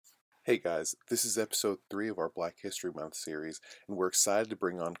Hey guys, this is episode 3 of our Black History Month series, and we're excited to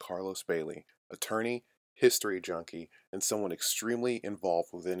bring on Carlos Bailey, attorney, history junkie, and someone extremely involved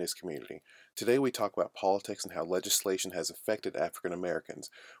within his community. Today we talk about politics and how legislation has affected African Americans.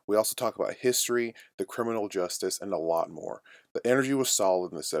 We also talk about history, the criminal justice, and a lot more. The energy was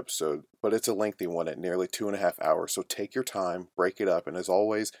solid in this episode, but it's a lengthy one at nearly 2.5 hours, so take your time, break it up, and as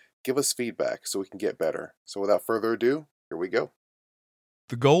always, give us feedback so we can get better. So without further ado, here we go.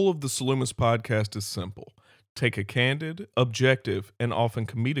 The goal of the Salumis podcast is simple. Take a candid, objective, and often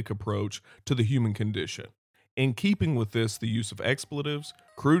comedic approach to the human condition. In keeping with this, the use of expletives,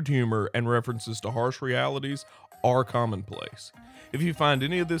 crude humor, and references to harsh realities are commonplace. If you find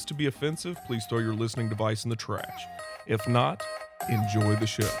any of this to be offensive, please throw your listening device in the trash. If not, enjoy the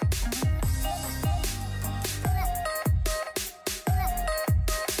show.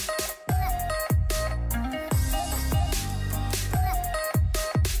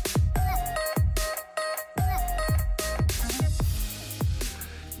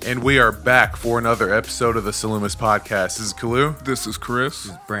 And we are back for another episode of the Salumis podcast. This is Kalu. This is Kris.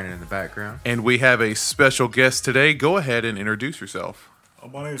 This is Brandon in the background. And we have a special guest today. Go ahead and introduce yourself.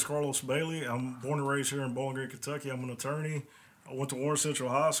 My name is Carlos Bailey. I'm born and raised here in Bowling Green, Kentucky. I'm an attorney. I went to Warren Central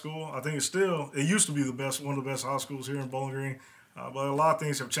High School. I think it used to be one of the best high schools here in Bowling Green. But a lot of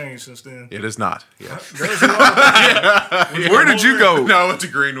things have changed since then. It is not. Yeah. There's a lot of Where did you go? No, I went to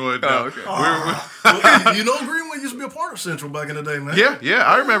Greenwood. No. Okay. Well, you know, Greenwood used to be a part of Central back in the day, man. Yeah,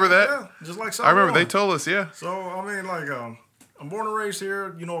 I remember that. Yeah, just like South I remember Carolina. they told us, yeah. So, I mean, I'm born and raised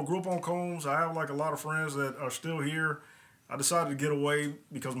here. You know, I grew up on Combs. I have, a lot of friends that are still here. I decided to get away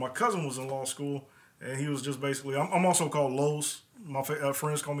because my cousin was in law school, and he was just basically, I'm also called Los. My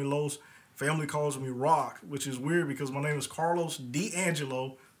friends call me Los. Family calls me Rock, which is weird because my name is Carlos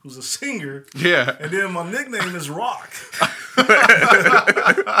D'Angelo, who's a singer. Yeah. And then my nickname is Rock.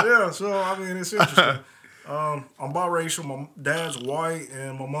 Yeah, so, I mean, it's interesting. I'm biracial. My dad's white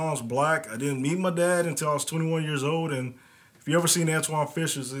and my mom's black. I didn't meet my dad until I was 21 years old. And if you ever seen Antoine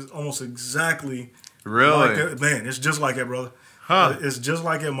Fisher's, it's almost exactly like that. Man, it's just like that, brother. Huh. It's just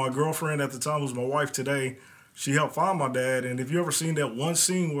like that. My girlfriend at the time, who's my wife today, she helped find my dad. And if you ever seen that one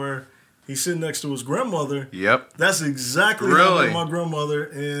scene where he's sitting next to his grandmother. Yep. That's exactly how I met my grandmother.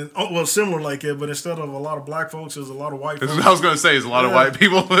 And similar like it, but instead of a lot of black folks, there's a lot of white folks. I was going to say, there's a lot of white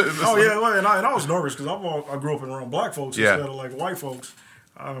people. And I was nervous because I grew up around black folks instead of white folks.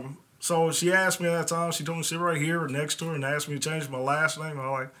 So she asked me at that time, she told me to sit right here next to her and asked me to change my last name.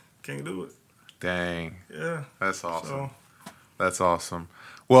 I'm like, can't do it. Dang. Yeah. That's awesome. So, that's awesome.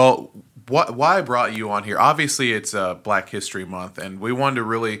 Well, why I brought you on here, obviously it's Black History Month, and we wanted to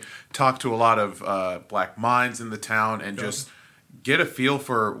really talk to a lot of black minds in the town and just get a feel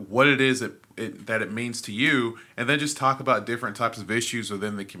for what it is that it means to you, and then just talk about different types of issues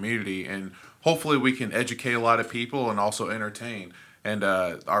within the community, and hopefully we can educate a lot of people and also entertain. And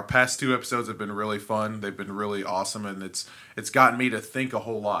our past 2 episodes have been really fun. They've been really awesome, and it's gotten me to think a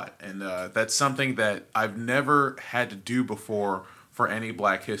whole lot, and that's something that I've never had to do before for any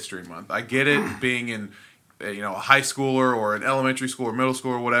Black History Month. I get it being in a high schooler or an elementary school or middle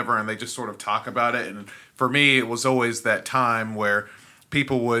school or whatever, and they just sort of talk about it. And for me, it was always that time where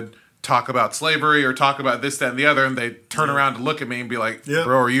people would talk about slavery or talk about this, that, and the other, and they turn around to look at me and be like,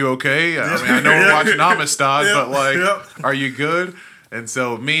 bro, are you okay? I mean, I know we're watching Amistad, but are you good? And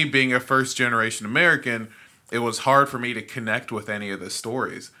so me being a first-generation American, it was hard for me to connect with any of the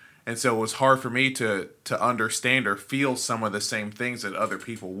stories. And so it was hard for me to understand or feel some of the same things that other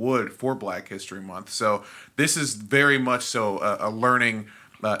people would for Black History Month. So this is very much so a learning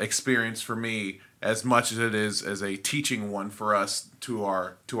experience for me as much as it is as a teaching one for us to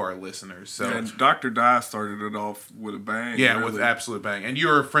our listeners. So and Dr. Dye started it off with a bang. Yeah, really. with absolute bang. And you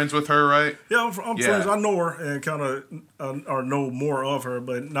were friends with her, right? Yeah, I'm friends. I know her and kind of or know more of her,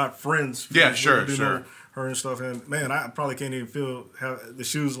 but not friends. Yeah, sure. Know her and stuff, and man, I probably can't even feel the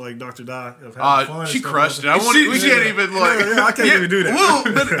shoes like Dr. Dye of having fun. She crushed it. We can't even I can't even do that. Well,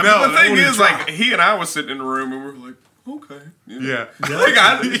 the thing is, he and I was sitting in the room and we were like, okay,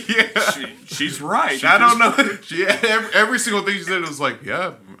 she's right. I don't know. Every single thing she said was like,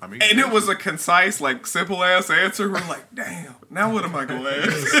 yeah. I mean, and it was a concise, simple ass answer. We're like, damn. Now what am I gonna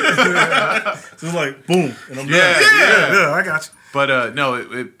ask? So it's like boom, and I'm done. Yeah, I got you. But no,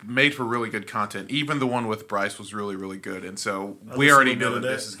 it made for really good content. Even the one with Bryce was really, really good. And so we already know that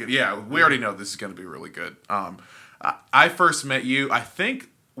this is good. Yeah, we already know this is going to be really good. I first met you, I think,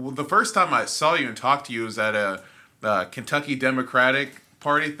 the first time I saw you and talked to you was at a Kentucky Democratic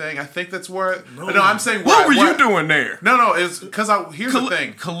party thing. I think that's where. No, I'm saying. What were you doing there? No, it's because here's the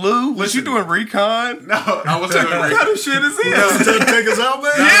thing. Kalu? Was you doing recon? No, I wasn't doing recon. What kind of shit is this? To take us out,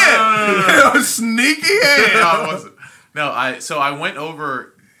 man? Yeah. No. Sneaky ass. No, I wasn't. No, so I went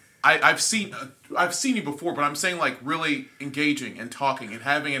over. I've seen you before, but I'm saying like really engaging and talking and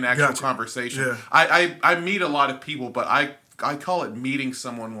having an actual conversation. Yeah. I meet a lot of people, but I call it meeting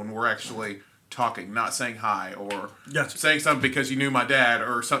someone when we're actually talking, not saying hi or saying something because you knew my dad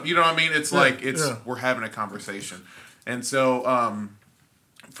or something. You know what I mean? It's we're having a conversation. And so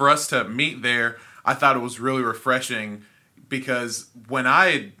for us to meet there, I thought it was really refreshing because when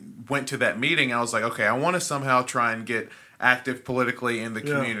I went to that meeting, I was like, okay, I want to somehow try and get active politically in the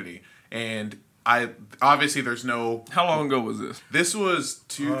community. And obviously there's no... How long ago was this? This was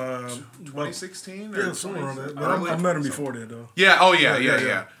 2016? Yeah, somewhere on that. I met him before then, though. Yeah, oh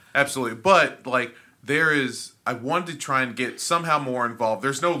yeah. Absolutely. But, like, I wanted to try and get somehow more involved.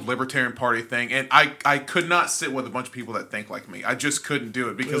 There's no Libertarian Party thing, and I could not sit with a bunch of people that think like me. I just couldn't do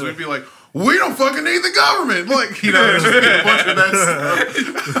it because we'd be like, we don't fucking need the government. Like, you know, there's just a bunch of that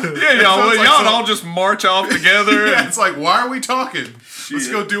stuff. Y'all all just march off together. Yeah, it's like, why are we talking? Let's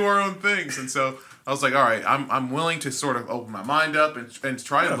go do our own things. And so I was like, all right, I'm willing to sort of open my mind up and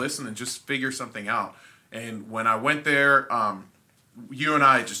try and listen and just figure something out. And when I went there, you and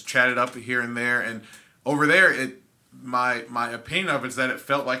I just chatted up here and there, and over there, my opinion of it is that it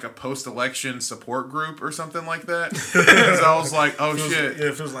felt like a post-election support group or something like that. So I was like, oh shit. Yeah,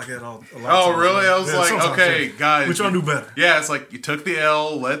 it feels like that a lot of Oh, really? I was like, okay, guys. We try to do better. Yeah, it's like, you took the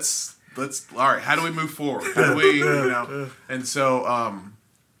L, let's all right, how do we move forward? How do we, And so,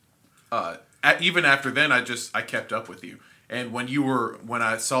 even after then, I kept up with you. And when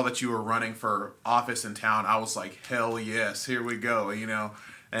I saw that you were running for office in town, I was like, hell yes, here we go,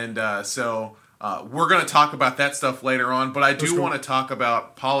 And so we're going to talk about that stuff later on, but I do want to talk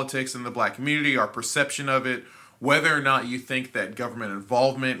about politics in the black community, our perception of it, whether or not you think that government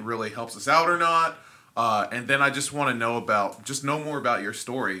involvement really helps us out or not. And then I just want to know more about your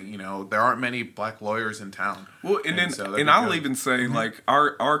story. There aren't many black lawyers in town. Well, and I'll even say, like,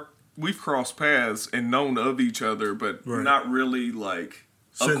 we've crossed paths and known of each other, but not really like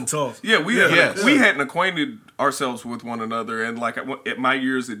sit and talk. Yeah, we hadn't acquainted ourselves with one another, and like at my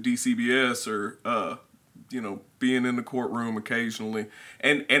years at DCBS or being in the courtroom occasionally,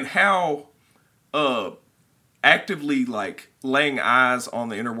 and how actively like laying eyes on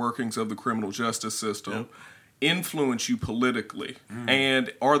the inner workings of the criminal justice system influence you politically,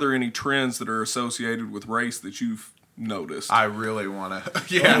 and are there any trends that are associated with race that you've noticed? I really want to.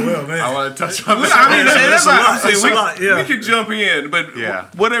 I want to touch on this. We could jump in, but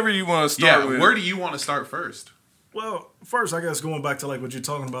whatever you want to start with. Where do you want to start first? Well, first, I guess going back to like what you're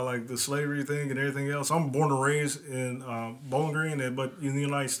talking about, like the slavery thing and everything else. I'm born and raised in Bowling Green, but in the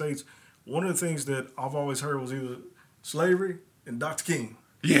United States, one of the things that I've always heard was either slavery and Dr. King.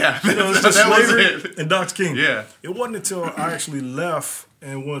 Yeah, that slavery was it. And Dr. King. Yeah, it wasn't until I actually left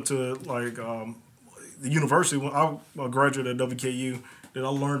and went to like the university when I graduated at WKU that I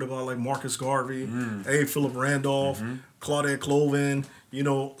learned about like Marcus Garvey, A. Philip Randolph, Claudette Colvin.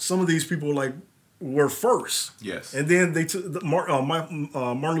 Some of these people like were first. Yes, and then they took Martin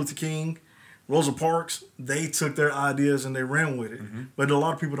Luther King, Rosa Parks. They took their ideas and they ran with it. But a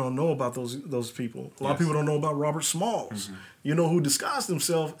lot of people don't know about those people. A lot of people don't know about Robert Smalls. Who disguised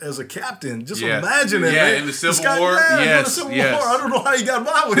himself as a captain. Just imagine it. Yeah, in the Civil War. In the Civil War. I don't know how he got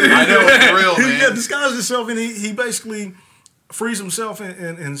by with it. I know, it's real, man. He disguised himself, and he basically frees himself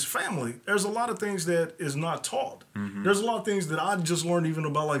and his family. There's a lot of things that is not taught. There's a lot of things that I just learned even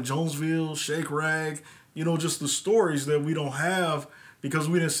about, like Jonesville, Shake Rag, just the stories that we don't have because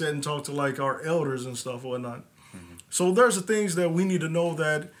we didn't sit and talk to, like, our elders and stuff or whatnot. So there's the things that we need to know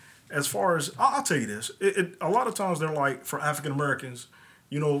that as far as, I'll tell you this, a lot of times they're like, for African Americans,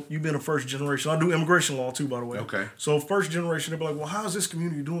 you've been a first generation. I do immigration law too, by the way. Okay. So first generation, they'll be like, well, how is this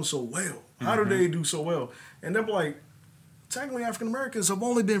community doing so well? How do they do so well? And they'll be like, technically African Americans have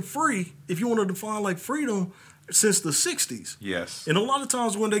only been free, if you want to define like freedom, since the 60s. Yes. And a lot of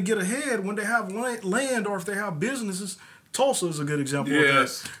times when they get ahead, when they have land or if they have businesses, Tulsa is a good example of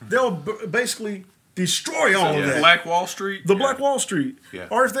that. They'll basically destroy all of that. Black Wall Street? The Black Wall Street. Yeah.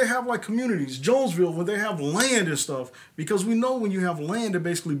 Or if they have like communities, Jonesville, when they have land and stuff, because we know when you have land, it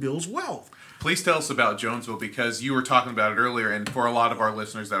basically builds wealth. Please tell us about Jonesville because you were talking about it earlier, and for a lot of our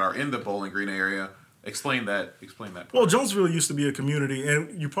listeners that are in the Bowling Green area, explain that part. Well, Jonesville used to be a community,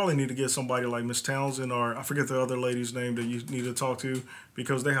 and you probably need to get somebody like Miss Townsend or I forget the other lady's name that you need to talk to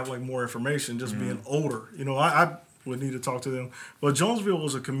because they have like more information just being older. I would need to talk to them. But Jonesville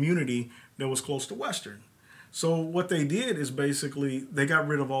was a community that was close to Western. So what they did is basically they got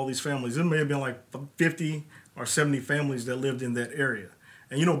rid of all these families. There may have been like 50 or 70 families that lived in that area.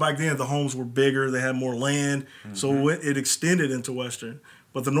 And, you know, back then the homes were bigger. They had more land. Mm-hmm. So it extended into Western.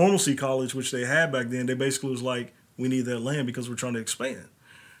 But the Normalcy College, which they had back then, they basically was like, we need that land because we're trying to expand.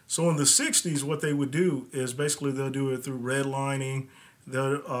 So in the 60s, what they would do is basically they'll do it through redlining,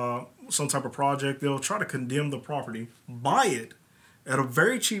 some type of project. They'll try to condemn the property, buy it at a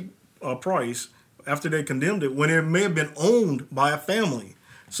very cheap price after they condemned it, when it may have been owned by a family.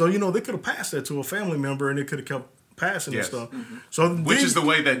 So, you know, they could have passed that to a family member and it could have kept passing and stuff. Mm-hmm. So which is the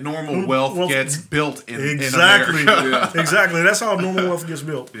way that normal wealth gets built in exactly. America. Exactly. That's how normal wealth gets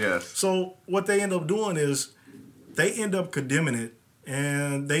built. Yes. So what they end up doing is they end up condemning it,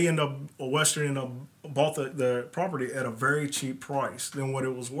 and they end up, Western bought the property at a very cheap price than what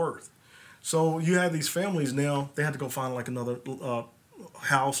it was worth. So you have these families now, they have to go find like another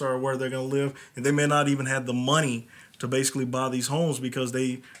house or where they're going to live, and they may not even have the money to basically buy these homes because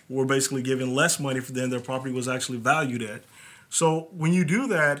they were basically given less money than their property was actually valued at. So when you do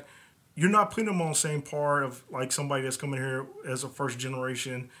that, you're not putting them on the same par of like somebody that's coming here as a first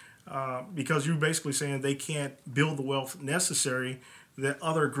generation, because you're basically saying they can't build the wealth necessary that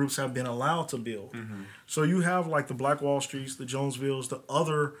other groups have been allowed to build. Mm-hmm. So you have like the Black Wall Streets, the Jonesvilles, the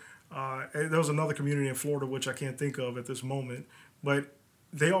other, there was another community in Florida which I can't think of at this moment, but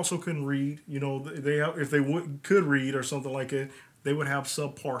they also couldn't read. You know, if they could read or something like it, they would have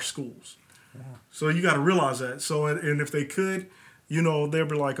subpar schools. Wow. So you got to realize that. So, and if they could, you know, they'd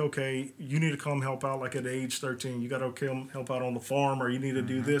be like, okay, you need to come help out like at age 13. You got to come help out on the farm, or you need to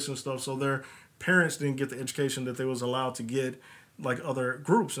do this and stuff. So their parents didn't get the education that they was allowed to get like other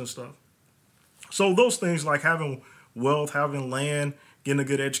groups and stuff. So those things like having wealth, having land, getting a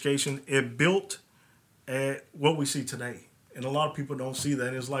good education, it built at what we see today. And a lot of people don't see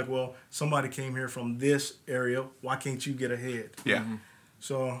that. It's like, well, somebody came here from this area. Why can't you get ahead? Yeah. Mm-hmm.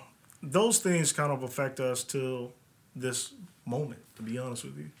 So those things kind of affect us till this moment, to be honest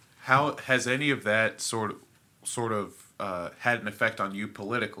with you. How has any of that sort of had an effect on you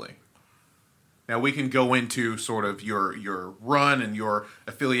politically? Now we can go into sort of your run and your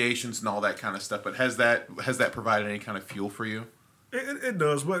affiliations and all that kind of stuff, but has that provided any kind of fuel for you? It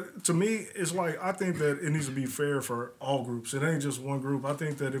does, but to me, it's like I think that it needs to be fair for all groups. It ain't just one group. I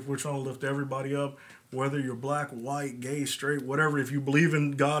think that if we're trying to lift everybody up, whether you're black, white, gay, straight, whatever, if you believe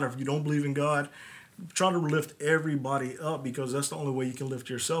in God or if you don't believe in God, try to lift everybody up, because that's the only way you can lift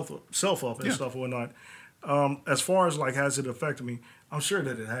yourself up and stuff and whatnot. As far as like has it affected me, I'm sure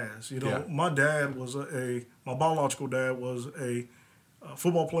that it has. You know, my dad was my biological dad was a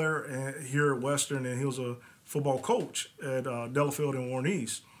football player here at Western, and he was a football coach at Delafield and Warren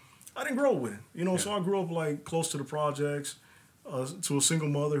East. I didn't grow up with him, you know, so I grew up like close to the projects, to a single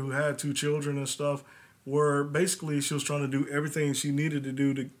mother who had 2 children and stuff, where basically she was trying to do everything she needed to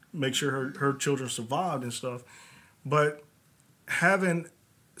do to make sure her children survived and stuff. But having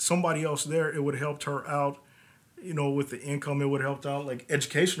somebody else there, it would have helped her out, you know, with the income. It would have helped out like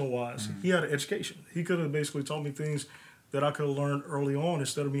educational wise. Mm-hmm. He had an education. He could have basically taught me things that I could have learned early on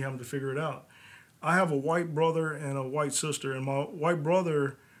instead of me having to figure it out. I have a white brother and a white sister, and my white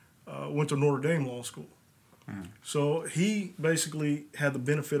brother went to Notre Dame Law School. Mm. So he basically had the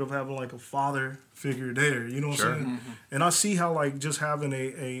benefit of having like a father figure there, you know what I'm saying? Mm-hmm. And I see how like just having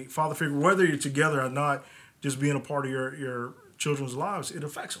a father figure, whether you're together or not, just being a part of your children's lives, it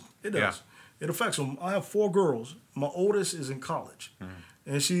affects them. It does. Yeah. It affects them. I have 4 girls. My oldest is in college,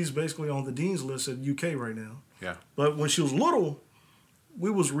 and she's basically on the dean's list at UK right now. Yeah. But when she was little, we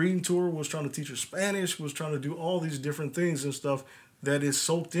was reading to her, was trying to teach her Spanish, was trying to do all these different things and stuff that is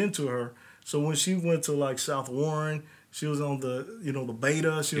soaked into her. So when she went to like South Warren, she was on the, you know, the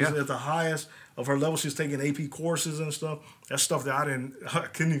beta. She was at the highest of her level. She was taking AP courses and stuff. That's stuff that I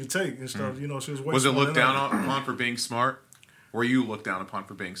couldn't even take and stuff. You know, she was way Was it looked down upon for being smart? Were you looked down upon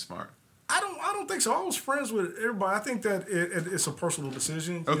for being smart? I don't think so. I was friends with everybody. I think that it's a personal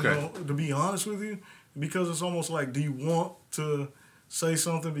decision. Okay. You know, to be honest with you, because it's almost like, do you want to say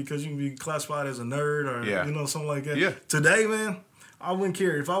something because you can be classified as a nerd or you know, something like that? Yeah. Today, man, I wouldn't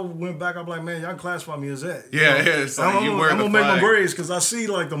care. If I went back, I'd be like, man, y'all can classify me as that. Yeah, yeah. It's like I'm gonna make my grades because I see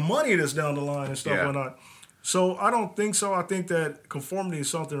like the money that's down the line and stuff and whatnot. So I don't think so. I think that conformity is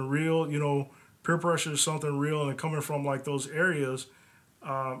something real. You know, peer pressure is something real, and coming from like those areas,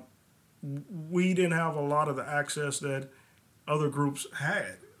 we didn't have a lot of the access that other groups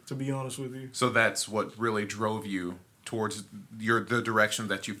had, to be honest with you. So that's what really drove you towards the direction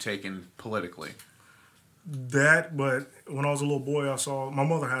that you've taken politically. That, but when I was a little boy, I saw my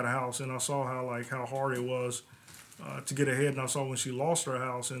mother had a house, and I saw how hard it was to get ahead. And I saw when she lost her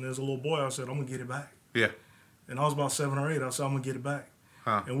house, and as a little boy, I said, I'm gonna get it back. Yeah. and I was about 7 or 8. I said, I'm going to get it back.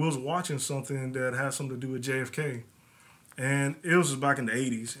 Huh. And we was watching something that had something to do with JFK. And it was back in the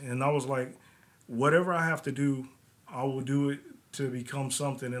 80s. And I was like, whatever I have to do, I will do it to become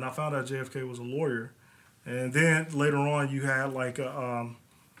something. And I found out JFK was a lawyer. And then later on, you had like a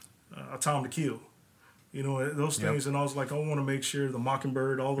Time to Kill. You know, those things. And I was like, I want to make sure the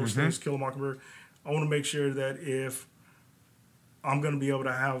Mockingbird, all those things, Kill a Mockingbird. I want to make sure that if I'm going to be able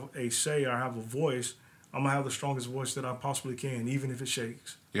to have a say or have a voice, I'm going to have the strongest voice that I possibly can, even if it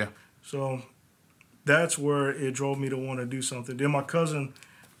shakes. Yeah. So that's where it drove me to want to do something. Then my cousin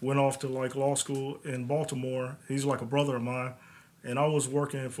went off to like law school in Baltimore. He's like a brother of mine. And I was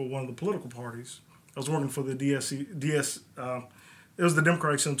working for one of the political parties. I was working for the it was the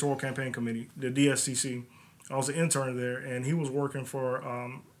Democratic Senatorial Campaign Committee, the DSCC. I was an intern there, and he was working for,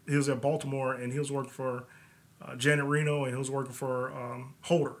 he was at Baltimore, and he was working for Janet Reno, and he was working for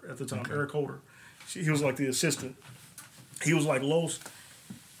Holder at the time, Eric Holder. He was like the assistant. He was like, Los,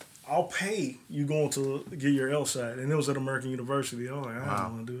 I'll pay you going to get your LSAT. And it was at American University. I was like, I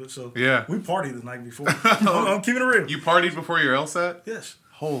don't want to do it. So we partied the night before. I'm keeping it real. You partied before your LSAT? Yes.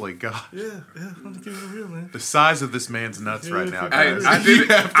 Holy God. Yeah, I'm keeping it real, man. The size of this man's nuts right now, guys.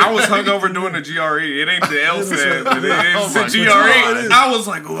 I was hungover doing the GRE. It ain't the LSAT, but it's the GRE. I was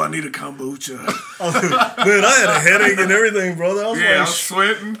like, I need a kombucha. Man, I had a headache and everything, brother. I was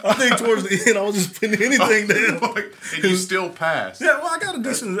sweating. I think towards the end, I was just putting anything down. And you still passed. Yeah, well, I got a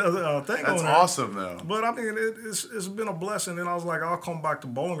decent thing on there. That's awesome, though. But, I mean, it's been a blessing. And I was like, I'll come back to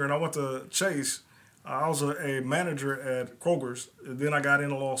Bowling Green. I went to Chase. I was a manager at Kroger's. And then I got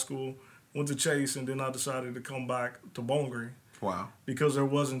into law school, went to Chase, and then I decided to come back to Bowling Green. Wow. Because there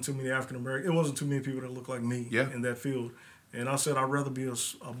wasn't too many African-Americans. It wasn't too many people that looked like me in that field. And I said I'd rather be a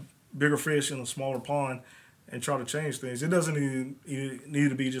bigger fish in a smaller pond and try to change things. It doesn't need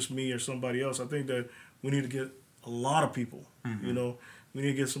to be just me or somebody else. I think that we need to get a lot of people, you know. We need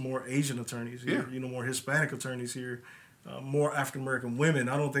to get some more Asian attorneys here, you know, more Hispanic attorneys here. More African-American women.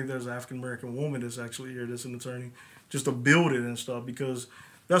 I don't think there's an African-American woman that's actually here that's an attorney, just to build it and stuff, because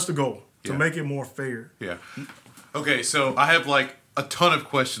that's the goal, to make it more fair. Yeah. Okay, so I have like a ton of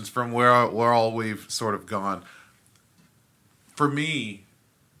questions from where all we've sort of gone. For me,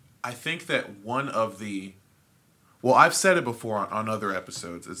 I think that one of the, well, I've said it before on other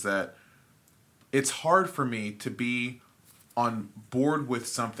episodes, is that it's hard for me to be on board with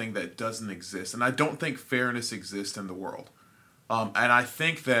something that doesn't exist. And I don't think fairness exists in the world. And I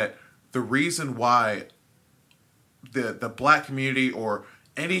think that the reason why the black community or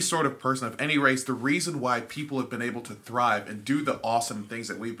any sort of person of any race, the reason why people have been able to thrive and do the awesome things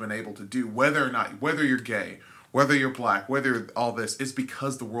that we've been able to do, whether you're gay, whether you're black, whether all this, is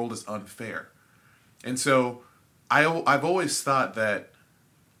because the world is unfair. And so I've always thought that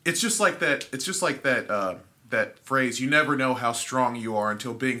it's just like that that phrase, you never know how strong you are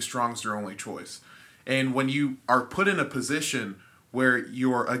until being strong is your only choice. And when you are put in a position where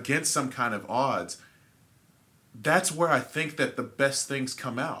you're against some kind of odds, that's where I think that the best things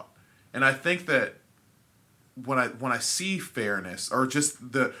come out. And I think that when I see fairness, or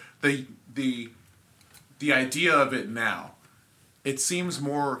just the idea of it now, it seems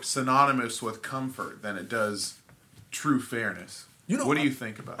more synonymous with comfort than it does true fairness. You know, what do you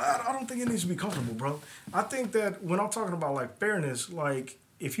think about that? I don't think it needs to be comfortable, bro. I think that when I'm talking about like fairness, like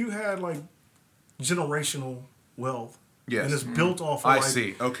if you had like generational wealth, and it's built off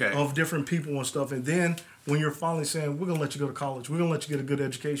of, of different people and stuff, and then when you're finally saying, we're going to let you go to college, we're going to let you get a good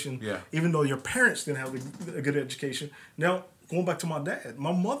education, even though your parents didn't have a good education. Now, going back to my dad,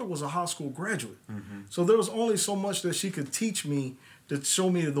 my mother was a high school graduate. So there was only so much that she could teach me to show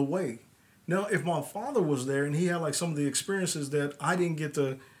me the way. Now, if my father was there and he had like some of the experiences that I didn't get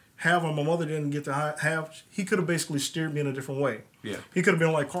to have or my mother didn't get to have, he could have basically steered me in a different way. Yeah. He could have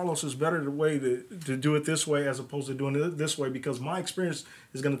been like, Carlos, it's better the way to do it this way as opposed to doing it this way, because my experience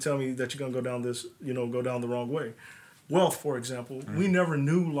is going to tell me that you're going to go down this, go down the wrong way. Wealth, for example, we never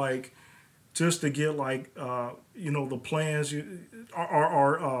knew like just to get like, the plans,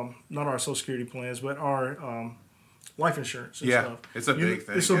 our not our Social Security plans, but our life insurance and stuff. It's a big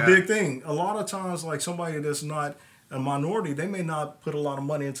thing. It's a big thing. A lot of times, like somebody that's not a minority, they may not put a lot of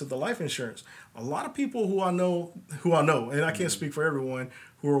money into the life insurance. A lot of people who I know, and I can't speak for everyone,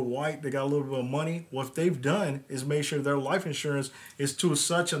 who are white, they got a little bit of money, what they've done is make sure their life insurance is to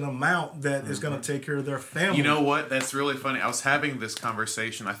such an amount that is going to take care of their family. You know what? That's really funny. I was having this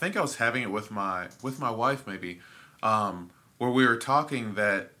conversation. I think I was having it with my wife, maybe, where we were talking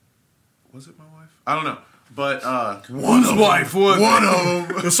that, was it my wife? I don't know. But one of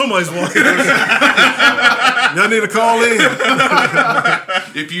them. Somebody's wife. Y'all need to call in.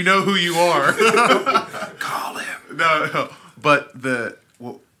 If you know who you are, call in. No. But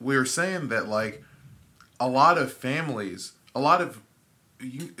we were saying that like a lot of families, a lot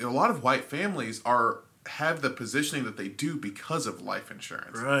of white families have the positioning that they do because of life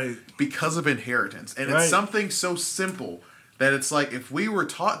insurance, Right? Because of inheritance, and it's something so simple that it's like if we were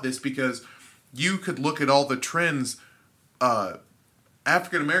taught this, because you could look at all the trends.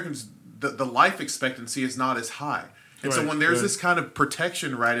 African Americans, the life expectancy is not as high. And so when there's this kind of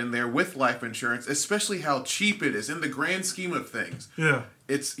protection right in there with life insurance, especially how cheap it is in the grand scheme of things. Yeah.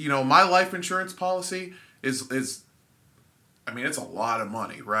 It's, my life insurance policy is I mean, it's a lot of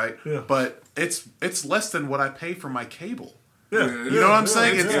money, right? Yeah. But it's less than what I pay for my cable. Yeah. You know what I'm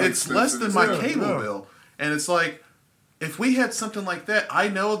saying? It's less than my cable Yeah. bill. And it's like, if we had something like that, I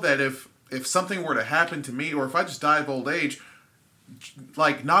know that if something were to happen to me, or if I just die of old age,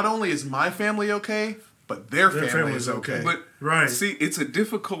 like, not only is my family okay, but their family is okay. But see, it's a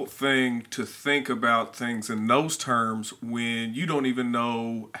difficult thing to think about things in those terms when you don't even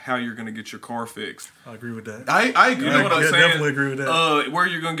know how you're going to get your car fixed. I agree with that. I agree. You know what I'm saying? Definitely agree with that. Where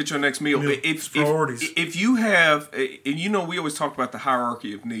you're going to get your next meal. Priorities. If you have, and we always talk about the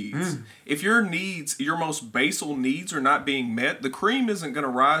hierarchy of needs. If your needs, your most basal needs are not being met, the cream isn't going to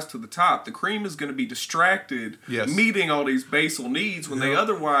rise to the top. The cream is going to be distracted meeting all these basal needs when they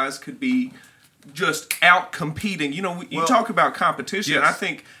otherwise could be just out competing. You talk about competition.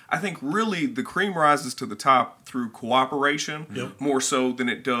 Yes. I think really the cream rises to the top through cooperation more so than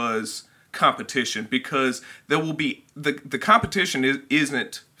it does competition, because there will be the competition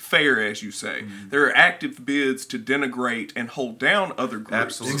isn't fair, as you say. There are active bids to denigrate and hold down other groups.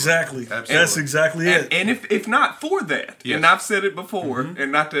 Absolutely. Exactly. That's exactly it. And if not for that, and I've said it before,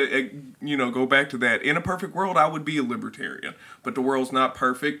 and not to go back to that, in a perfect world, I would be a libertarian, but the world's not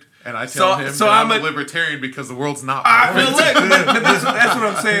perfect. And I tell him that I'm a libertarian because the world's not I perfect. feel like, but that's what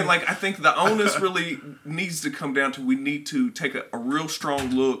I'm saying. Like, I think the onus really needs to come down to, we need to take a real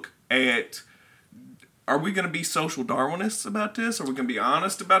strong look at, are we going to be social Darwinists about this? Are we going to be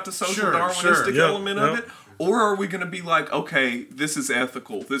honest about the social Darwinistic element of it? Or are we going to be like, okay, this is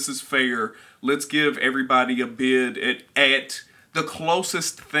ethical, this is fair, let's give everybody a bid at the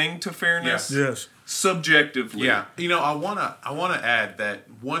closest thing to fairness? Yes. Subjectively. Yeah. I wanna add that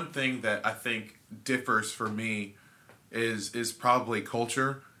one thing that I think differs for me is probably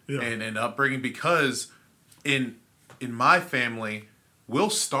culture and upbringing, because in my family, we'll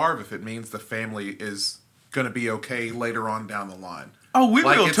starve if it means the family is going to be okay later on down the line. Oh, we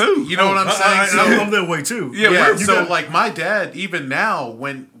will too. You know what I'm saying? I'm that way too. Yeah. So like my dad, even now,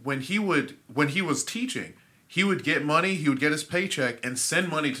 when he was teaching, he would get money, he would get his paycheck and send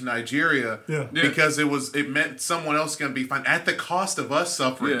money to Nigeria because it meant someone else going to be fine at the cost of us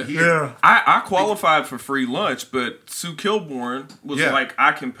suffering here. Yeah. I qualified for free lunch, but Sue Kilborn was like,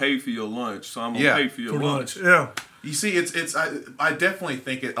 I can pay for your lunch, so I'm going to pay for your lunch. Yeah. You see, I definitely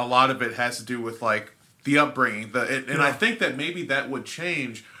think a lot of it has to do with like the upbringing, and I think that maybe that would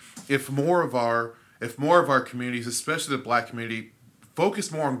change if more of our communities, especially the Black community, focus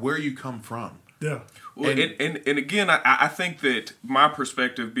more on where you come from. Yeah. Well, and again, I think that my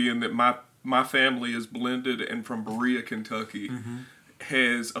perspective, being that my family is blended and from Berea, Kentucky,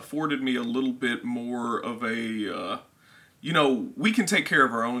 has afforded me a little bit more of a, we can take care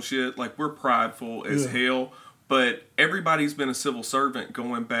of our own shit. Like, we're prideful as hell, but everybody's been a civil servant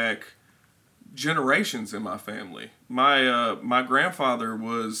going back generations in my family. My grandfather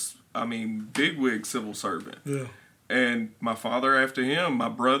was, bigwig civil servant. Yeah. And my father after him, my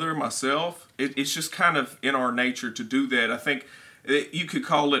brother, myself, it's just kind of in our nature to do that. I think you could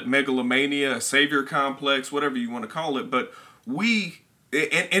call it megalomania, a savior complex, whatever you want to call it. But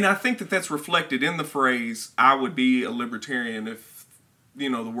and I think that that's reflected in the phrase, I would be a libertarian if, the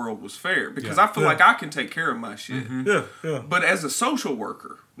world was fair. Because I feel like I can take care of my shit. Yeah, yeah. But as a social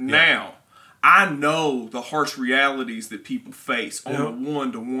worker, now, I know the harsh realities that people face on a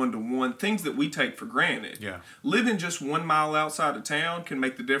one-to-one, things that we take for granted. Yeah. Living just 1 mile outside of town can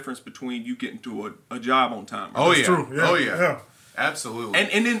make the difference between you getting to a job on time. That's true. Yeah. Oh, yeah. Absolutely.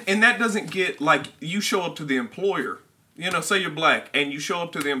 And that doesn't get, like, you show up to the employer, say you're Black, and you show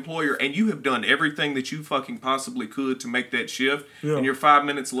up to the employer, and you have done everything that you fucking possibly could to make that shift, and you're 5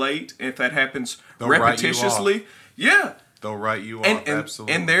 minutes late, and if that happens repetitiously, they'll write you off,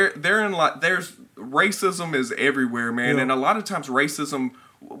 absolutely. And they're in there's racism is everywhere, man. And a lot of times racism,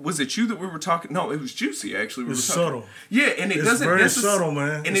 was it you that we were talking? No, it was Juicy actually. It's subtle. Yeah, and it's very subtle,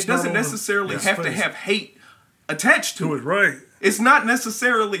 man. And it doesn't necessarily have to have hate attached to it. Right. It's not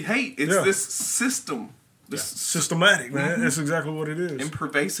necessarily hate. It's this system. Systematic, man. That's exactly what it is. And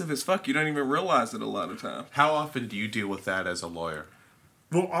pervasive as fuck. You don't even realize it a lot of times. How often do you deal with that as a lawyer?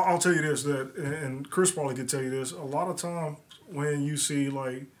 Well, I'll tell you this, that, and Kris probably could tell you this, a lot of time when you see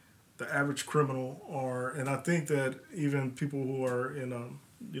like the average criminal and I think that even people who are in,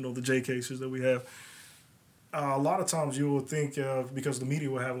 the J cases that we have, a lot of times you will think of, because the media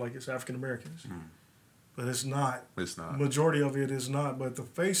will have like it's African Americans. But it's not. It's not. Majority of it is not. But the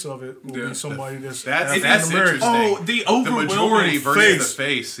face of it will be somebody that's African American. interesting. Oh, the overwhelming majority versus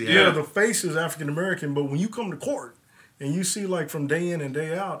face. the face. Yeah, the face is African American. But when you come to court and you see like from day in and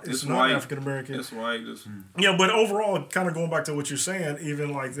day out, it's not African American. It's white. Yeah, but overall, kind of going back to what you're saying,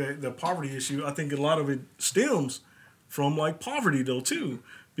 even like the poverty issue, I think a lot of it stems from like poverty though too,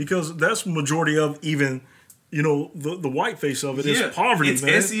 because that's majority of even. The white face of it is poverty, it's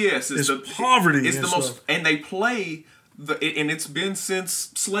man. SES. It's poverty. It's the most, and they play and it's been since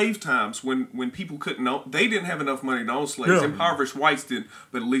slave times when people couldn't own. They didn't have enough money to own slaves. Yeah. Impoverished whites didn't,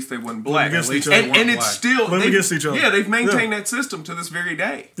 but at least they wasn't black. Against each and other. it's still against each other. Yeah, they've maintained that system to this very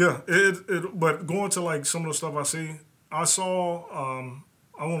day. Yeah, but going to like some of the stuff I saw.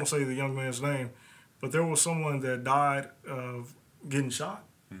 I won't say the young man's name, but there was someone that died of getting shot.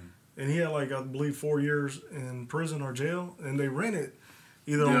 And he had like, I believe, 4 years in prison or jail, and they rented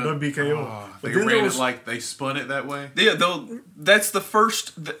either on WBKO. But they ran it like they spun it that way? Yeah, that's the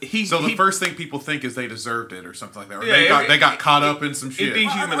first... the first thing people think is they deserved it or something like that. Or they got caught up in some shit. It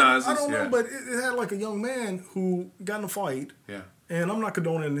dehumanizes. I don't know, but it had like a young man who got in a fight. Yeah. And I'm not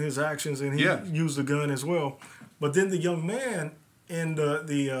condoning his actions, and he used the gun as well. But then the young man and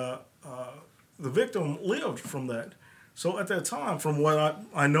the victim lived from that. So at that time, from what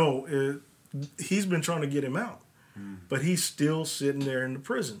I know, he's been trying to get him out. But he's still sitting there in the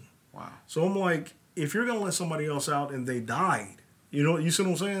prison. Wow. So I'm like, if you're going to let somebody else out and they died, you see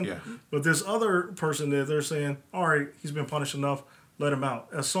what I'm saying? Yeah. But this other person that they're saying, all right, he's been punished enough, let him out.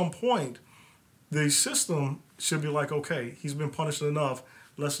 At some point, the system should be like, okay, he's been punished enough,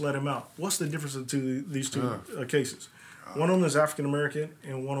 let's let him out. What's the difference between these two cases? One of them is African American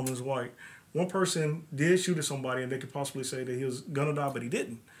and one of them is white. One person did shoot at somebody and they could possibly say that he was going to die, but he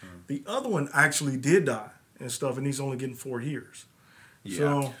didn't. The other one actually did die and stuff, and he's only getting 4 years. Yeah.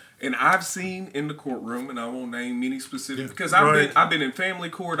 So, and I've seen in the courtrum, and I won't name any specific because I've been in family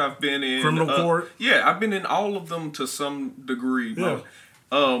court, I've been in criminal court. Yeah, I've been in all of them to some degree. Yeah.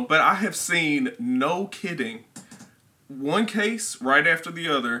 But I have seen, no kidding, one case right after the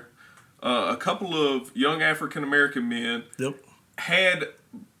other. A couple of young African American men had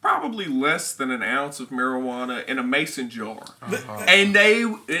probably less than an ounce of marijuana in a mason jar, and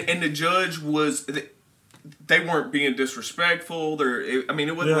the judge was. They weren't being disrespectful. It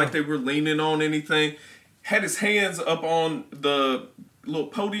wasn't like they were leaning on anything. Had his hands up on the little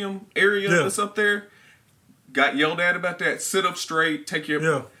podium area that's up there. Got yelled at about that. Sit up straight. Take your...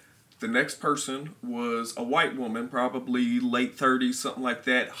 Yeah. The next person was a white woman, probably late 30s, something like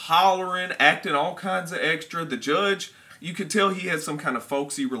that, hollering, acting all kinds of extra. The judge, you could tell he had some kind of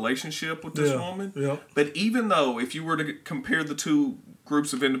folksy relationship with this woman. Yeah. But even though, if you were to compare the two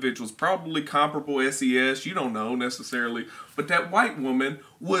groups of individuals, probably comparable SES, you don't know necessarily, but that white woman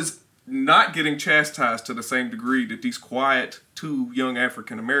was not getting chastised to the same degree that these quiet two young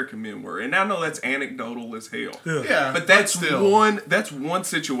African American men were. And I know that's anecdotal as hell. Yeah, but that's one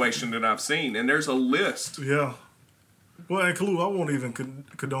situation that I've seen, and there's a list. Yeah. Well, and Kalu, I won't even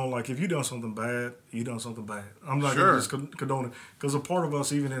condone, like, if you done something bad, you done something bad. I'm not going to just condone it. Because a part of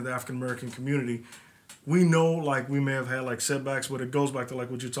us, even in the African American community, we know, like, we may have had, like, setbacks, but it goes back to, like,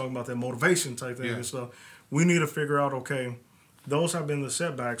 what you're talking about, that motivation type thing and stuff. We need to figure out, okay, those have been the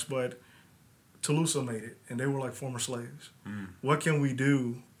setbacks, but Toulouse made it, and they were, like, former slaves. What can we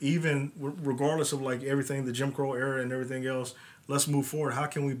do, even regardless of, like, everything, the Jim Crow era and everything else, let's move forward. How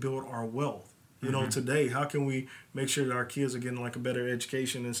can we build our wealth? You know, today, how can we make sure that our kids are getting, like, a better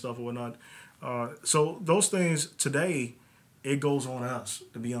education and stuff and whatnot? So those things today, it goes on us,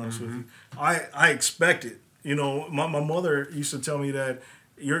 to be honest with you. I expect it. You know, my mother used to tell me that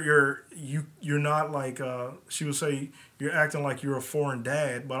you're not like, she would say, you're acting like you're a foreign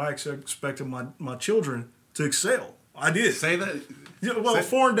dad, but I expected my children to excel. I did. Say that? Yeah, well,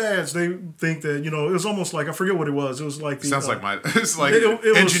 foreign dads, they think that, it was almost like, I forget what it was. It was like... Sounds like it's like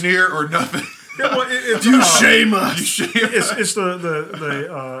it engineer or nothing. Yeah, well, you shame us. You shame us. It's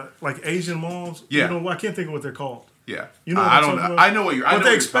the like Asian moms. Yeah. I can't think of what they're called. Yeah. You know, I don't know. I know what you're. But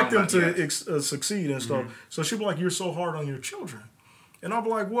they expect them to succeed and stuff. So she'll be like, "You're so hard on your children," and I'll be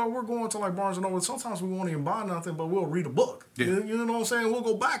like, "Well, we're going to like Barnes and Noble. Sometimes we won't even buy nothing, but we'll read a book. Yeah. You know what I'm saying? We'll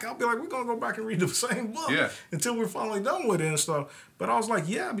go back. I'll be like, we're gonna go back and read the same book until we're finally done with it and stuff." But I was like,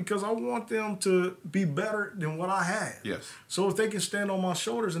 "Yeah," because I want them to be better than what I had. Yes. So if they can stand on my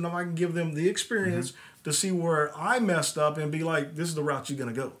shoulders and if I can give them the experience, to see where I messed up and be like, this is the route you're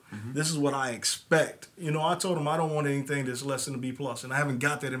going to go. Mm-hmm. This is what I expect. You know, I told him I don't want anything that's less than a B+, and I haven't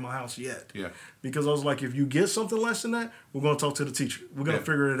got that in my house yet. Yeah. Because I was like, if you get something less than that, we're going to talk to the teacher. We're going to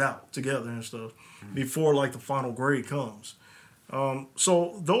figure it out together and stuff before, like, the final grade comes.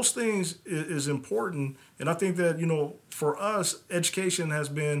 So those things is important, and I think that, you know, for us, education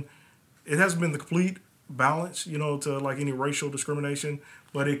hasn't been the complete balance, you know, to like any racial discrimination,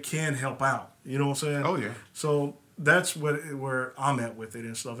 but it can help out. You know what I'm saying? Oh yeah. So that's where I'm at with it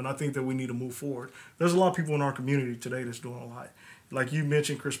and stuff, and I think that we need to move forward. There's a lot of people in our community today that's doing a lot. Like you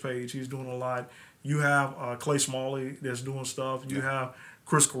mentioned, Kris Page, he's doing a lot. You have Clay Smalley that's doing stuff. You have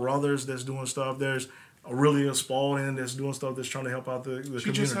Chris Carruthers that's doing stuff. There's Aurelia Spalding that's doing stuff that's trying to help out the community.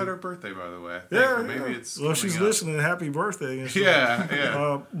 She just had her birthday, by the way. Maybe it's well, she's listening. Happy birthday. And stuff.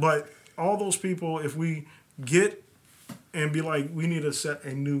 Yeah. But all those people, if we get and be like, we need to set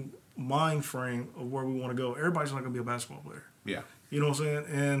a new mind frame of where we want to go. Everybody's not going to be a basketball player. Yeah. You know what I'm saying?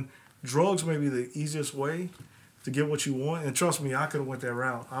 And drugs may be the easiest way to get what you want. And trust me, I could have went that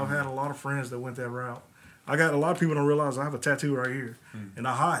route. I've had a lot of friends that went that route. I got a lot of people don't realize I have a tattoo right here, and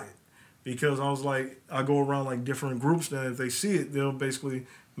I hide it. Because I was like, I go around like different groups that if they see it, they'll basically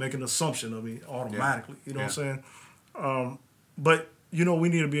make an assumption of me automatically. You know what I'm saying? But, you know, we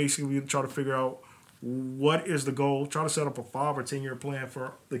need to basically try to figure out what is the goal, try to set up a 5 or 10 year plan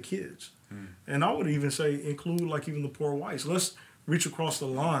for the kids. And I would even say include like even the poor whites. Let's reach across the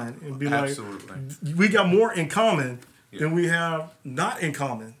line and be like, we got more in common than we have not in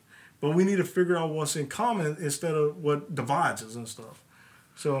common. But we need to figure out what's in common instead of what divides us and stuff.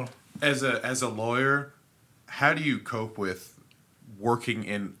 So... As a lawyer, how do you cope with working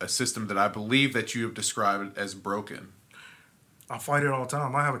in a system that I believe that you have described as broken? I fight it all the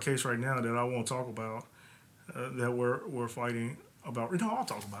time. I have a case right now that I won't talk about that we're fighting about. No, I'll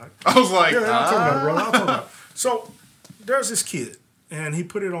talk about it. I was like, I'll talk about it, brother. I'll talk about it. So there's this kid, and he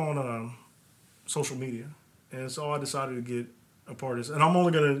put it on social media, and so I decided to get a part of this. And I'm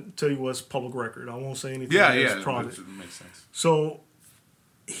only going to tell you what's public record. I won't say anything that's private. It makes sense. So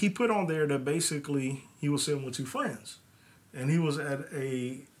he put on there that basically he was sitting with 2 friends, and he was at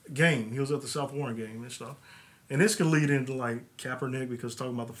a game. He was at the South Warren game and stuff. And this could lead into like Kaepernick because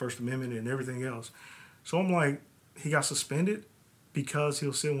talking about the First Amendment and everything else. So I'm like, he got suspended because he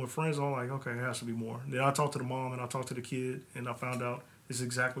was sitting with friends. I'm like, okay, it has to be more. Then I talked to the mom and I talked to the kid, and I found out it's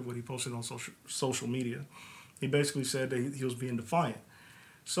exactly what he posted on social media. He basically said that he was being defiant.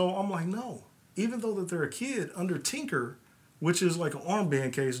 So I'm like, no. Even though that they're a kid, under Tinker, which is like an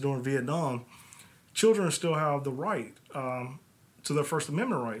armband case during Vietnam, children still have the right to their First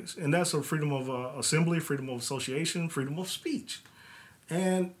Amendment rights. And that's a freedom of assembly, freedom of association, freedom of speech.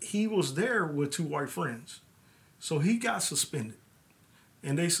 And he was there with 2 white friends. So he got suspended.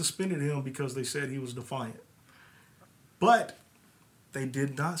 And they suspended him because they said he was defiant. But they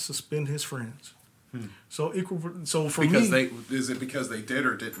did not suspend his friends. So for me... Is it because they did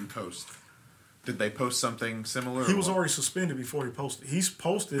or didn't post? Did they post something similar? He was already suspended before he posted. He's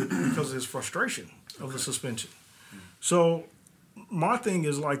posted because of his frustration of the suspension. So my thing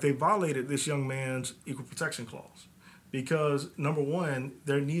is like they violated this young man's equal protection clause because, number one,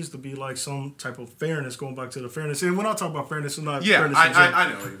 there needs to be like some type of fairness, going back to the fairness. And when I talk about fairness, it's not fairness. I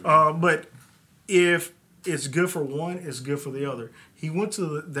know. But if it's good for one, it's good for the other. He went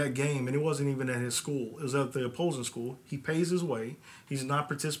to that game, and it wasn't even at his school. It was at the opposing school. He pays his way. He's not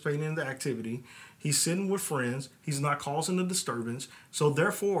participating in the activity. He's sitting with friends. He's not causing a disturbance. So,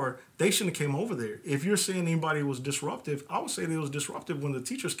 therefore, they shouldn't have came over there. If you're saying anybody was disruptive, I would say they was disruptive when the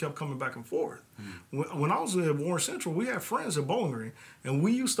teachers kept coming back and forth. When I was at Warren Central, we had friends at Bowling Green, and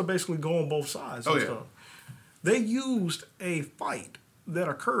we used to basically go on both sides and stuff. They used a fight that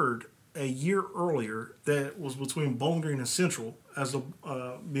occurred a year earlier that was between Bowling Green and Central as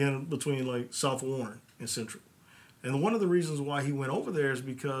being between like South Warren and Central. And one of the reasons why he went over there is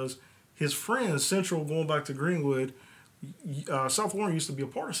because his friends, Central, going back to Greenwood, South Warren used to be a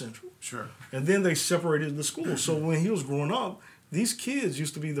part of Central. Sure. And then they separated the schools. So when he was growing up, these kids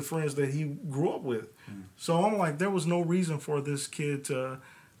used to be the friends that he grew up with. So I'm like, there was no reason for this kid to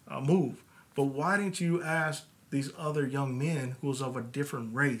move. But why didn't you ask these other young men who was of a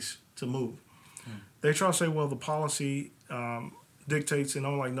different race to move? They try to say, well, the policy dictates, and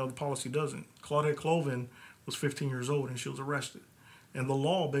I'm like, no, the policy doesn't. Claudette Cloven was 15 years old and she was arrested. And the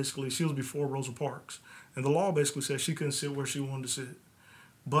law basically, she was before Rosa Parks, and the law basically said she couldn't sit where she wanted to sit.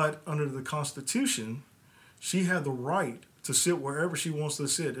 But under the Constitution, she had the right to sit wherever she wants to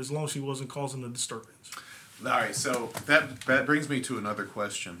sit as long as she wasn't causing a disturbance. All right, so that brings me to another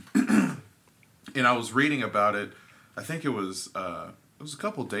question. And I was reading about it, I think it was a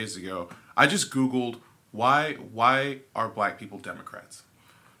couple days ago. I just Googled why are black people Democrats?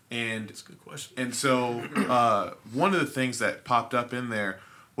 And That's a good question. And so one of the things that popped up in there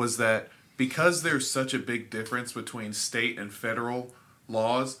was that because there's such a big difference between state and federal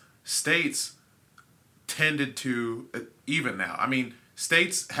laws, states tended to, even now, I mean,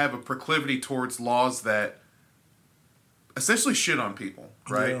 states have a proclivity towards laws that essentially shit on people,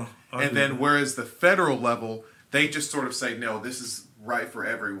 right? Yeah, and then whereas the federal level, they just sort of say, no, this is right for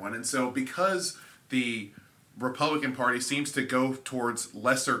everyone. And so because the Republican Party seems to go towards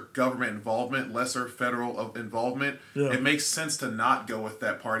lesser government involvement, lesser federal involvement, it makes sense to not go with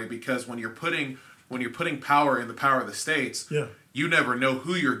that party, because when you're putting power in the power of the states, you never know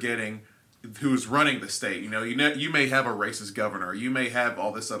who you're getting, who's running the state. You may have a racist governor, you may have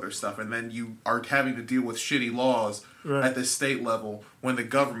all this other stuff, and then you are having to deal with shitty laws at the state level when the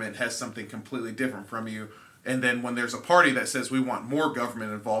government has something completely different from you. And then when there's a party that says we want more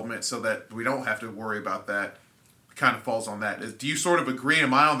government involvement so that we don't have to worry about that, it kind of falls on that. Do you sort of agree?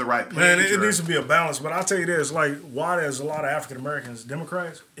 Am I on the right page? Man, it needs to be a balance. But I'll tell you this, like, why there's a lot of African Americans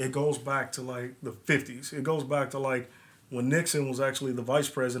Democrats, it goes back to, like, the 50s. It goes back to, like, when Nixon was actually the vice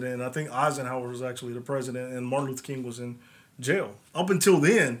president, and I think Eisenhower was actually the president, and Martin Luther King was in jail. Up until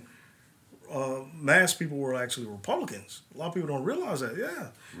then, mass people were actually Republicans. A lot of people don't realize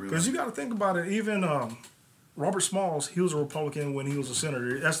that, because you got to think about it. Even Robert Smalls, he was a Republican when he was a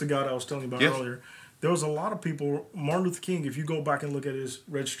senator. That's the guy that I was telling you about earlier. There was a lot of people, Martin Luther King, if you go back and look at his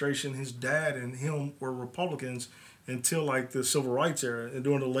registration, his dad and him were Republicans until like the Civil Rights era, and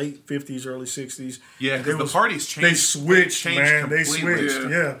during the late 50s, early 60s. Yeah, because the parties changed. They switched, man. Completely. They switched.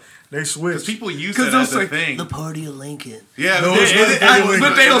 Yeah, they switched. Because people use that as a thing. The party of Lincoln. Yeah, No,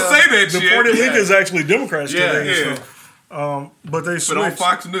 but they don't say that shit. The party of Lincoln is actually Democrats today. Yeah. So, but they switched. But on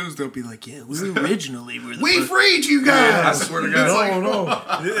Fox News, they'll be like, Yeah, we originally were the we first. freed you guys. I swear to God. No.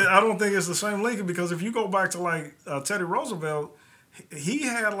 I don't think it's the same Lincoln, because if you go back to like Teddy Roosevelt, he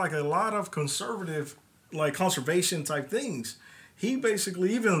had like a lot of conservative, like conservation type things. He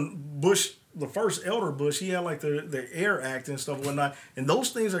basically, even Bush, the first elder Bush, he had like the Air Act and stuff and whatnot, and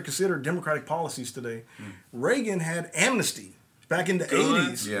those things are considered Democratic policies today. Reagan had amnesty back in the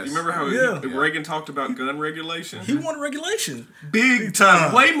 80s. Yes. You remember how Reagan talked about gun regulation? He wanted regulation. Big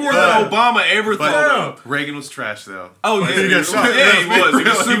time. Way more than Obama ever thought of. Reagan was trash, though. Oh, yeah. he got shot. He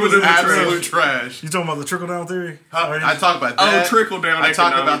was. He was absolute trash. You talking about the trickle-down theory? I talk about that. trickle-down I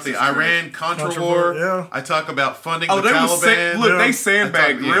talk about economics the is Iran-Contra war. Yeah. I talk about funding Oh, the they Taliban. they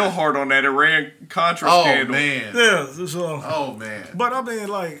sandbagged real hard on that Iran-Contra scandal. Man. Yeah. Oh, man. But I mean,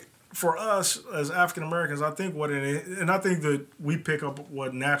 like, for us as African Americans, I think and I think that we pick up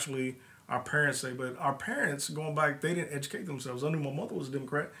what naturally our parents say, but our parents, going back, they didn't educate themselves. I knew my mother was a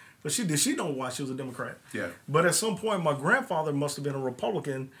Democrat, but she know why she was a Democrat. Yeah. But at some point, my grandfather must have been a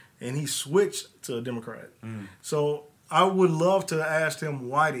Republican, and he switched to a Democrat. So I would love to ask him,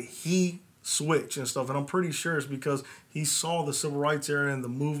 why did he switch and stuff? And I'm pretty sure it's because he saw the civil rights era and the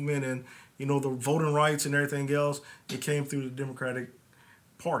movement and, the voting rights and everything else. It came through the Democratic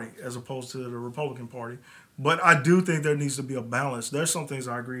Party as opposed to the Republican Party. But I do think there needs to be a balance. There's some things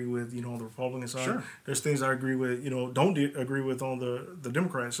I agree with, on the Republican side. Sure. There's things I agree with, don't agree with on the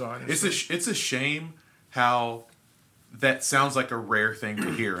Democrat side. It's a shame how that sounds like a rare thing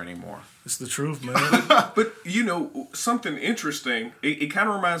to hear anymore. It's the truth, man. But, something interesting, it kind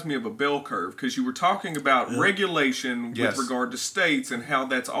of reminds me of a bell curve, because you were talking about regulation with regard to states and how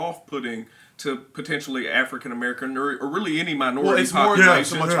that's off-putting to potentially African American or really any minority it's more population. than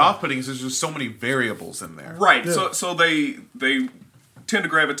so much off-putting is there's just so many variables in there. Right. Yeah. So they tend to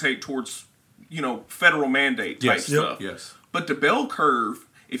gravitate towards, federal mandate type stuff. Yes. But the bell curve,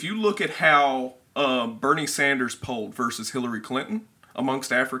 if you look at how Bernie Sanders polled versus Hillary Clinton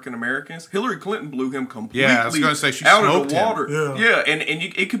amongst African Americans, Hillary Clinton blew him completely I was going to say she out smoked of the water. him. And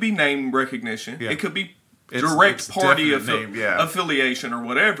it could be name recognition. Yeah. It could be it's direct party affiliation or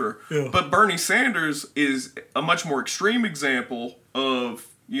whatever. Yeah. But Bernie Sanders is a much more extreme example of,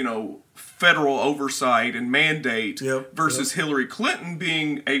 federal oversight and mandate versus Hillary Clinton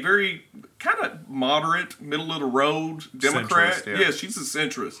being a very kind of moderate, middle of the road Democrat. Centrist, she's a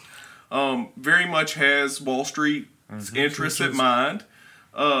centrist. Very much has Wall Street interests at mind.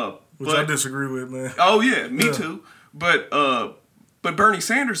 Which I disagree with, man. Oh, yeah, me too. But Bernie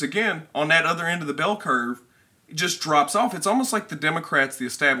Sanders, again, on that other end of the bell curve, just drops off. It's almost like the Democrats, the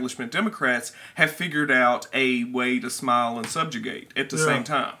establishment Democrats, have figured out a way to smile and subjugate at the same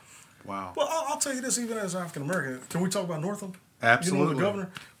time. Wow. Well, I'll tell you this, even as an African American. Can we talk about Northam? Absolutely. The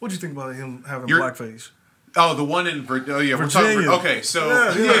governor? What do you think about him having blackface? Oh, the one in Virginia. Virginia. Okay, so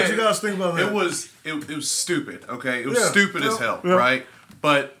what you guys think about that? It was stupid. Okay, it was stupid as hell, right?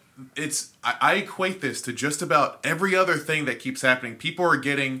 But I equate this to just about every other thing that keeps happening. People are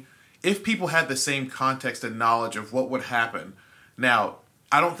getting, if people had the same context and knowledge of what would happen, now,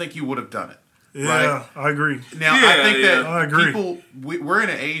 I don't think you would have done it. Yeah, right? I agree. Now, I think that I agree. people, we're in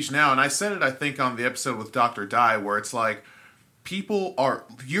an age now, and I said it, I think, on the episode with Dr. Dye, where it's like,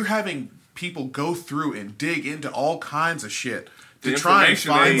 you're having people go through and dig into all kinds of shit to try and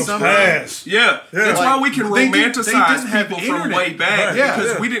find something. Yeah, that's why we can romanticize people from way back,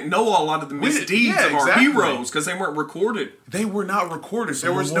 because we didn't know a lot of the misdeeds of our heroes because they weren't recorded. They were not recorded.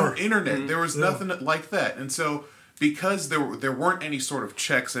 There was no internet. There was nothing like that. And so, because there weren't any sort of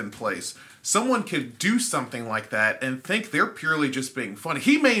checks in place, someone could do something like that and think they're purely just being funny.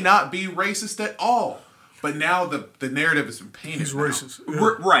 He may not be racist at all. But now the narrative has been painted. He's racist.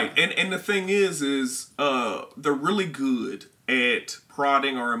 Right. And the thing is they're really good at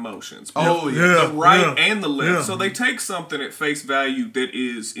prodding our emotions. The right and the left. Yeah. So they take something at face value that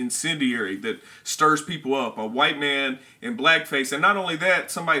is incendiary, that stirs people up. A white man in blackface. And not only that,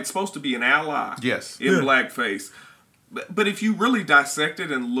 somebody that's supposed to be an ally in blackface. But if you really dissect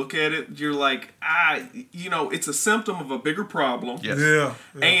it and look at it, you're like, it's a symptom of a bigger problem. Yes. Yeah.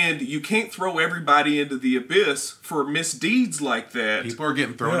 And you can't throw everybody into the abyss for misdeeds like that. People are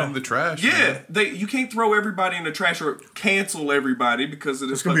getting thrown in the trash. Yeah. You can't throw everybody in the trash or cancel everybody because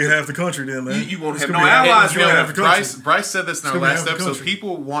it's going to be half the country then, man. You won't have no allies. Bryce said this in our last episode.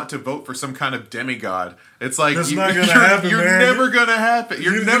 People want to vote for some kind of demigod. It's like, that's not going to happen, You're never going to happen.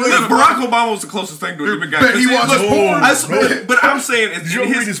 You're never going to. Barack Obama was the closest thing to a demigod. But he watched porn. But I'm saying, did you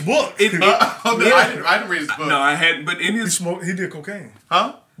read his book? I didn't read his book. No, I hadn't. But in his he did cocaine.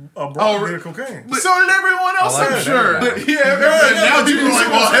 Huh? Barack did cocaine. But so did everyone else, I'm sure. But now people are like,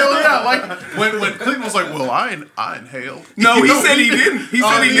 well, hell yeah. Like when Clinton was like, well, I inhaled. No, he said he didn't. He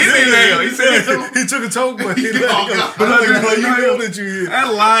said he didn't inhale. He said he took a toke, but he didn't. But you know that you hit.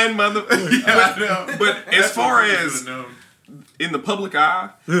 That lying mother. I know. But as far as in the public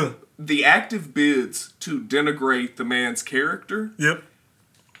eye, the active bids to denigrate the man's character. Yep.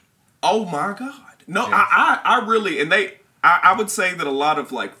 Oh my God. No, I really, and I would say that a lot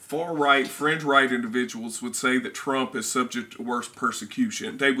of like far right, fringe right individuals would say that Trump is subject to worse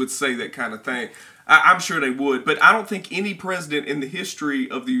persecution. They would say that kind of thing. I'm sure they would, but I don't think any president in the history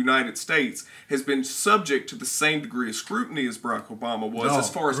of the United States has been subject to the same degree of scrutiny as Barack Obama was as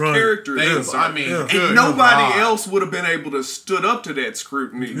far as character is concerned. I mean, and nobody else would have been able to stood up to that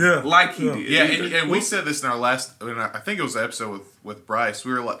scrutiny like he did. Yeah, and we said this in our last, I think it was the episode with Bryce.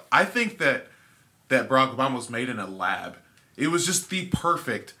 We were like, I think that Barack Obama was made in a lab. It was just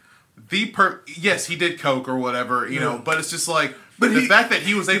yes, he did coke or whatever, you know, but it's just like, but the fact that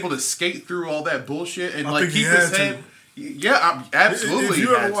he was able to skate through all that bullshit and like keep his head, absolutely. If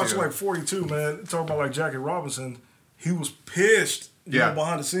you ever watch like 42, man, talk about like Jackie Robinson, he was pissed, you know,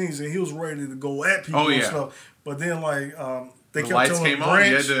 behind the scenes, and he was ready to go at people and stuff. But then like they kept telling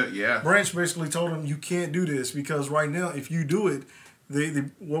him, Branch basically told him, you can't do this because right now, if you do it,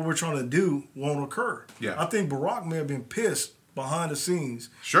 what we're trying to do won't occur. Yeah, I think Barack may have been pissed behind the scenes.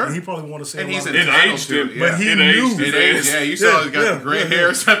 Sure, and he probably wanted to say, and he's entitled to it, but he knew. Yeah, you saw he got the gray hair,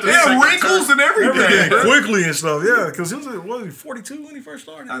 wrinkles and everything quickly and stuff. Yeah, because he was 42 when he first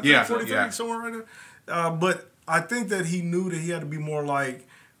started. 43, somewhere right there. But I think that he knew that he had to be more like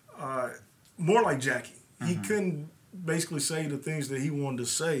Jackie. Mm-hmm. He couldn't basically say the things that he wanted to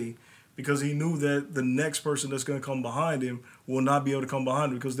say, because he knew that the next person that's going to come behind him will not be able to come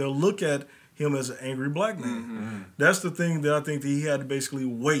behind him, because they'll look at him as an angry black man. Mm-hmm. That's the thing that I think that he had to basically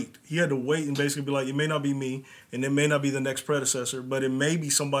wait. He had to wait and basically be like, it may not be me, and it may not be the next predecessor, but it may be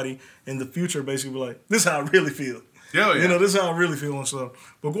somebody in the future basically be like, this is how I really feel. Yeah. You know, this is how I really feel and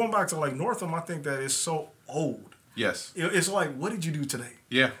stuff. But going back to like Northam, I think that it's so old. Yes. It's like, what did you do today?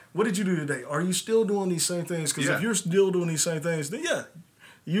 Yeah. What did you do today? Are you still doing these same things? Because if you're still doing these same things, then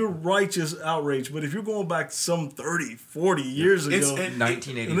you're righteous outrage. But if you're going back some 30, 40 years ago. It's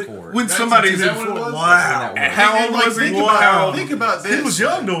 1984. When somebody's in wow. How old was he? Think about this. He was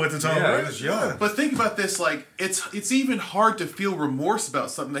young though at the time, right? He was young. But think about this, like, it's even hard to feel remorse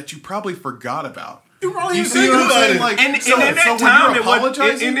about something that you probably forgot about. You see what I'm saying? Like, and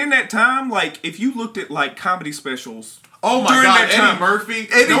in that time, like, if you looked at like comedy specials. Oh my God, Eddie Murphy.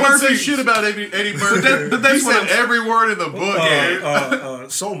 No one said shit about Eddie Murphy. But he said every word in the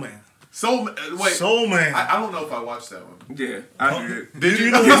book. Soul Man. Soul Man. I don't know if I watched that one. Yeah, I did. Did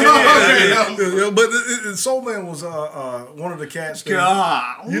you know? But Soul Man was one of the cats.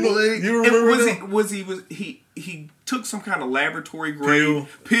 God, you remember he took some kind of laboratory grade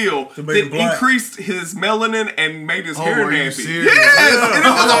pill to make it that black. Increased his melanin and made his hair were you nappy. serious? Yes, and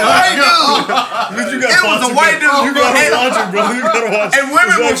it was a white dude. It was a white dude. You gotta watch it, bro. You gotta watch it. And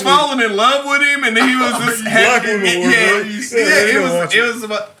women were Exactly. falling in love with him, and he was just Black happy. women were,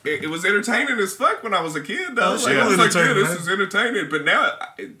 bro. It was entertaining as fuck when I was a kid, though. That Like, shit I was was like, yeah, entertaining, this is entertaining. But now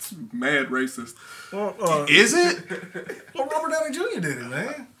it's mad racist. Well, Is it? well, Robert Downey Jr. did it,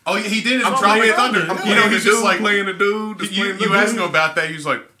 man. Oh, yeah, he did it in I'm Tropic playing Thunder. Thunder. You know, he's just like playing a dude. You asked him about that. He was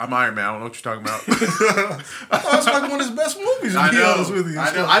like, "I'm Iron Man. I don't know what you're talking about." I thought it was like one of his best movies, to I be know. honest with you.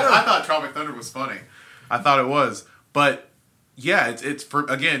 I know. I thought Tropic Thunder was funny. I thought it was, but yeah, it's for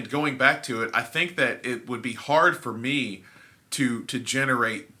again going back to it. I think that it would be hard for me to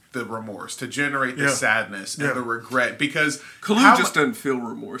generate the remorse, to generate the sadness and the regret, because Kalu just doesn't feel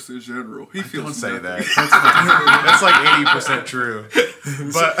remorse in general. He feels don't say nothing. that. That's like 80% true.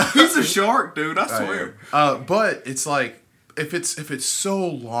 But He's a shark, dude. I swear. but it's like if it's so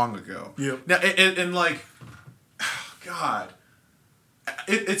long ago. Yep. Now and like, God.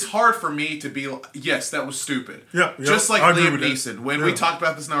 It's hard for me to be like, yes, that was stupid. Yeah, just like I agree Liam with that. Neeson. When we talked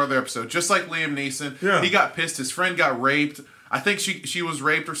about this in our other episode, just like Liam Neeson, he got pissed. His friend got raped. I think she was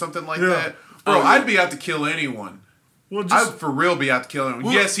raped or something like that. Bro, I'd be out to kill anyone. Well, I'd for real be out to kill anyone.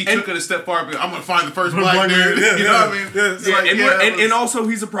 Well, yes, he took it a step farther, but I'm going to find the first black black dude. dude, You know what I mean? Yeah, It's like, And also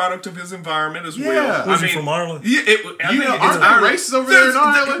he's a product of his environment as well. Yeah. Was he from Ireland? Yeah, aren't there races over there in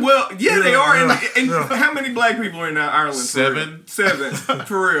Ireland? Well, yeah, they are. yeah, And yeah. how many black people are in Ireland? For real? 7.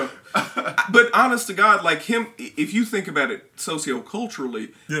 For real. But honest to God, like him, if you think about it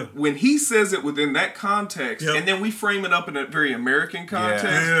socioculturally, when he says it within that context, and then we frame it up in a very American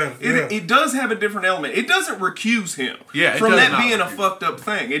context, it does have a different element. It doesn't recuse him from that being a fucked up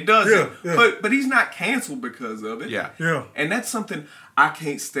thing. It doesn't. But he's not canceled because of it. Yeah. And that's something I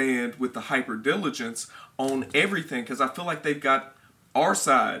can't stand with the hyper diligence on everything, because I feel like they've got our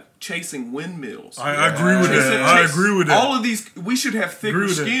side chasing windmills. I agree with that. I agree with that. All of these, we should have thicker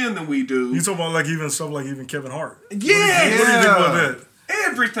skin than we do. You talking about like even stuff like even Kevin Hart? Yeah. What do you think about that?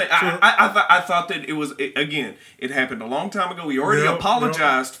 Everything. I thought that it was, again, it happened a long time ago. He already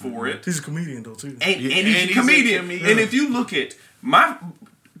apologized for it. He's a comedian though too. And he's a comedian. And if you look at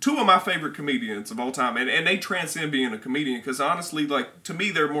two of my favorite comedians of all time, and they transcend being a comedian, because honestly, like, to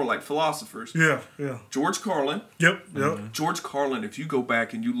me, they're more like philosophers. Yeah. George Carlin. Yep. George Carlin, if you go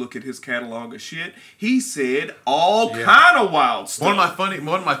back and you look at his catalog of shit, he said all kind of wild stuff.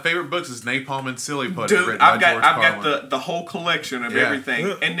 One of my favorite books is Napalm and Silly Pudding. Dude, I've got the whole collection of everything.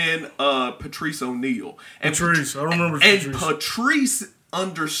 Yeah. And then Patrice O'Neal. Patrice, I remember and Patrice. Patrice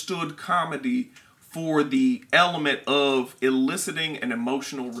understood comedy for the element of eliciting an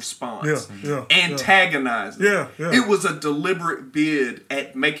emotional response. Antagonizing. It was a deliberate bid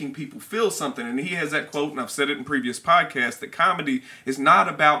at making people feel something. And he has that quote, and I've said it in previous podcasts, that comedy is not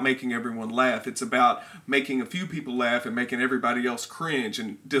about making everyone laugh. It's about making a few people laugh and making everybody else cringe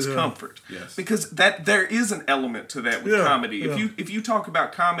and discomfort. Yes. Because there is an element to that with comedy. If you talk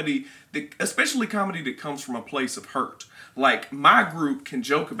about comedy, especially comedy that comes from a place of hurt, like my group can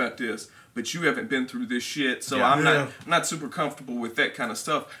joke about this, but you haven't been through this shit, so I'm not super comfortable with that kind of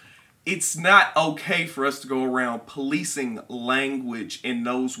stuff. It's not okay for us to go around policing language in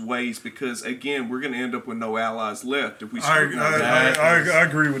those ways, because again, we're going to end up with no allies left if we scrutinize that. I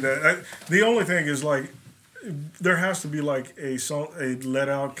agree with that. The only thing is, like, there has to be like a let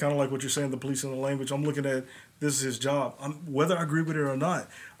out, kind of like what you're saying, the policing the language. I'm looking at this is his job. Whether I agree with it or not,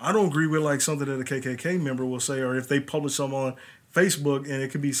 I don't agree with like something that a KKK member will say, or if they publish something on Facebook and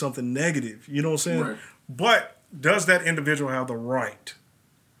it could be something negative. You know what I'm saying? Right. But does that individual have the right?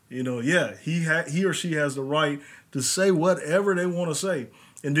 You know, he or she has the right to say whatever they want to say,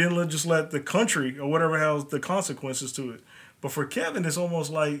 and then just let the country or whatever has the consequences to it. But for Kevin, it's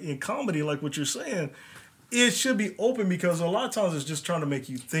almost like in comedy, like what you're saying, it should be open, because a lot of times it's just trying to make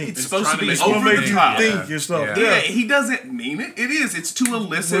you think. It's supposed to be It's over going to make the you top. think and stuff. Yeah, he doesn't mean it. It is. It's to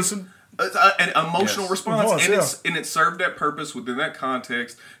elicit an emotional response, and it's served that purpose within that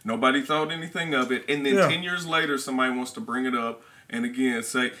context. Nobody thought anything of it, and then 10 years later, somebody wants to bring it up and again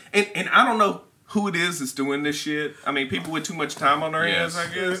say, and I don't know who it is that's doing this shit. I mean, people with too much time on their hands,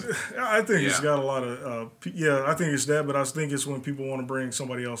 I guess. I think it's got a lot of, I think it's that, but I think it's when people want to bring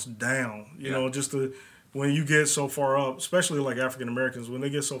somebody else down. You know, just when you get so far up, especially like African Americans, when they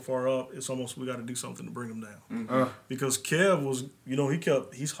get so far up, it's almost we got to do something to bring them down. Because Kev was,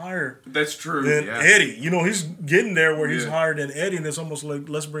 he's higher. That's true. Than Eddie. You know, he's getting there where he's higher than Eddie, and it's almost like,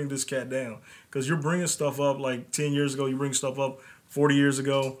 let's bring this cat down. Because you're bringing stuff up like 10 years ago, you bring stuff up 40 years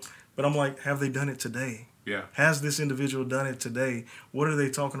ago. But I'm like, have they done it today? Yeah. Has this individual done it today? What are they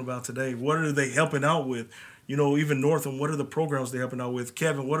talking about today? What are they helping out with? even Northam, what are the programs they're helping out with?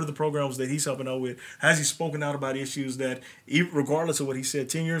 Kevin, what are the programs that he's helping out with? Has he spoken out about issues that, regardless of what he said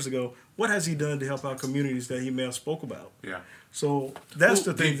 10 years ago, what has he done to help out communities that he may have spoke about? Yeah. So that's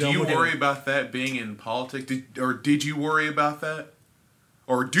the thing. Do you worry about that being in politics? Did you worry about that?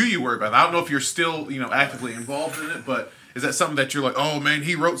 Or do you worry about that? I don't know if you're still, actively involved in it, but is that something that you're like, oh man,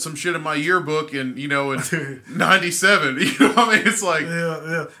 he wrote some shit in my yearbook in 97. It's like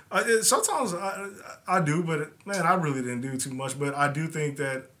yeah. Sometimes I do, but man, I really didn't do too much. But I do think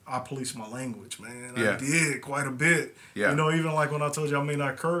that I police my language, man. Yeah. I did quite a bit. Yeah. Even like when I told you I may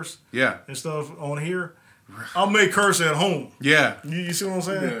not curse. Yeah. And stuff on here, I may curse at home. Yeah. You see what I'm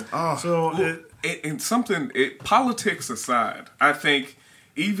saying? Yeah. Oh. So politics aside, I think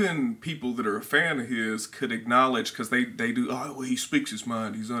even people that are a fan of his could acknowledge, because they do, he speaks his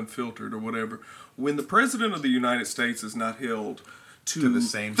mind, he's unfiltered or whatever. When the president of the United States is not held to the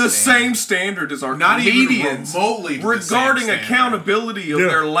same standard as our comedians, remotely regarding accountability of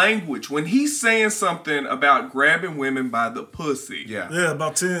their language, when he's saying something about grabbing women by the pussy,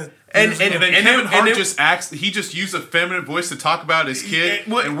 about 10. And then Kevin Hart just used a feminine voice to talk about his kid,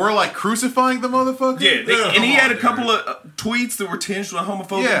 and we're like crucifying the motherfucker. Yeah, and he had a couple of tweets that were tinged with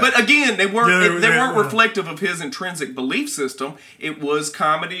homophobia. Yeah. But again, they weren't reflective of his intrinsic belief system. It was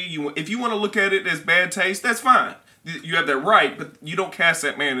comedy. If you want to look at it as bad taste, that's fine. You have that right, but you don't cast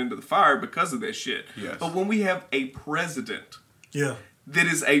that man into the fire because of that shit. Yes. But when we have a president that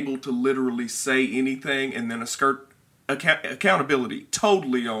is able to literally say anything and then skirt accountability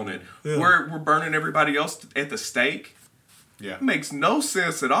totally on it, we're burning everybody else at the stake. Yeah, it makes no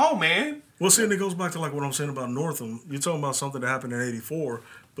sense at all, man. Well, see, and it goes back to like what I'm saying about Northam. You're talking about something that happened in '84,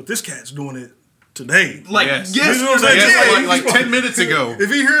 but this cat's doing it today. Yes. You know what I'm saying? Like 10 minutes ago. If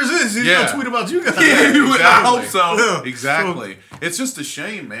he hears this, he's gonna tweet about you guys. Exactly. I hope so. Yeah. Exactly. It's just a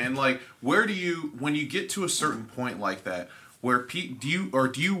shame, man. Like, when you get to a certain point like that, where do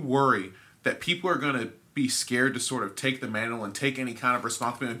you worry that people are gonna be scared to sort of take the mantle and take any kind of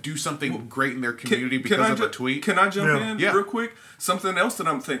responsibility and do something great in their community because of a tweet? Can I jump in real quick? Something else that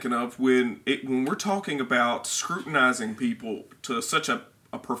I'm thinking of when we're talking about scrutinizing people to such a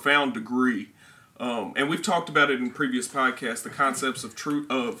profound degree, and we've talked about it in previous podcasts, the concepts of truth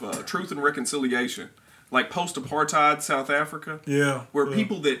and reconciliation, like post-apartheid South Africa, where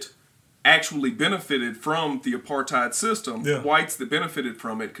people that actually benefited from the apartheid system, whites that benefited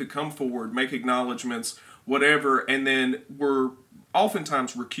from it could come forward, make acknowledgments, whatever, and then were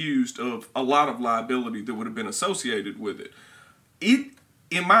oftentimes recused of a lot of liability that would have been associated with it.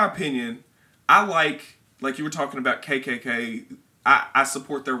 In my opinion, I like you were talking about KKK, I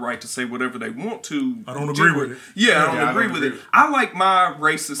support their right to say whatever they want to. I don't agree with it. Yeah, I don't agree with it. I like my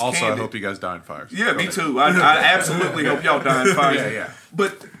racist Also, candidate. I hope you guys die in fires. Yeah, me too. I absolutely hope y'all die in fires. Yeah.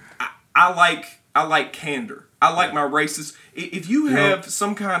 But I like candor. I like my racist. If you have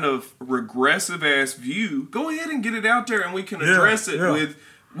some kind of regressive ass view, go ahead and get it out there, and we can address it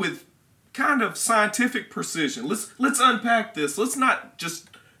with kind of scientific precision. Let's unpack this. Let's not just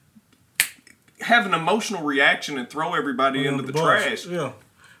have an emotional reaction and throw everybody into the trash. Yeah.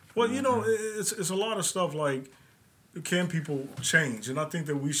 Well, it's a lot of stuff like, can people change? And I think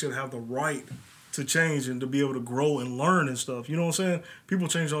that we should have the right to change and to be able to grow and learn and stuff. You know what I'm saying? People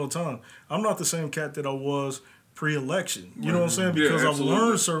change all the time. I'm not the same cat that I was pre-election. You know what I'm saying? Because I've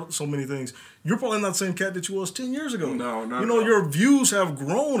learned so many things. You're probably not the same cat that you was 10 years ago. No, not your views have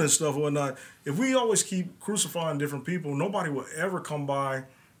grown and stuff and whatnot. If we always keep crucifying different people, nobody will ever come by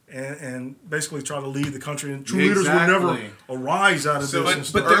and basically try to lead the country. And true leaders will never arise out of this.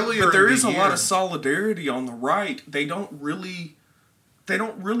 But there is a lot of solidarity on the right. They don't really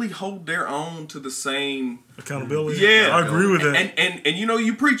hold their own to the same accountability. Yeah, I agree with that. And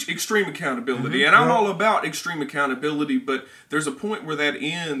you preach extreme accountability, and I'm all about extreme accountability. But there's a point where that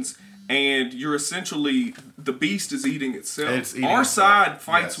ends, and you're essentially the beast is eating itself. Our side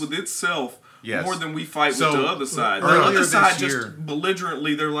fights with itself. Yes. More than we fight with the other side. The other side just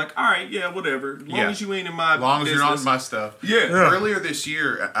belligerently, they're like, all right, whatever. As long as you ain't in my business. As long as you're not in my stuff. Yeah. Earlier this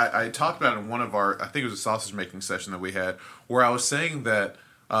year, I talked about it in one of our, I think it was a sausage making session that we had, where I was saying that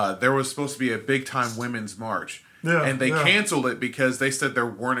there was supposed to be a big time women's march. Yeah. And they canceled it because they said there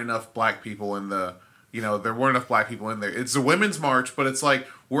weren't enough black people in there weren't enough black people in there. It's a women's march, but it's like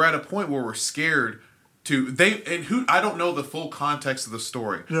we're at a point where we're scared I don't know the full context of the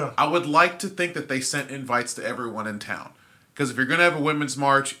story. Yeah. I would like to think that they sent invites to everyone in town. Because if you're going to have a women's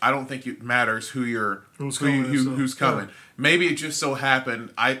march, I don't think it matters who's coming. Maybe it just so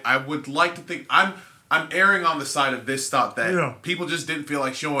happened. I would like to think I'm erring on the side of this thought that people just didn't feel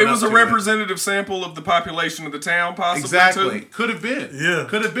like showing up. It was a representative sample of the population of the town, possibly. Exactly. Too. Could have been. Yeah.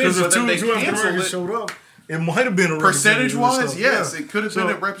 Could have been. Because so if they two canceled African it. showed up, It might have been a percentage-wise, yes, it could have been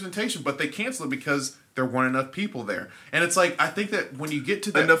a representation, but they cancel it because there weren't enough people there. And it's like, I think that when you get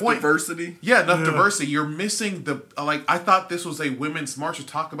to that point... diversity? Yeah, enough diversity. You're missing the... Like, I thought this was a women's march to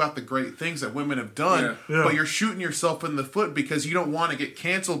talk about the great things that women have done, but you're shooting yourself in the foot because you don't want to get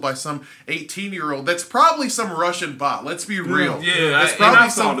canceled by some 18-year-old that's probably some Russian bot. Let's be real. Yeah, it's probably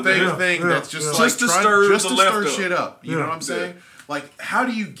some fake thing that's just like to stir shit up. You know what I'm saying? Like, how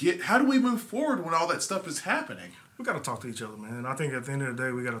do we move forward when all that stuff is happening? We got to talk to each other, man. I think at the end of the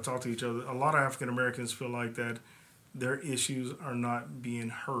day, we got to talk to each other. A lot of African Americans feel like that their issues are not being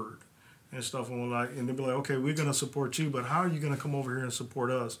heard and stuff. And they'll be like, okay, we're going to support you, but how are you going to come over here and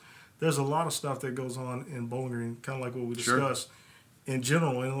support us? There's a lot of stuff that goes on in Bowling Green, kind of like what we discussed in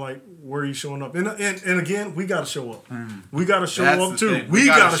general, and like where are you showing up? And again, we got to show up. We got to show up too. We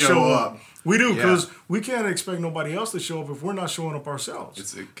got to show up. We do, because we can't expect nobody else to show up if we're not showing up ourselves.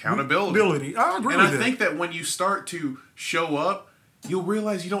 It's accountability. I agree with that. And I think that when you start to show up, you'll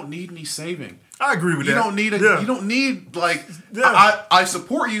realize you don't need any saving. I agree with that. You don't need like I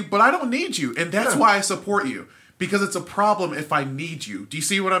support you, but I don't need you, and that's why I support you, because it's a problem if I need you. Do you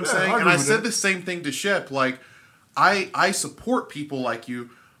see what I'm saying? And I said the same thing to Shep. Like, I support people like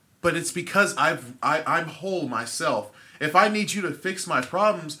you, but it's because I'm whole myself. If I need you to fix my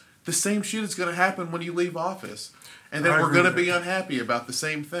problems, the same shit is going to happen when you leave office. And then we're going to be unhappy about the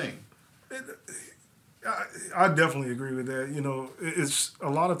same thing. I definitely agree with that. You know, it's a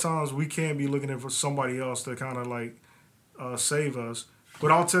lot of times we can be looking for somebody else to kind of like save us. But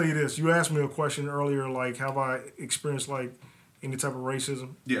I'll tell you this. You asked me a question earlier, like, have I experienced like any type of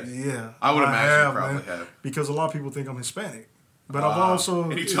racism? Yes. Yeah. I would imagine you probably have. Because a lot of people think I'm Hispanic. But I've also...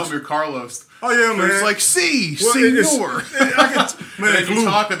 And you tell them you're Carlos. Oh, yeah, man. It's like, senor. Man, and you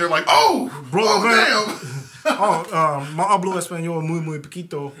talk and they're like, damn. Ma hablo español muy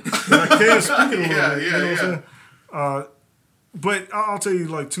poquito. I can't speak it a little bit. You know what I'm saying? But I'll tell you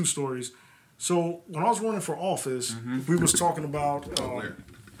like two stories. So when I was running for office, we was talking about...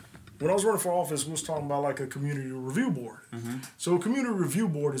 when I was running for office, we was talking about like a community review board. So a community review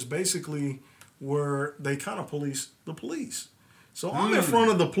board is basically where they kind of police the police. So I'm in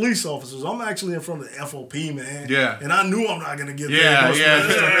front of the police officers. I'm actually in front of the FOP, man. Yeah. And I knew I'm not going to get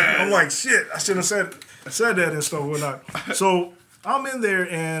there. I'm like, shit, I shouldn't have said that and stuff or not. So I'm in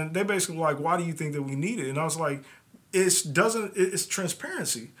there, and they basically like, why do you think that we need it? And I was like, it's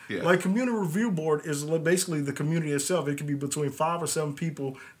transparency. Yeah. Like, community review board is basically the community itself. It can be between 5 or 7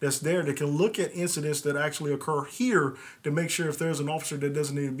 people that's there that can look at incidents that actually occur here to make sure if there's an officer that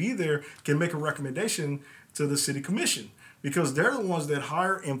doesn't need to be there, can make a recommendation to the city commission. Because they're the ones that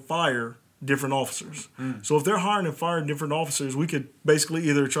hire and fire different officers. So if they're hiring and firing different officers, we could basically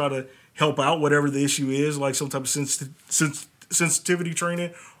either try to help out whatever the issue is, like some type of sensitivity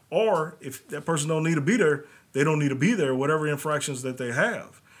training, or if that person don't need to be there, they don't need to be there, whatever infractions that they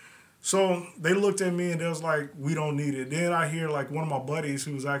have. So they looked at me and they was like, we don't need it. Then I hear like one of my buddies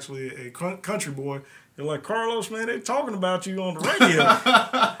who's actually a country boy, they're like, Carlos, man, they're talking about you on the radio.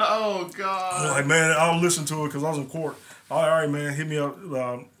 Oh, God. I'm like, man, I'll listen to it because I was in court. All right, man, hit me up.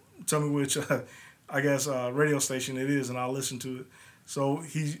 Tell me which, radio station it is, and I'll listen to it. So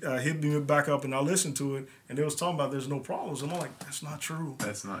he hit me back up, and I listened to it, and they was talking about there's no problems. And I'm like, that's not true.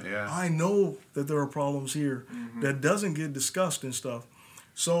 That's not, yeah. I know that there are problems here that doesn't get discussed and stuff.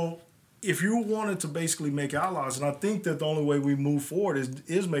 So if you wanted to basically make allies, and I think that the only way we move forward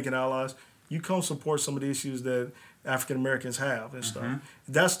is making allies, you come support some of the issues that African Americans have and stuff.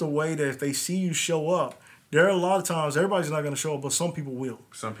 That's the way that if they see you show up, there are a lot of times, everybody's not going to show up, but some people will.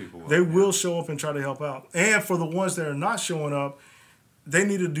 Some people will. They will show up and try to help out. And for the ones that are not showing up, they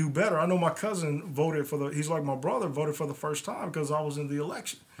need to do better. I know my cousin voted he's like my brother, voted for the first time because I was in the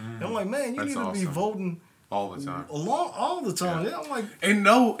election. And I'm like, man, you need to be voting all the time. All the time. Yeah, I'm like... And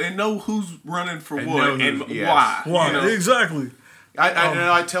know who's running for what and why. Why, you know? Exactly.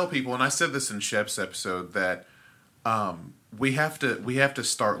 I tell people, and I said this in Shep's episode, that we have to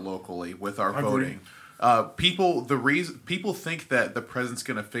start locally with our voting. People think that the president's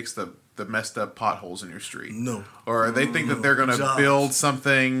going to fix the messed up potholes in your street. No. Or they think that they're going to build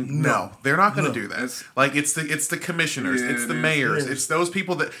something. No, they're not going to do that. Like it's the commissioners, it's the mayors, it's those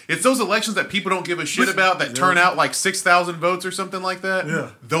people it's those elections that people don't give a shit about that turn out like 6,000 votes or something like that. Yeah.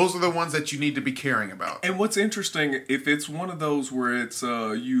 Those are the ones that you need to be caring about. And what's interesting, if it's one of those where it's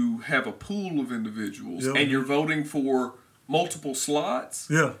you have a pool of individuals and you're voting for multiple slots.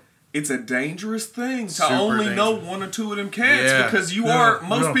 Yeah. It's a dangerous thing to only know one or two of them cats because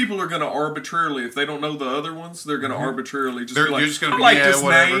most people are going to arbitrarily, if they don't know the other ones, they're going to arbitrarily just be like, just gonna this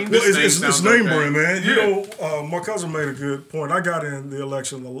name. It's name brand, man. Yeah. You know, my cousin made a good point. I got in the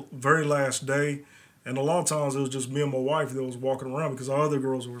election the very last day, And a lot of times it was just me and my wife that was walking around because our other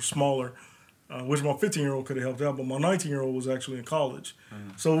girls were smaller, which my 15-year-old could have helped out, but my 19-year-old was actually in college.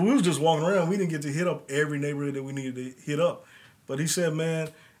 So we was just walking around. We didn't get to hit up every neighborhood that we needed to hit up. But he said, man,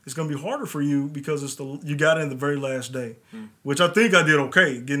 it's going to be harder for you because you got in the very last day, which I think I did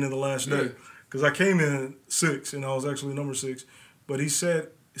okay getting in the last day because I came in 6 and I was actually number 6. But he said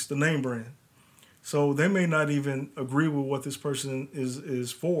it's the name brand. So they may not even agree with what this person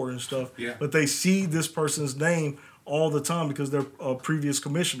is for and stuff, but they see this person's name all the time because they're a previous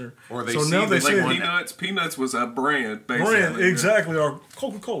commissioner. Or they so see now they say Peanuts. Peanuts was a brand, basically. Brand, exactly. Or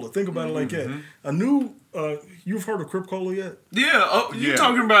Coca-Cola. Think about it like that. A new, you've heard of Crip Cola yet? Yeah. Oh, you're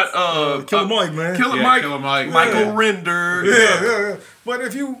talking about Killer Mike, man. Killer Mike. Michael Render. Yeah. But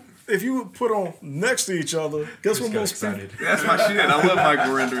if you put on next to each other, guess what most people... That's my shit. I love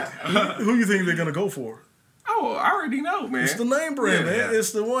Michael Render. Who you think they're going to go for? Oh, I already know, man. It's the name brand, man. Yeah.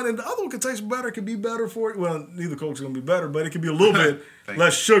 It's the one, and the other one could taste better. It could be better for it. Well, neither Coke's going to be better, but it could be a little bit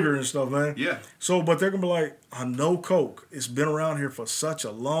less sugar and stuff, man. Yeah. So, but they're going to be like, I know Coke. It's been around here for such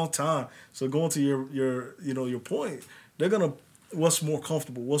a long time. So going to your point, they're going to, what's more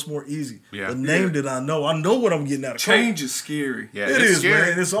comfortable? What's more easy? Yeah. The name that I know what I'm getting out of Change Coke. is scary. Yeah, It is, scary.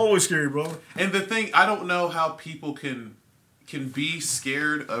 man. It's always scary, brother. And the thing, I don't know how people can be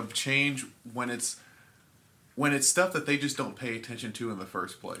scared of change when it's stuff that they just don't pay attention to in the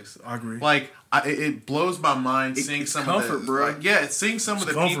first place. I agree. Like, it blows my mind seeing some comfort, of the... bro. Seeing some of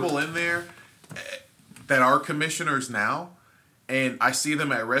the comfort. people in there that are commissioners now, and I see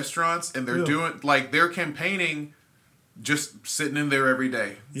them at restaurants, and they're doing... Like, they're campaigning just sitting in there every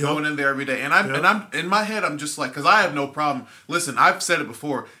day. Going in there every day. And I'm in my head, I'm just like... Because I have no problem... Listen, I've said it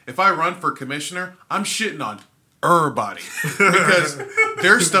before. If I run for commissioner, I'm shitting on everybody because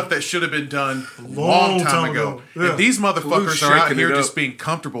there's stuff that should have been done long time ago. And these motherfuckers are out here just being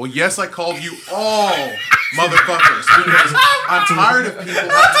comfortable. Yes, I called you all motffuckers because I'm tired of people.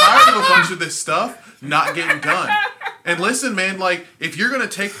 I'm tired of a bunch of this stuff not getting done. And listen, man, like, if you're going to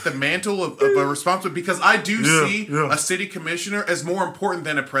take the mantle of a responsibility, because I do see a city commissioner as more important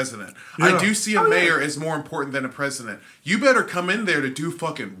than a president. I do see a mayor as more important than a president. You better come in there to do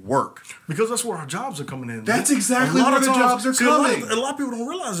fucking work. Because that's where our jobs are coming in. That's exactly where the jobs are coming. A lot of people don't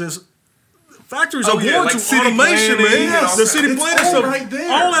realize this. Factories are like to automation, man. Yes, the city planning stuff. Right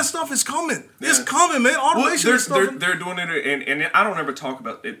there. All that stuff is coming. It's coming, man. Automation is stuff. They're doing it, and I don't ever talk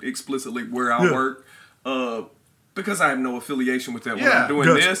about it explicitly where I work. Because I have no affiliation with that when I'm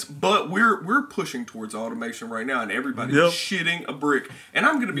doing this, but we're pushing towards automation right now, and everybody's shitting a brick. And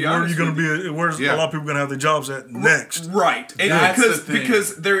I'm going to be honest. Where's a lot of people going to have their jobs at next? Right, and That's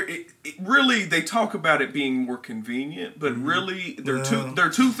because really they talk about it being more convenient, but really there are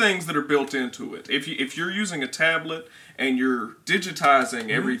two things that are built into it. If you're using a tablet and you're digitizing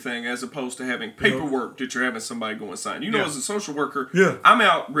everything as opposed to having paperwork that you're having somebody go and sign. As a social worker, I'm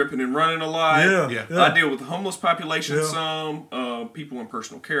out ripping and running a lot. I deal with the homeless population some, people in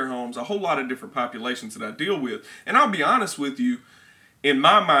personal care homes, a whole lot of different populations that I deal with. And I'll be honest with you, in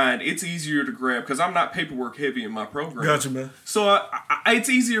my mind, it's easier to grab because I'm not paperwork heavy in my program. Gotcha, man. So it's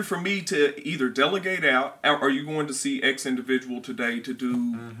easier for me to either delegate out. Are you going to see X individual today to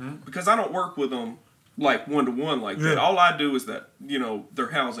do? Because I don't work with them like one-to-one like that. All I do is that, their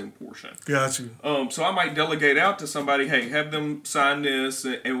housing portion. Gotcha. So I might delegate out to somebody, hey, have them sign this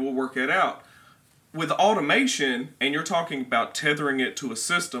and we'll work it out. With automation, and you're talking about tethering it to a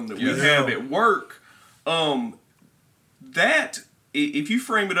system that we have at work, that, if you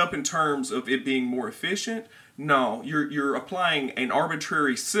frame it up in terms of it being more efficient, no, you're applying an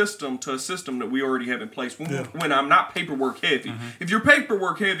arbitrary system to a system that we already have in place. When I'm not paperwork heavy. If you're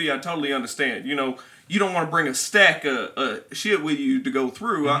paperwork heavy, I totally understand. You don't want to bring a stack of shit with you to go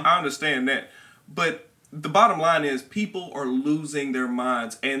through. I understand that. But the bottom line is people are losing their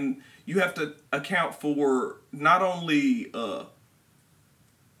minds. And you have to account for not only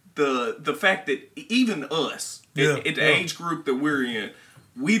the fact that even us, at the age group that we're in,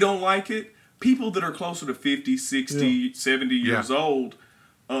 we don't like it. People that are closer to 50, 60, 70 years old,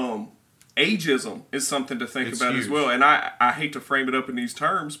 ageism is something to think about as well. And I hate to frame it up in these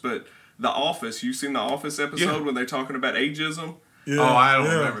terms, but The Office, you seen The Office episode when they're talking about ageism? Yeah, I don't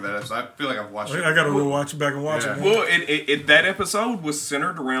remember that episode. I feel like I've watched it. I got to rewatch it back and watch it. Well, that episode was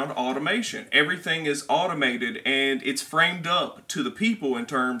centered around automation. Everything is automated, and it's framed up to the people in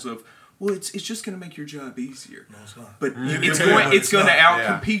terms of, well, it's just going to make your job easier. No, it's not. But it's going to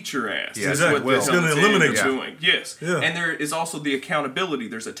outcompete your ass. Yeah, exactly. It's going to eliminate you. Doing. Yes. Yeah. And there is also the accountability.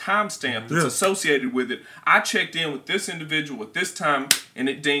 There's a timestamp that's associated with it. I checked in with this individual at this time, and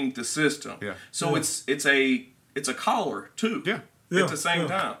it dinged the system. Yeah. So it's a collar too. Yeah. at the same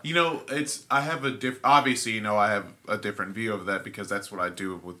time. You know, I have obviously, you know, I have a different view of that because that's what I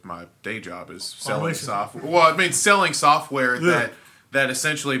do with my day job is selling software. Well, I mean, selling software that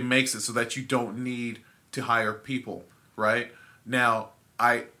essentially makes it so that you don't need to hire people, right? Now,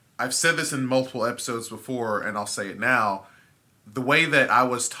 I've said this in multiple episodes before, and I'll say it now. The way that I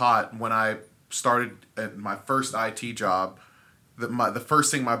was taught when I started at my first IT job, the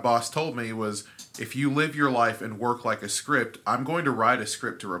first thing my boss told me was, if you live your life and work like a script, I'm going to write a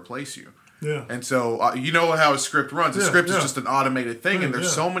script to replace you. Yeah. And so you know how a script runs. A script is just an automated thing, and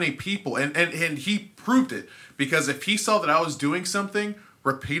there's so many people. And he proved it, because if he saw that I was doing something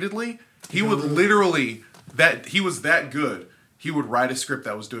repeatedly, he would literally, he was that good. He would write a script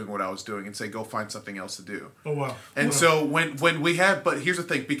that was doing what I was doing and say, go find something else to do. Oh, wow. And so when we have, but here's the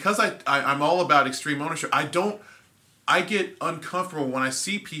thing, because I'm all about extreme ownership, I get uncomfortable when I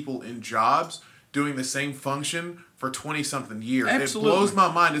see people in jobs doing the same function for 20-something years. Absolutely. It blows my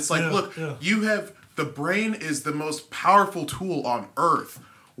mind. It's like, look, you have, the brain is the most powerful tool on earth.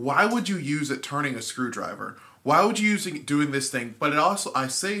 Why would you use it turning a screwdriver? Why would you use it doing this thing? But it also, I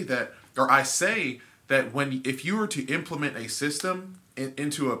say that if you were to implement a system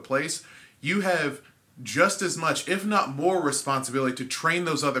into a place, you have just as much, if not more, responsibility to train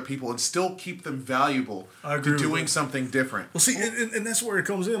those other people and still keep them valuable to doing something different. Well, see, and that's where it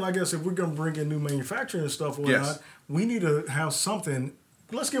comes in. I guess if we're going to bring in new manufacturing and stuff or whatnot, we need to have something.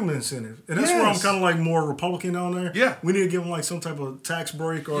 Let's give them an incentive. And that's where I'm kind of like more Republican on there. Yeah. We need to give them like some type of tax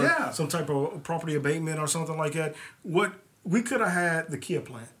break or some type of property abatement or something like that. What we could have had the Kia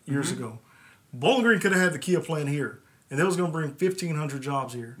plant years ago. Bowling Green could have had the Kia plant here. And they was going to bring 1,500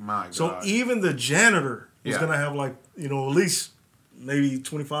 jobs here. My God. So even the janitor was going to have like, you know, at least maybe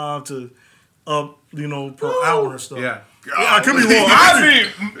 25 to up, you know, per hour and stuff. Yeah. I could be wrong.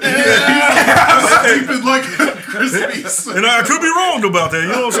 And I could be wrong about that. You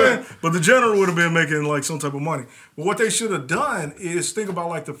know what I'm saying? But the janitor would have been making like some type of money. But what they should have done is think about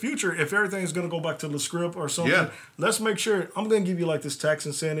like the future. If everything's going to go back to the script or something, let's make sure I'm going to give you like this tax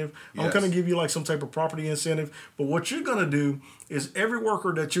incentive. I'm going to give you like some type of property incentive. But what you're going to do is every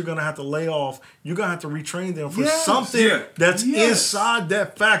worker that you're going to have to lay off, you're going to have to retrain them for something that's inside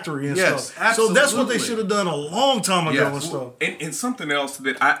that factory and stuff. Absolutely. So that's what they should have done a long time ago and stuff. And something else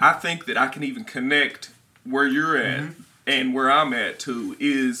that I think that I can even connect where you're at and where I'm at too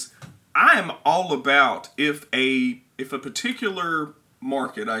is I am all about if a particular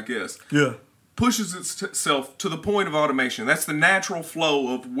market, I guess, pushes itself to the point of automation. That's the natural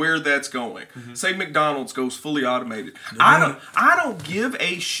flow of where that's going. Say McDonald's goes fully automated. I don't give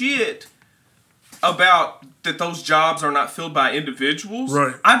a shit about that those jobs are not filled by individuals.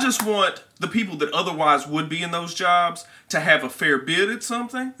 Right. I just want the people that otherwise would be in those jobs to have a fair bid at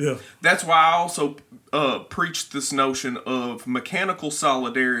something. Yeah. That's why I also preached this notion of mechanical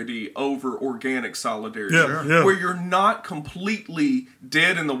solidarity over organic solidarity. Where you're not completely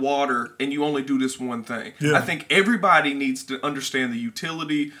dead in the water and you only do this one thing. I think everybody needs to understand the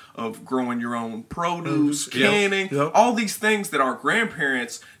utility of growing your own produce, canning, all these things that our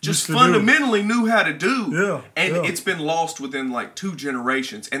grandparents just fundamentally knew how to do. It's been lost within like 2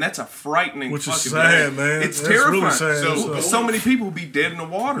 generations. And that's a frightening Which fucking is sad, thing. man. It's That's terrifying. really sad. So many people will be dead in the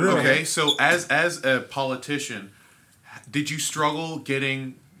water. Okay, so as a politician, did you struggle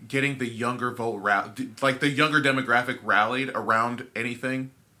getting the younger vote like the younger demographic rallied around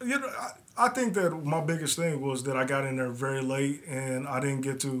anything? You know, I think that my biggest thing was that I got in there very late and I didn't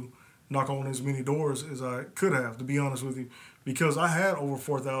get to knock on as many doors as I could have, to be honest with you, because I had over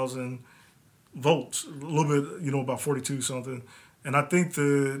 4,000 votes, a little bit, you know, about 42 something, and I think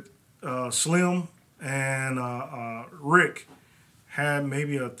that Slim and Rick had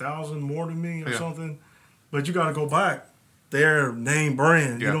maybe 1,000 more than me or something. But you got to go back. Their name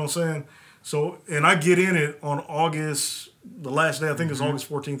brand, you know what I'm saying? So, and I get in it on August, the last day, I think it's August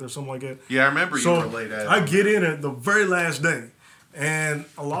 14th or something like that. Yeah, I remember you were late at it. I get in it the very last day. And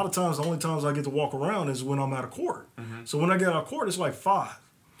a lot of times, the only times I get to walk around is when I'm out of court. So when I get out of court, it's like 5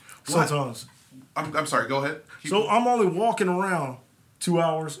 sometimes. I'm sorry, go ahead. So I'm only walking around 2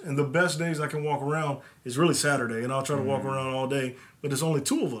 hours, and the best days I can walk around is really Saturday, and I'll try to walk around all day, but it's only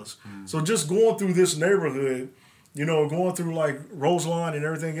 2 of us. So just going through this neighborhood, you know, going through like Roseline and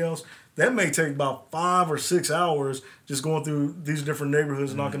everything else, that may take about 5 or 6 hours just going through these different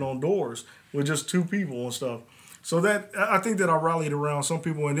neighborhoods, knocking on doors with just 2 people and stuff. So that I think that I rallied around some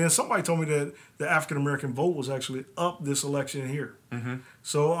people, and then somebody told me that the African American vote was actually up this election here.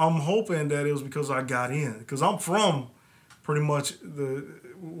 So I'm hoping that it was because I got in, because I'm from pretty much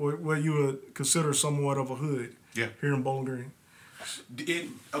what you would consider somewhat of a hood here in Bowling Green.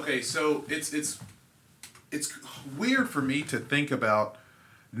 Okay, so it's it's weird for me to think about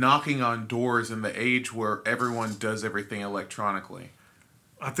knocking on doors in the age where everyone does everything electronically.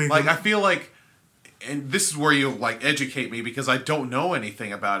 I think I feel like, and this is where you like educate me because I don't know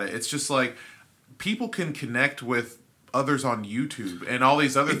anything about it. It's just like people can connect with others on YouTube and all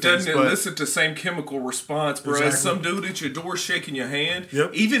these other it things. Doesn't elicit the same chemical response, bro. Exactly. As some dude at your door shaking your hand,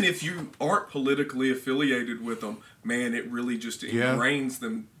 Yep. even if you aren't politically affiliated with them, man, it really just ingrains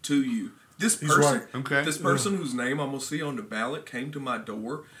them to you. This person, this person whose name I'm gonna see on the ballot came to my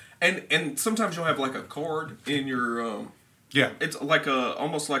door, and sometimes you'll have like a card in your it's like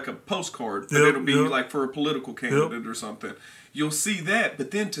almost like a postcard, but it'll be like for a political candidate or something. You'll see that,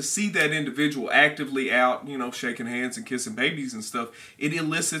 but then to see that individual actively out, you know, shaking hands and kissing babies and stuff, it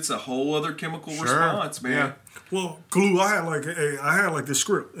elicits a whole other chemical response, man. Yeah. Well, Kalu, I had like this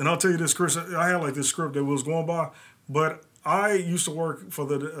script, and I'll tell you this, Kris, I had like this script that was going by, but I used to work for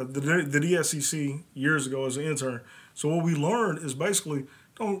the DSCC years ago as an intern. So what we learned is basically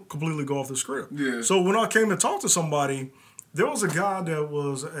don't completely go off the script. Yeah. So when I came to talk to somebody, there was a guy that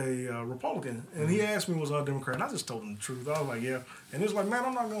was a Republican, and he asked me was I a Democrat, and I just told him the truth. I was like, yeah. And he was like, man,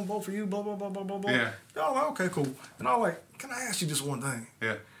 I'm not going to vote for you, blah, blah, blah, blah, blah, blah. Yeah. And I was like, okay, cool. And I was like, can I ask you just one thing?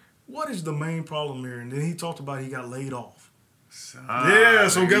 Yeah. What is the main problem here? And then he talked about he got laid off. So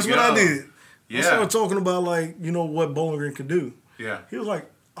guess what I did? Yeah. I started talking about, like, you know, what Bowling Green could do. Yeah. He was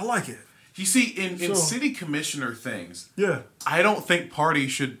like, I like it. You see, in city commissioner things, Yeah. I don't think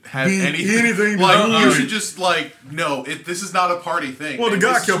parties should have Be anything. to Like, do you with should it. just, like, no, this is not a party thing. Well, the man.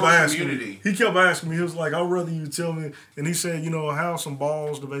 guy This is kept for asking community. me. He kept asking me. He was like, I'd rather you tell me. And he said, you know, have some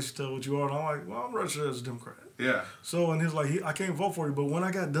balls to basically tell what you are. And I'm like, well, I'm registered as a Democrat. Yeah. So, and he's like, I can't vote for you. But when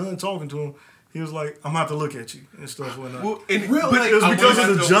I got done talking to him, he was like, I'm about to look at you and stuff. Well, and Really? But it's because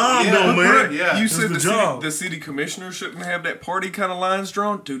of the job, though, man. Yeah. You It's said the the city commissioner shouldn't have that party kind of lines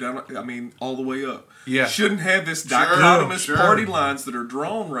drawn, dude. I mean, all the way up. Yeah. Shouldn't have this Sure, dichotomous sure. party lines that are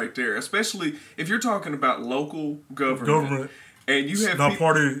drawn right there, especially if you're talking about local government. And you have not people,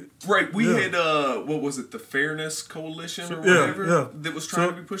 party. right? We Yeah. had what was it, the Fairness Coalition or Yeah, whatever yeah. that was trying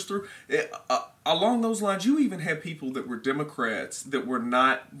to be pushed through. Along those lines, you even had people that were Democrats that were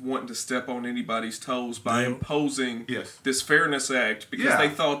not wanting to step on anybody's toes by imposing this Fairness Act because they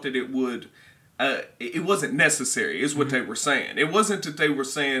thought that it would. It wasn't necessary, is what they were saying. It wasn't that they were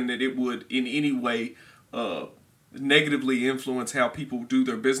saying that it would in any way negatively influence how people do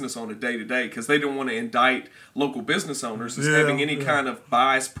their business on a day-to-day because they didn't want to indict local business owners as having any kind of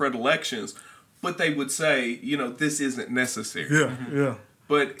biased predilections. But they would say, you know, this isn't necessary. Yeah, yeah.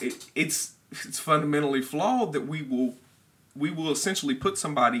 But it's fundamentally flawed that we will essentially put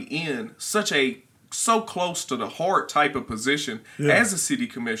somebody in so close to the heart type of position as a city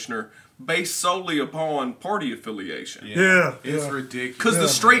commissioner based solely upon party affiliation. Yeah. It's ridiculous. Because the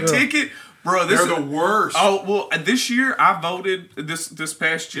straight ticket, bro, they're the worst. Oh, well, this year I voted, this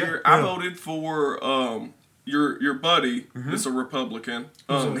past year, I voted for your buddy that's a Republican.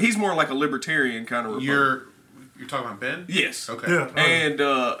 He's more like a libertarian kind of Republican. You're talking about Ben? Yes. Okay. Yeah.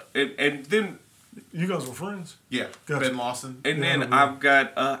 And then... You guys were friends? Yeah. Gotcha. Ben Lawson. And then I've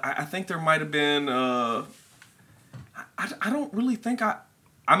got, I think there might have been, I don't really think I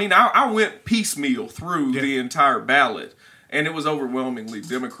went piecemeal through the entire ballot, and it was overwhelmingly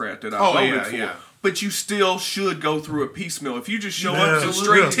Democrat that I voted for. Yeah. But you still should go through a piecemeal. If you just show up to a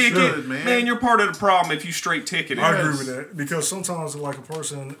straight ticket, man, you're part of the problem if you straight ticket it. I agree with that. Because sometimes like a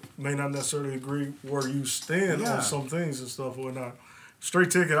person may not necessarily agree where you stand on some things and stuff or not. Straight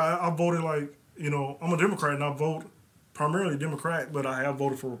ticket, I voted like, you know, I'm a Democrat and I vote primarily Democrat, but I have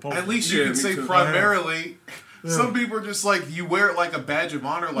voted for Republican. At least you can say primarily. Some people are just like, you wear it like a badge of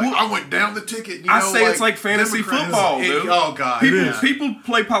honor. Like, I went down the ticket. I say it's like fantasy football, dude. Oh, God. People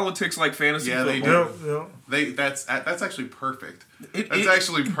play politics like fantasy football. Yeah, they do. That's actually perfect. That's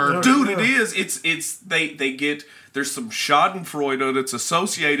actually perfect. Dude, it is. They get... There's some schadenfreude that's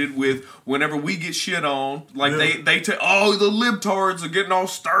associated with whenever we get shit on. Like, the libtards are getting all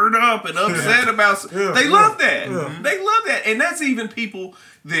stirred up and upset about... They love that. They love that. And that's even people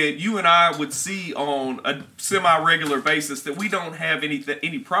that you and I would see on a semi-regular basis that we don't have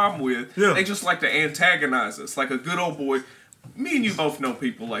any problem with. Yeah. They just like to antagonize us. Like a good old boy. Me and you both know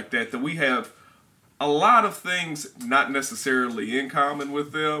people like that we have a lot of things not necessarily in common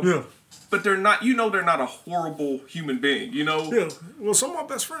with them. Yeah. But they're not, they're not a horrible human being, Yeah. Well, some of my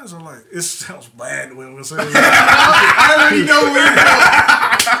best friends are like, it sounds bad when I'm saying I already know where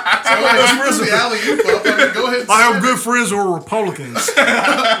you're going. Go ahead. I have good friends who are Republicans.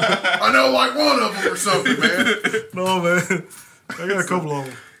 I know like one of them or something, man. No, man. I got a couple of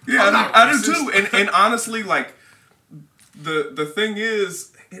them. Yeah, I do too. And honestly, like, the thing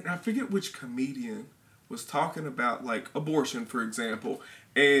is, and I forget which comedian was talking about like abortion, for example,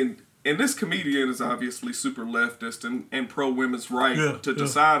 and this comedian is obviously super leftist and pro women's right to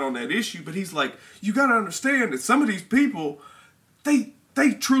decide on that issue, but he's like, you got to understand that some of these people, they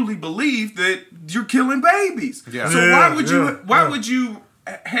truly believe that you're killing babies. Yeah. So why would you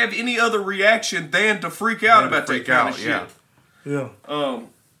have any other reaction than to freak out about that kind of shit? Yeah.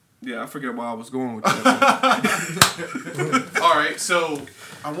 Yeah, I forget why I was going with that. All right, so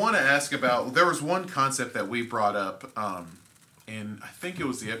I want to ask about, there was one concept that we brought up, and I think it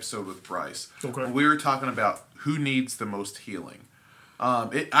was the episode with Bryce. Okay. We were talking about who needs the most healing.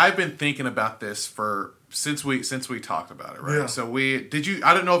 I've been thinking about this since we talked about it, right? Yeah. So I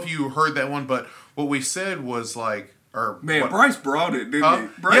don't know if you heard that one, but what we said was like, Bryce brought it, didn't he?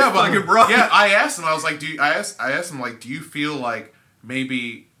 Bryce fucking brought it. Yeah, I asked him. I was like, I asked him like, do you feel like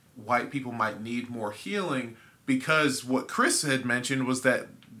maybe white people might need more healing? Because what Kris had mentioned was that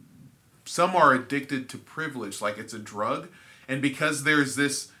some are addicted to privilege, like it's a drug, and because there's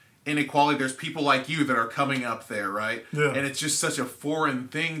this inequality, there's people like you that are coming up there, right? Yeah. And it's just such a foreign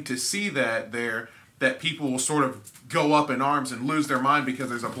thing to see that people will sort of go up in arms and lose their mind because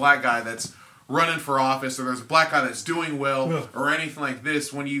there's a black guy that's running for office, or there's a black guy that's doing well, or anything like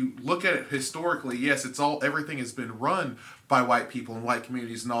this. When you look at it historically, yes, everything has been run by white people and white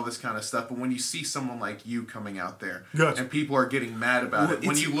communities and all this kind of stuff. But when you see someone like you coming out there, and people are getting mad about it,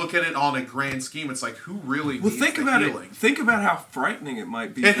 when you look at it on a grand scheme, it's like, who really needs the healing? Think about how frightening it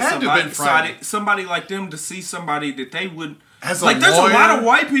might be. It had to have been frightening. Somebody like them to see somebody that they would. There's a lot of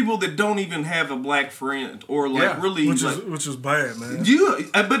white people that don't even have a black friend, or really, which is bad, man.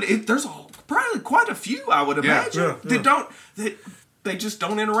 But there's probably quite a few, I would imagine, that they just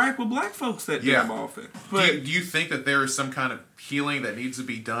don't interact with black folks that damn often. But do you think that there is some kind of healing that needs to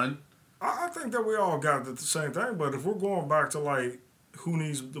be done? I think that we all got the same thing, but if we're going back to like who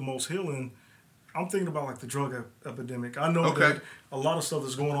needs the most healing, I'm thinking about like the drug epidemic. I know that a lot of stuff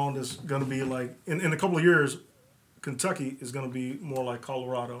that's going on is going to be like in a couple of years, Kentucky is going to be more like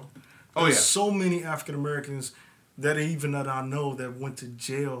Colorado. There's so many African Americans that I know that went to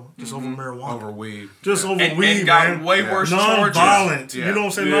jail just over marijuana. Over weed. Just over weed, and got way worse charges. Non-violent. Yeah. You know what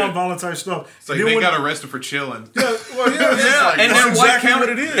I'm saying? Non-violent type stuff. It's like they got arrested for chilling. Yeah, well, yeah. And their exactly what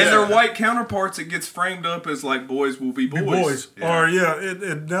it is. And their white counterparts, it gets framed up as like boys will be boys. Or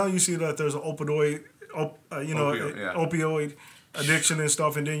now you see that there's an opioid addiction and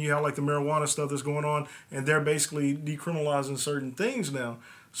stuff, and then you have like the marijuana stuff that's going on, and they're basically decriminalizing certain things now.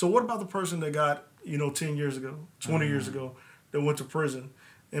 So what about the person that got 10 years ago, 20 years ago, that went to prison?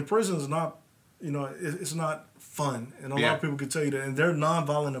 And prison is not, it's not fun. And a lot of people can tell you that. And they're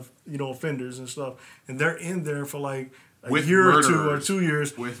nonviolent, offenders and stuff. And they're in there for like a year or 2 or 2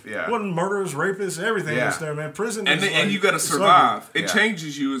 years. Murderers, rapists, everything that's there, man. Prison and you got to survive. It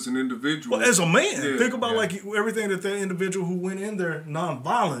changes you as an individual. Well, as a man. Think about like everything that individual who went in there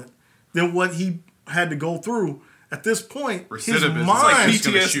nonviolent, then what he had to go through. At this point, his mind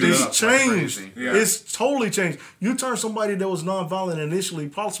is changed. Like it's totally changed. You turn somebody that was nonviolent initially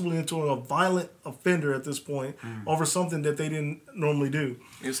possibly into a violent offender at this point over something that they didn't normally do.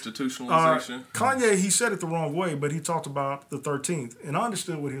 Institutionalization. Kanye, he said it the wrong way, but he talked about the 13th. And I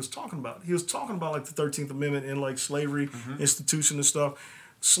understood what he was talking about. He was talking about like the 13th Amendment and like slavery, institution and stuff.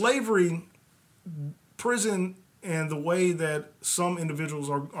 Slavery, prison, and the way that some individuals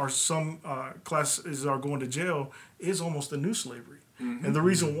are some classes are going to jail is almost a new slavery. And the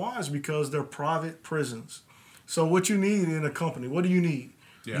reason why is because they're private prisons. So what you need in a company, what do you need?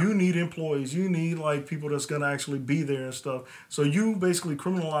 Yeah. You need employees. You need like people that's going to actually be there and stuff. So you basically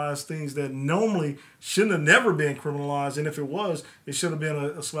criminalize things that normally shouldn't have never been criminalized. And if it was, it should have been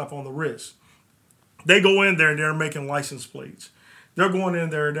a slap on the wrist. They go in there and they're making license plates. They're going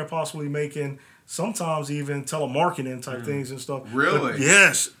in there and they're possibly making sometimes even telemarketing type things and stuff. Really? But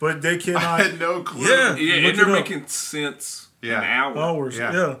yes, but they cannot. I had no clue. Yeah, and they're making cents an hour. Hours,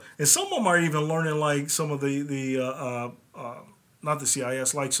 yeah. And some of them are even learning like some of the not the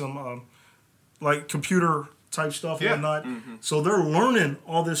CIS, like some like computer type stuff and whatnot. So they're learning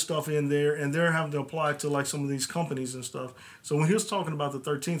all this stuff in there, and they're having to apply it to like some of these companies and stuff. So when he was talking about the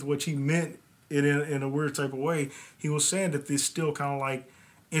 13th, which he meant it in a weird type of way, he was saying that there's still kind of like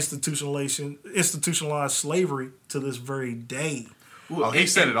institutionalized slavery to this very day. Well, he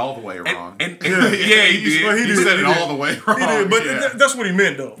said it all the way wrong. He did. He said it all the way wrong. He did, but that's what he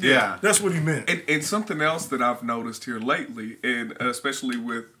meant, though. Yeah. That's what he meant. And something else that I've noticed here lately, and especially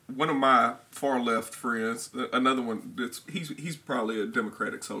with one of my far left friends, another one he's probably a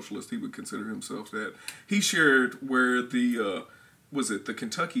democratic socialist. He would consider himself that. He shared where the the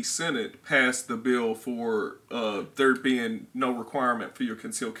Kentucky Senate passed the bill for there being no requirement for your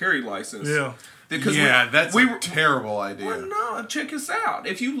concealed carry license. Yeah. Because that's a terrible idea. Well, no, check this out.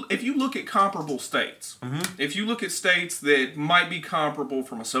 If you look at comparable states, if you look at states that might be comparable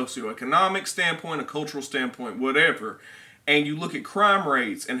from a socioeconomic standpoint, a cultural standpoint, whatever, and you look at crime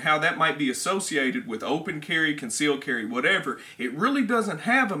rates and how that might be associated with open carry, concealed carry, whatever, it really doesn't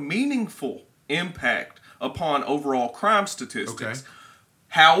have a meaningful impact upon overall crime statistics. Okay.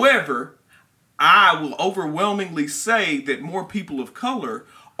 However, I will overwhelmingly say that more people of color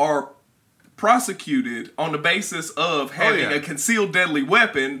are prosecuted on the basis of having a concealed deadly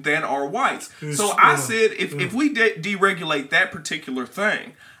weapon than are whites. So I said if we deregulate that particular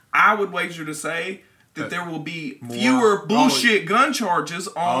thing, I would wager to say that there will be fewer bullshit gun charges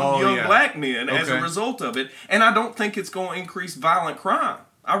on young black men as a result of it. And I don't think it's going to increase violent crime.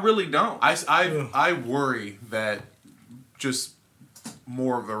 I really don't. I worry that just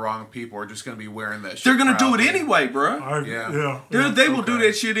more of the wrong people are just going to be wearing that shit. They're going to do it anyway, bro. They will do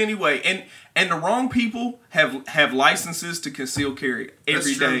that shit anyway. And the wrong people have licenses to conceal carry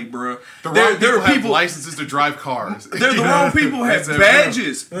every day, bro. The wrong people have licenses to drive cars. They're the wrong people have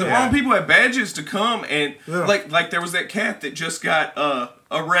badges. The wrong people have badges to come and like there was that cat that just got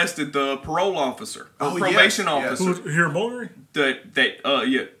arrested, the parole officer or probation officer. Here in Bulgari?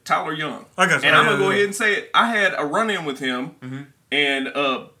 Tyler Young. I got you. And I'm gonna go ahead and say it. I had a run-in with him, and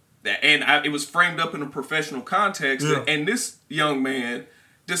it was framed up in a professional context, and this young man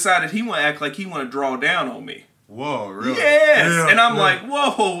decided he want to act like he want to draw down on me. Whoa, really? Yes. And I'm like,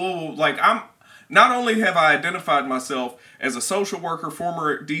 whoa. Like, I'm not only have I identified myself as a social worker,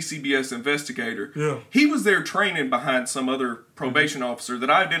 former DCBS investigator, he was there training behind some other probation officer that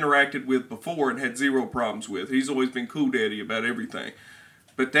I'd interacted with before and had zero problems with. He's always been cool daddy about everything.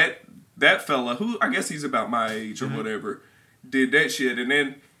 But that fella, who I guess he's about my age or whatever, did that shit, and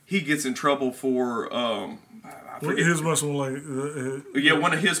then he gets in trouble for his muscle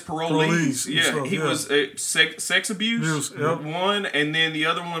one of his parolees. He was sex abuse. One, and then the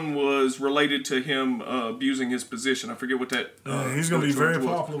other one was related to him abusing his position. I forget what that. He's going to be very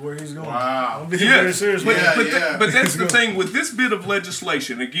popular where he's going. Wow. I'm being very serious. But that's the thing with this bit of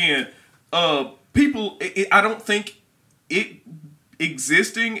legislation. Again, people. I don't think it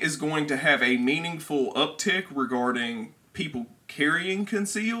existing is going to have a meaningful uptick regarding people carrying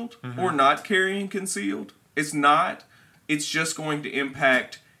concealed or not carrying concealed. It's not. It's just going to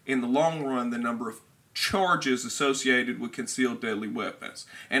impact, in the long run, the number of charges associated with concealed deadly weapons.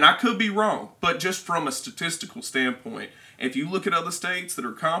 And I could be wrong, but just from a statistical standpoint, if you look at other states that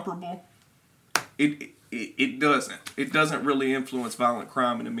are comparable, it doesn't. It doesn't really influence violent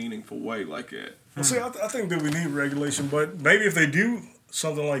crime in a meaningful way like that. Well, see, I think that we need regulation, but maybe if they do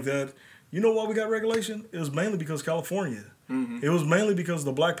something like that, you know why we got regulation? It was mainly because California. It was mainly because of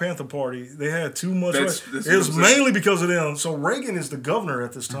the Black Panther Party. They had too much. It was mainly because of them. So Reagan is the governor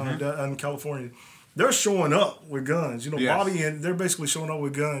at this time in California. They're showing up with guns. Bobby and they're basically showing up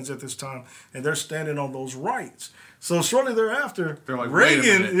with guns at this time, and they're standing on those rights. So shortly thereafter, they're like,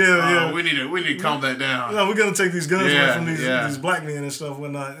 Reagan, we need to calm that down. We're gonna take these guns away from these black men and stuff,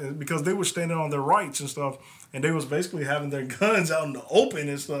 whatnot, because they were standing on their rights and stuff. And they was basically having their guns out in the open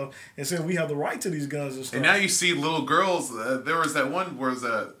and stuff, and said we have the right to these guns and stuff. And now you see little girls. There was that one where was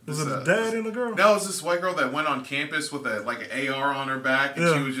it dad and the girl? No, it was this white girl that went on campus with an AR on her back,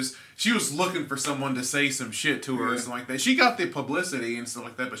 and she was looking for someone to say some shit to her or something like that. She got the publicity and stuff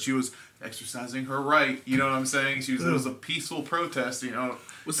like that, but she was exercising her right. You know what I'm saying? It was a peaceful protest.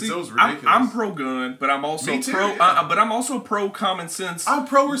 Well, see, so it was ridiculous. I'm pro gun, but I'm also but I'm also pro common sense. I'm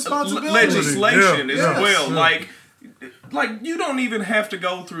pro responsibility legislation as well. Like you don't even have to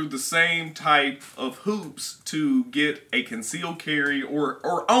go through the same type of hoops to get a concealed carry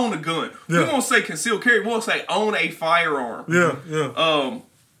or own a gun. We won't say concealed carry. We'll say own a firearm.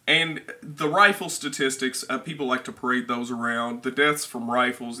 And the rifle statistics, people like to parade those around. The deaths from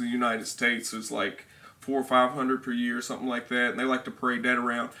rifles in the United States is like 400 or 500 per year, something like that, and they like to parade that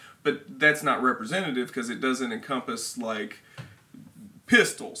around. But that's not representative because it doesn't encompass like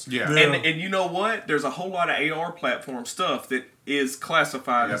pistols. And you know what? There's a whole lot of AR platform stuff that is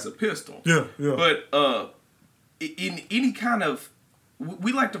classified as a pistol. But in any kind of,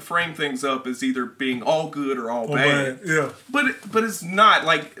 we like to frame things up as either being all good or all bad. But it's not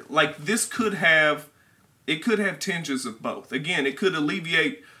like this could have tinges of both. Again, it could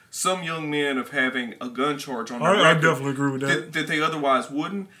alleviate some young men of having a gun charge on their record. I definitely agree with that. That they otherwise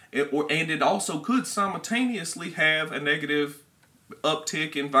wouldn't. And it also could simultaneously have a negative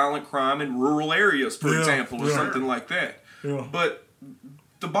uptick in violent crime in rural areas, for example, or something like that. But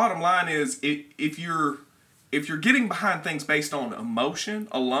the bottom line is, if you're if you're getting behind things based on emotion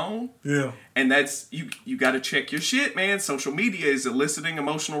alone, and that's you got to check your shit, man. Social media is eliciting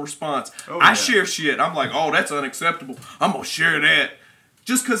emotional response. I share shit. I'm like, oh, that's unacceptable. I'm gonna share that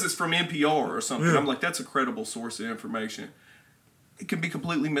just because it's from NPR or something. I'm like, that's a credible source of information. It can be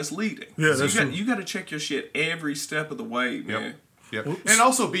completely misleading. Yeah, so that's you got to check your shit every step of the way, man. Yep. And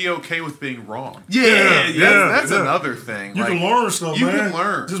also be okay with being wrong. Yeah. That's another thing. You can learn stuff, man. You can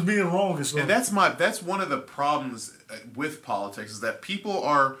learn. Just being wrong and stuff. And that's one of the problems with politics is that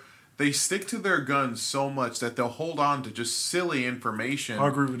people they stick to their guns so much that they'll hold on to just silly information. I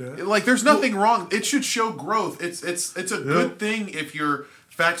agree with that. Like there's nothing wrong. It should show growth. It's a good thing if your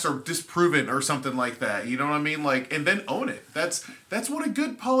facts are disproven or something like that. You know what I mean? Like, and then own it. That's what a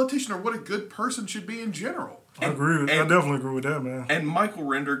good politician or what a good person should be in general. I definitely agree with that, man. And Michael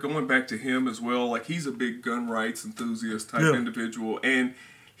Render, going back to him as well, like he's a big gun rights enthusiast type individual, and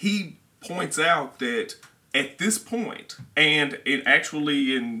he points out that at this point, and it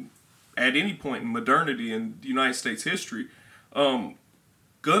actually at any point in modernity in United States history,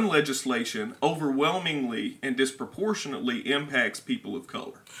 gun legislation overwhelmingly and disproportionately impacts people of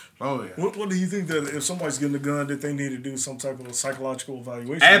color. Oh, yeah. What do you think that if somebody's getting a gun that they need to do some type of a psychological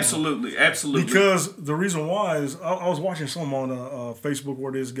evaluation? Absolutely. Because the reason why is I was watching something on Facebook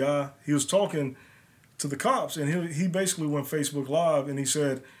where this guy, he was talking to the cops and he basically went Facebook Live and he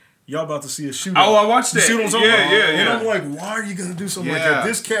said, y'all about to see a shootout. Oh, I watched that. You see what I'm talking about? Yeah. And I'm like, why are you going to do something like that?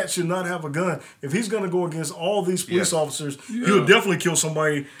 This cat should not have a gun. If he's going to go against all these police officers, he'll definitely kill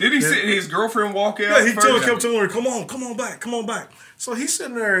somebody. Did he see his girlfriend walk out? Yeah, he kept telling her, come on back. So he's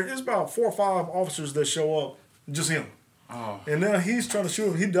sitting there. There's about 4 or 5 officers that show up, just him. Oh. And now he's trying to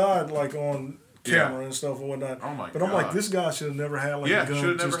shoot him. He died like on camera and stuff and whatnot. Oh my God. But I'm like, this guy should have never had like a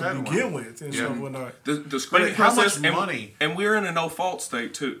gun just to begin with and stuff and whatnot. The screening process, how much money? And we're in a no-fault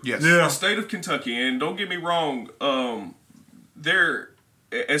state too. Yes. The state of Kentucky, and don't get me wrong, there,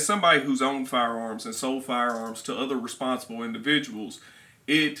 as somebody who's owned firearms and sold firearms to other responsible individuals,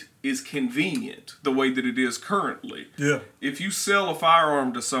 it is convenient the way that it is currently. Yeah. If you sell a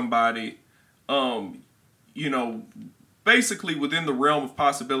firearm to somebody, basically within the realm of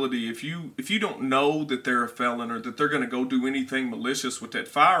possibility, if you don't know that they're a felon or that they're going to go do anything malicious with that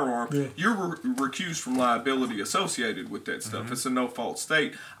firearm, you're recused from liability associated with that stuff. It's a no-fault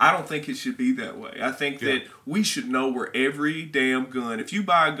state. I don't think it should be that way. I think that we should know where every damn gun, if you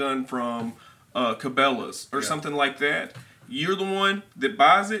buy a gun from Cabela's or something like that, you're the one that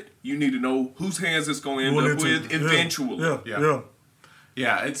buys it. You need to know whose hands it's going to end up with eventually.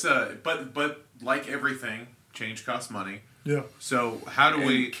 Yeah. It's but like everything, change costs money. Yeah. So how do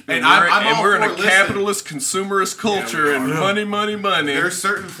we? And we're in a capitalist, consumerist culture, and money. There's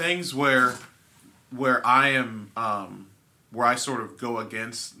certain things where I am, where I sort of go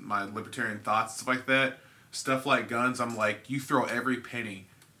against my libertarian thoughts, stuff like that. Stuff like guns, I'm like, you throw every penny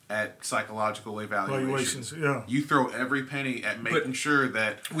at psychological evaluations. You throw every penny at making sure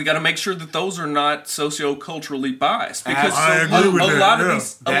that we got to make sure that those are not socio-culturally biased, because I agree with that. Lot of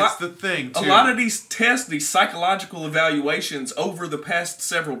these, that's the thing too. A lot of these tests, these psychological evaluations over the past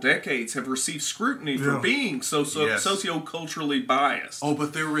several decades have received scrutiny for being socio-culturally biased. Oh,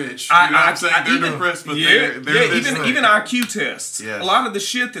 but they're rich. You know what I'm saying? They're depressed, but they're even IQ tests. Yes. A lot of the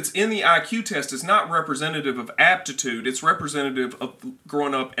shit that's in the IQ test is not representative of aptitude. It's representative of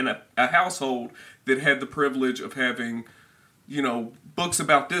growing up in a household that had the privilege of having, books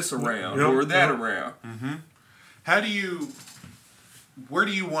about this around or that around. Mm-hmm. Where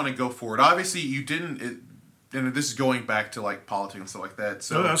do you want to go forward? Obviously, you didn't, and this is going back to like politics and stuff like that.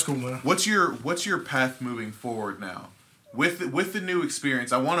 So that's cool, man. What's your path moving forward now? With the new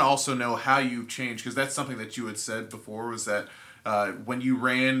experience, I want to also know how you changed, because that's something that you had said before, was that when you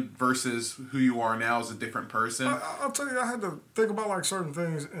ran versus who you are now as a different person. I'll tell you, I had to think about like certain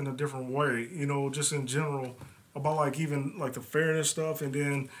things in a different way, just in general, about like even like the fairness stuff, and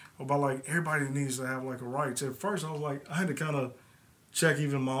then about like everybody needs to have like a rights. At first I was like, I had to kind of check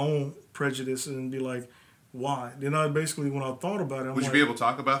even my own prejudice and be like, why? Then basically when I thought about it, would you be able to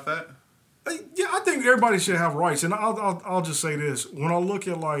talk about that? Yeah, I think everybody should have rights, and I'll just say this: when I look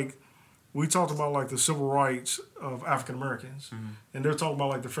at like, we talked about like the civil rights of African Americans, and they're talking about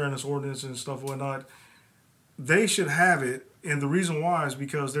like the fairness ordinance and stuff and whatnot. They should have it, and the reason why is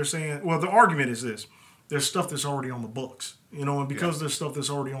because they're saying, well, the argument is this: there's stuff that's already on the books, and because there's stuff that's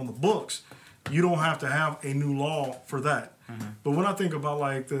already on the books, you don't have to have a new law for that. But when I think about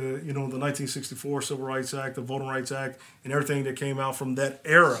like the 1964 Civil Rights Act, the Voting Rights Act, and everything that came out from that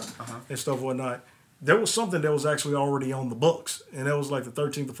era and stuff and whatnot, there was something that was actually already on the books, and that was like the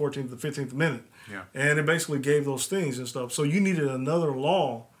 13th, the 14th, the 15th Amendment. Yeah. And it basically gave those things and stuff. So you needed another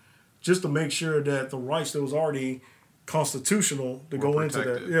law just to make sure that the rights that was already constitutional to go into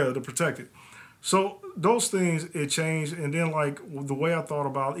that, to protect it. So those things, it changed. And then like the way I thought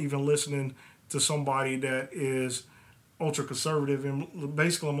about even listening to somebody that is ultra conservative, and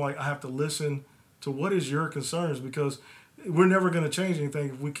basically I'm like, I have to listen to what is your concerns, because we're never going to change anything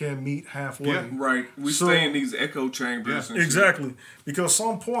if we can't meet halfway. Yeah, right. We stay in these echo chambers. Yeah, exactly. Because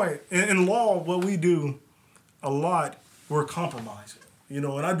some point, in law, what we do a lot, we're compromising. You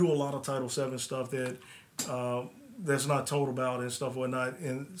know, and I do a lot of Title VII stuff that that's not told about and stuff, whatnot,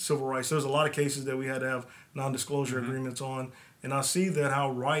 in civil rights. There's a lot of cases that we had to have non-disclosure agreements on. And I see that how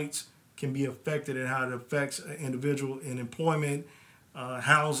rights can be affected and how it affects an individual in employment,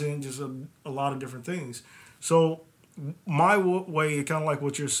 housing, just a lot of different things. So my way, kind of like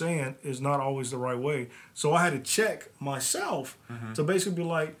what you're saying, is not always the right way. So I had to check myself to basically be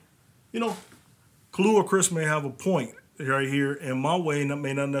like, you know, Kalu or Kris may have a point right here, and my way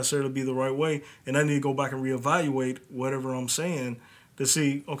may not necessarily be the right way, and I need to go back and reevaluate whatever I'm saying to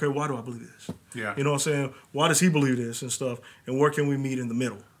see, okay, why do I believe this? Yeah. You know what I'm saying? Why does he believe this and stuff? And where can we meet in the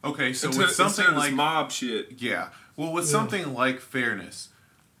middle? Okay, so with something like mob shit. Yeah. Well, with something like fairness,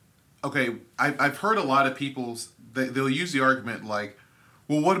 okay, I've heard a lot of they'll use the argument like,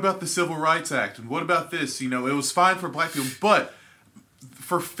 well, what about the Civil Rights Act? And what about this? You know, it was fine for black people, but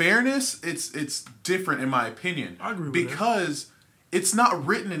for fairness, it's different in my opinion. I agree with because it's not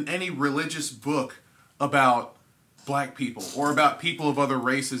written in any religious book about black people or about people of other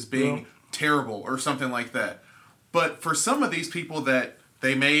races being terrible or something like that. But for some of these people that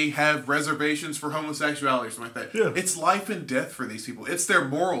they may have reservations for homosexuality or something like that. Yeah. It's life and death for these people. It's their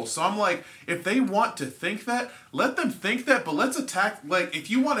morals. So I'm like, if they want to think that, let them think that, but let's attack, like, if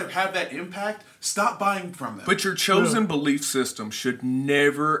you want to have that impact, stop buying from them. But your chosen belief system should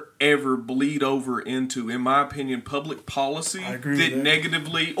never, ever bleed over into, in my opinion, public policy that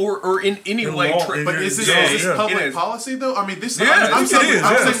negatively, or in any way... But is this public policy, though? I mean, this... I'm saying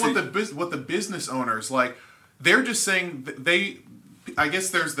what the business owners, like, they're just saying I guess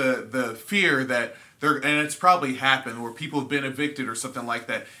there's the fear that and it's probably happened where people have been evicted or something like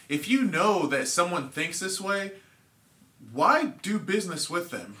that. If you know that someone thinks this way, why do business with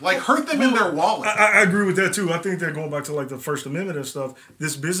them? Like, hurt them in their wallet. I agree with that too. I think that going back to like the First Amendment and stuff,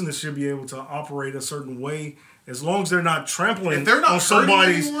 this business should be able to operate a certain way as long as they're not trampling on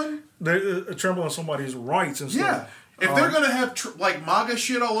somebody's trampling on somebody's rights and stuff. Yeah. If they're gonna have like MAGA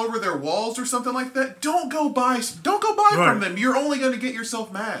shit all over their walls or something like that, don't go buy from them. You're only gonna get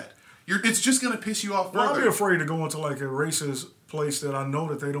yourself mad. It's just gonna piss you off. I'd be afraid to go into like a racist place that I know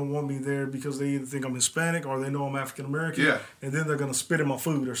that they don't want me there because they either think I'm Hispanic or they know I'm African American. Yeah. And then they're gonna spit in my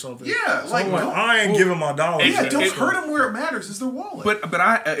food or something. Yeah. So I ain't giving my dollars. Yeah. Don't hurt them where it matters. Is their wallet. But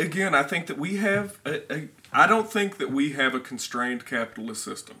I think that we have I don't think that we have a constrained capitalist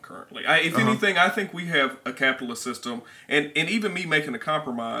system currently. If anything, I think we have a capitalist system, and even me making a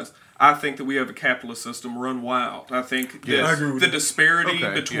compromise, I think that we have a capitalist system run wild. I think that the disparity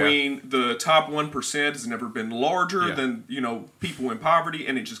between the top 1% has never been larger than people in poverty,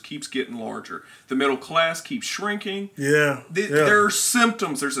 and it just keeps getting larger. The middle class keeps shrinking. There are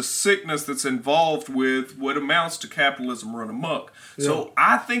symptoms. There's a sickness that's involved with what amounts to capitalism run amok. Yeah. So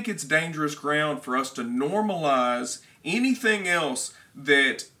I think it's dangerous ground for us to normalize anything else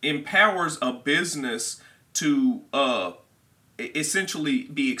that empowers a business to essentially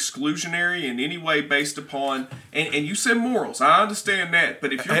be exclusionary in any way based upon, and you said morals. I understand that,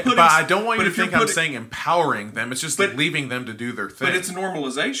 but if you're putting, but I don't want you to think I'm saying empowering them. It's just leaving them to do their thing. But it's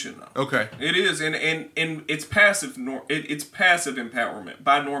normalization, though. Okay, it is, and it's passive. It's passive empowerment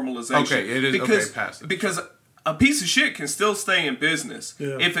by normalization. Okay, it is passive because a piece of shit can still stay in business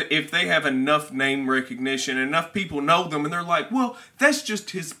if they have enough name recognition, enough people know them, and they're like, well, that's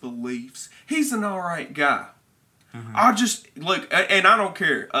just his beliefs. He's an all right guy. Mm-hmm. I just look, and I don't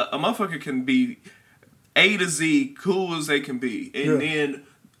care. A motherfucker can be A to Z, cool as they can be, and then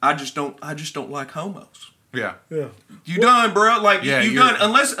I just don't like homos. Yeah. You done, bro? Like you done?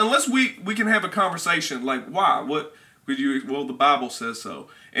 Unless we can have a conversation. Like, why? What? Would you? Well, the Bible says so.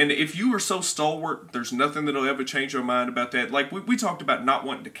 And if you are so stalwart, there's nothing that'll ever change your mind about that. Like, we talked about not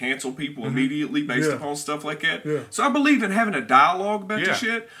wanting to cancel people immediately based upon stuff like that. Yeah. So I believe in having a dialogue about the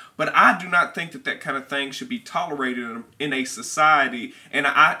shit, but I do not think that kind of thing should be tolerated in a society. And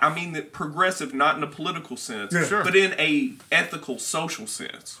I mean that progressive, not in a political sense, but in a ethical, social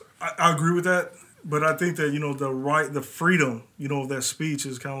sense. I agree with that. But I think that, the freedom, of that speech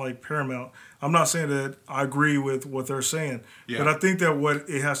is kind of like paramount. I'm not saying that I agree with what they're saying, but I think that what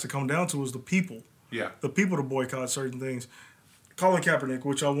it has to come down to is the people. Yeah. The people to boycott certain things. Colin Kaepernick,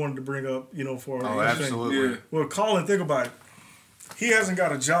 which I wanted to bring up, for our absolutely. Well, Colin, think about it. he hasn't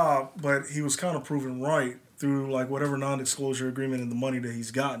got a job, but he was kind of proven right through like whatever non-disclosure agreement and the money that he's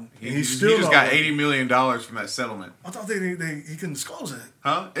gotten. And He still just got $80 million from that settlement. I thought he couldn't disclose that.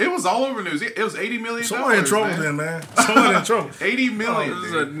 Huh? It was all over news. It was $80 million. Somebody in trouble then, man. Somebody in trouble. $80 million. This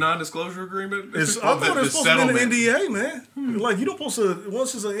is a non-disclosure agreement. I thought it was supposed to be an NDA, man. Like you don't supposed to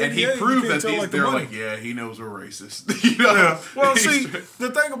once it's an NDA. And he proved that they're money. like, yeah, he knows we're racist. You know? Yeah. Well, see, the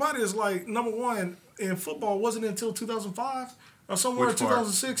thing about it is like number one in football wasn't until 2005. Or somewhere in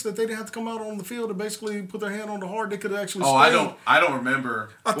 2006 that they didn't have to come out on the field to basically put their hand on the heart. They could actually. Oh, I don't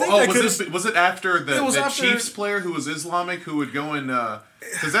remember. I think was it after the after, Chiefs player who was Islamic who would go and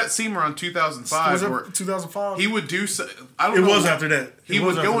because that seemed around 2005. Was it 2005? He would do. I don't know. It was after that. He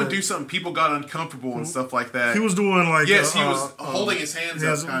would go and do something. People got uncomfortable and stuff like that. He was doing like he was holding his hands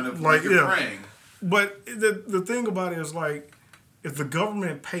up, kind of like you're praying. But the thing about it is like if the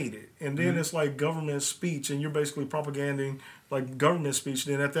government paid it, and then it's like government speech, and you're basically propaganding like government speech,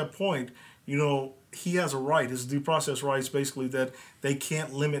 then at that point, you know, he has a right, his due process rights basically that they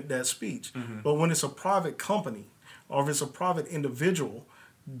can't limit that speech. But when it's a private company or if it's a private individual,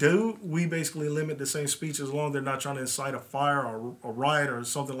 do we basically limit the same speech as long as they're not trying to incite a fire or a riot or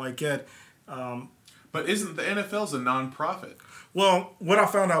something like that? But isn't the NFL's a non-profit? Well, what I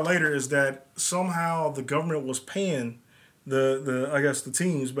found out later is that somehow the government was paying I guess the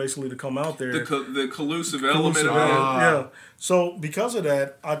teams basically to come out there. The collusive element of it. Yeah. So because of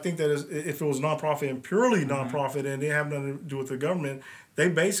that, I think that if it was nonprofit and purely nonprofit and they have nothing to do with the government, they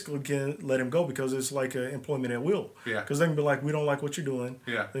basically can let him go because it's like an employment at will. Yeah. Because they can be like, we don't like what you're doing.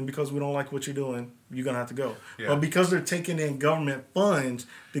 Yeah. And because we don't like what you're doing, you're going to have to go. Yeah. But because they're taking in government funds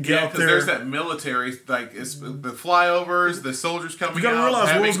to get out there. Because there's that military, like it's the flyovers, the soldiers coming out. You got to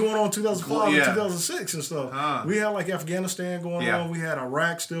realize what was going on in 2005 and 2006 and stuff. Huh. We had like Afghanistan going on. We had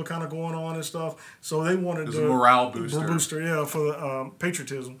Iraq still kind of going on and stuff. So they wanted a morale booster. For the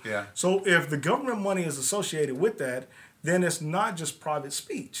patriotism. Yeah. So if the government money is associated with that, then it's not just private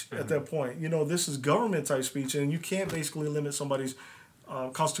speech at that point. You know, this is government type speech, and you can't basically limit somebody's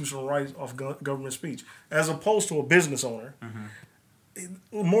constitutional rights off government speech. As opposed to a business owner,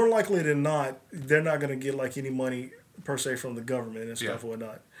 more likely than not, they're not going to get like any money per se from the government and stuff or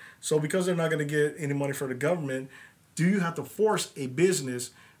whatnot. So because they're not going to get any money from the government, do you have to force a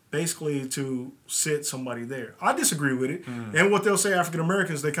business basically to sit somebody there? I disagree with it. And what they'll say African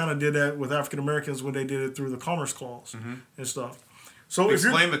Americans, they kind of did that with African Americans when they did it through the Commerce Clause and stuff. So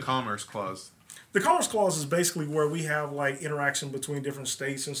explain the Commerce Clause. The Commerce Clause is basically where we have like interaction between different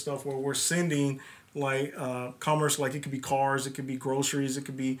states and stuff where we're sending like commerce, like it could be cars, it could be groceries, it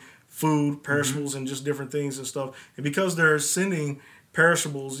could be food, perishables, and just different things and stuff. And because they're sending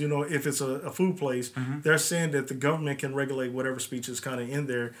perishables, you know, if it's a food place, they're saying that the government can regulate whatever speech is kind of in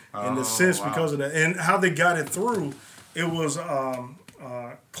there in the sense because of that. And how they got it through, it was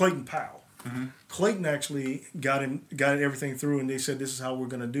Clayton Powell. Clayton actually got everything through, and they said this is how we're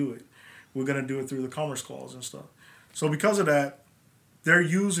going to do it. We're going to do it through the Commerce Clause and stuff. So because of that, they're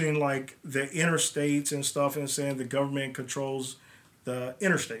using like the interstates and stuff and saying the government controls the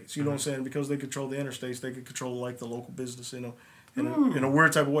interstates. You know what I'm saying? Because they control the interstates, they can control like the local business, you know. In a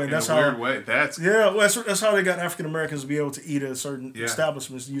weird type of way. And that's weird way. That's how they got African Americans to be able to eat at certain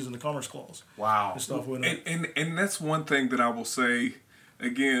establishments using the Commerce Clause. Wow. And stuff with and that's one thing that I will say,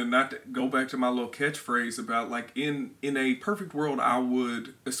 again, not to go back to my little catchphrase about like in a perfect world, I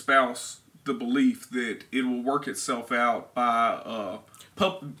would espouse the belief that it will work itself out by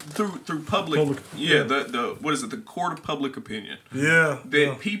through public the what is it, the court of public opinion.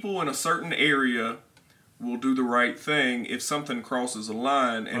 People in a certain area will do the right thing if something crosses a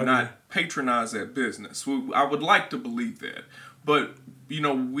line and not patronize that business. I would like to believe that. But, you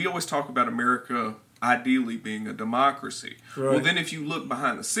know, we always talk about America ideally being a democracy. Right. Well, then if you look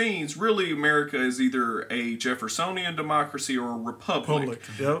behind the scenes, really America is either a Jeffersonian democracy or a republic.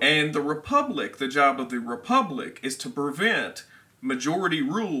 And the republic, the job of the republic is to prevent majority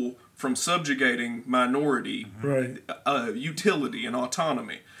rule from subjugating minority utility and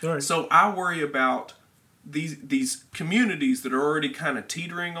autonomy. Right. So I worry about these communities that are already kind of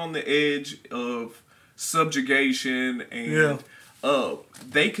teetering on the edge of subjugation, and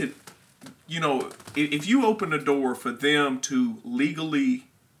they could, you know, if you open a door for them to legally,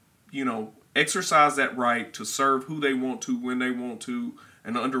 you know, exercise that right to serve who they want to, when they want to,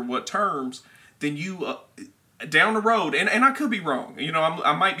 and under what terms, then you down the road, and I could be wrong, you know,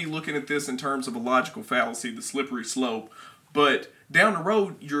 I might be looking at this in terms of a logical fallacy, the slippery slope, but down the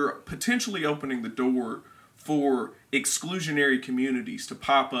road, you're potentially opening the door for exclusionary communities to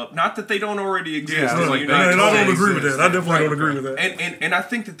pop up. Not that they don't already exist. I don't agree with that. I definitely don't agree with that. And I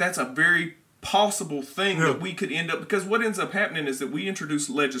think that that's a very possible thing that we could end up, because what ends up happening is that we introduce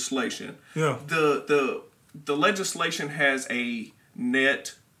legislation. Yeah. The legislation has a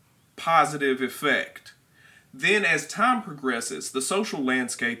net positive effect. Then as time progresses, the social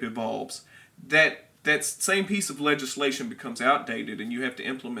landscape evolves. That same piece of legislation becomes outdated, and you have to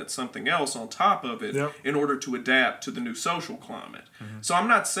implement something else on top of it in order to adapt to the new social climate. So I'm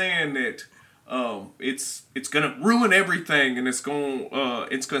not saying that it's going to ruin everything and it's going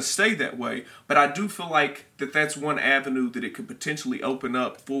to stay that way, but I do feel like that's one avenue that it could potentially open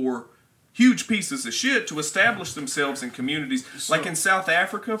up for huge pieces of shit to establish themselves in communities. Like in South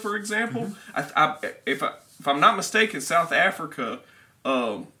Africa, for example, if I'm not mistaken, South Africa,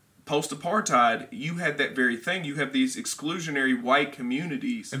 post-apartheid, you had that very thing. You have these exclusionary white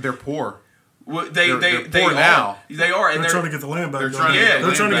communities, and they're poor. Well, they're poor now. They are, and they're trying to get the land back. They're trying to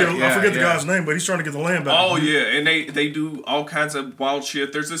get I forget the guy's name, but he's trying to get the land back. Oh yeah, and they do all kinds of wild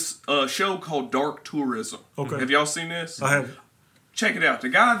shit. There's this show called Dark Tourism. Okay, have y'all seen this? I haven't. Check it out. The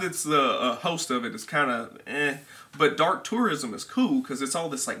guy that's the host of it is kind of but Dark Tourism is cool because it's all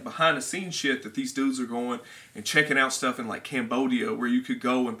this like behind the scenes shit that these dudes are going and checking out stuff in like Cambodia where you could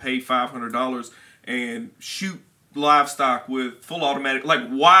go and pay $500 and shoot livestock with full automatic, like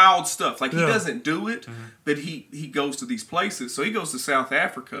wild stuff. Like he doesn't do it, but he goes to these places. So he goes to South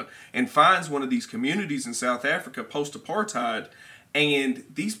Africa and finds one of these communities in South Africa post-apartheid. And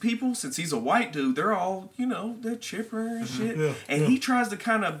these people, since he's a white dude, they're all, they're chipper and shit. He tries to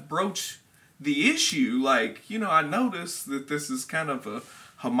kind of broach the issue. Like, I noticed that this is kind of a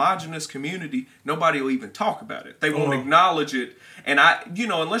homogenous community. Nobody will even talk about it. They won't acknowledge it. And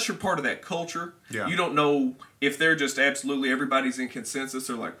unless you're part of that culture, you don't know if they're just absolutely everybody's in consensus.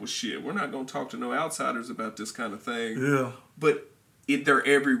 They're like, well, shit, we're not going to talk to no outsiders about this kind of thing. Yeah. But they're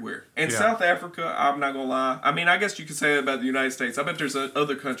everywhere. And South Africa, I'm not going to lie. I mean, I guess you could say that about the United States. I bet there's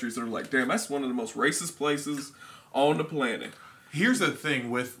other countries that are like, damn, that's one of the most racist places on the planet. Here's the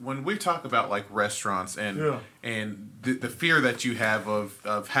thing with when we talk about like restaurants and the fear that you have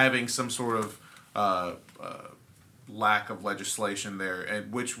of having some sort of lack of legislation there,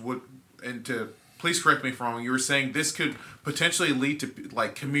 and please correct me if I'm wrong, you were saying this could potentially lead to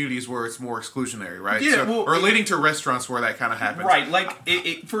like communities where it's more exclusionary, right? Yeah, or leading to restaurants where that kind of happens. Right, like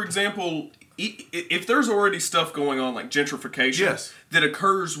for example, if there's already stuff going on like gentrification that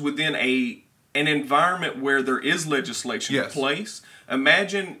occurs within an environment where there is legislation in place,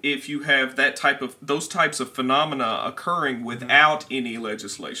 imagine if you have those types of phenomena occurring without any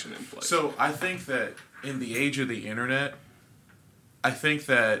legislation in place. So I think that in the age of the internet, I think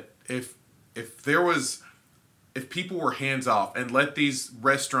that if people were hands off and let these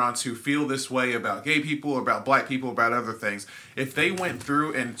restaurants who feel this way about gay people, about black people, about other things, if they went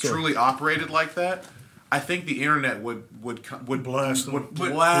through and truly operated like that, I think the internet would blast them.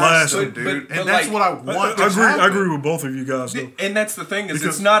 Blast them, dude. But and that's what I want to happen. I agree with both of you guys, though. And that's the thing is,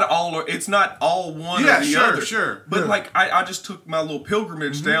 it's not all one or the other. Sure. But like, I just took my little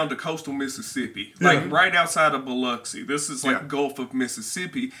pilgrimage down to coastal Mississippi, like right outside of Biloxi. This is like Gulf of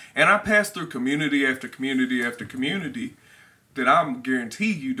Mississippi, and I passed through community after community after community that I'm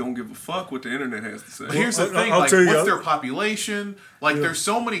guarantee you don't give a fuck what the internet has to say. But here's the thing, what's their population? Like, there's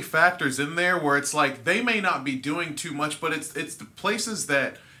so many factors in there where it's like they may not be doing too much, but it's the places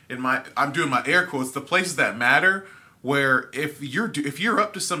that I'm doing my air quotes, the places that matter. Where if you're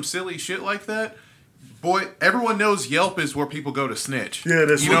up to some silly shit like that, boy, everyone knows Yelp is where people go to snitch. Yeah,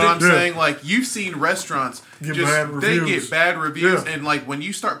 that's what I'm saying. Like, you've seen restaurants get bad reviews, and like when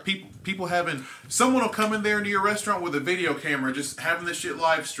you start people having someone will come in there into your restaurant with a video camera, just having this shit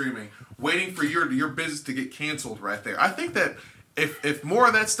live streaming, waiting for your business to get canceled right there. I think that if more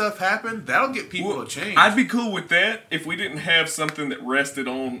of that stuff happened, that'll get people to change. I'd be cool with that if we didn't have something that rested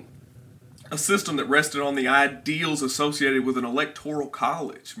on a system that rested on the ideals associated with an electoral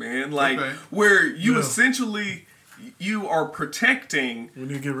college, man. Like where you essentially you are protecting. We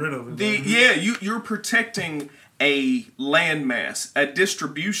need to get rid of it. You're protecting a landmass, a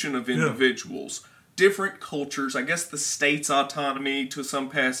distribution of individuals, different cultures, I guess the state's autonomy to some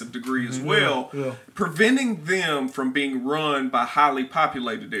passive degree as well, preventing them from being run by highly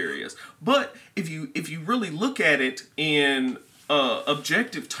populated areas. But if you really look at it in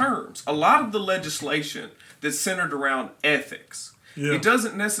objective terms, a lot of the legislation that's centered around ethics, it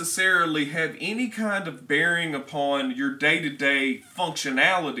doesn't necessarily have any kind of bearing upon your day-to-day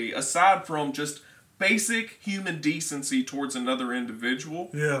functionality aside from just basic human decency towards another individual.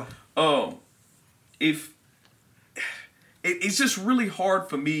 If it's just really hard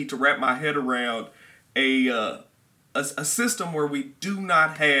for me to wrap my head around a system where we do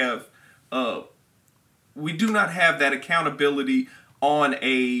not have that accountability on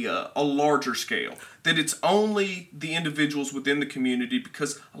a larger scale. That it's only the individuals within the community,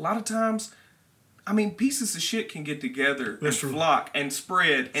 because a lot of times, I mean, pieces of shit can get together and flock and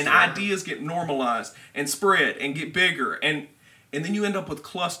spread, and ideas get normalized and spread and get bigger, and then you end up with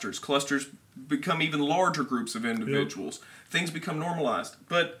clusters. Clusters become even larger groups of individuals. Things become normalized.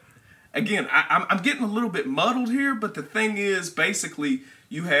 But again, I'm getting a little bit muddled here, but the thing is, basically,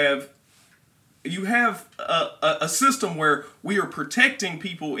 you have a system where we are protecting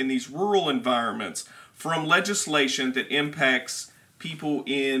people in these rural environments from legislation that impacts people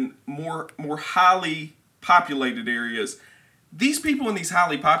in more highly populated areas. These people in these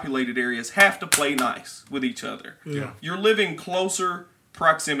highly populated areas have to play nice with each other. Yeah. You're living closer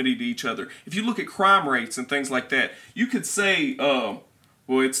proximity to each other. If you look at crime rates and things like that, you could say, well,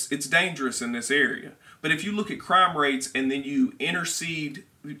 it's dangerous in this area. But if you look at crime rates and then you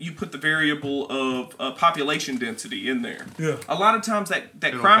you put the variable of population density in there. Yeah. A lot of times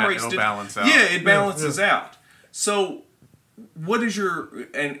that crime rates balance out. Yeah, it balances out. So what is your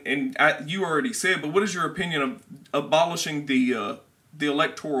you already said, but what is your opinion of abolishing the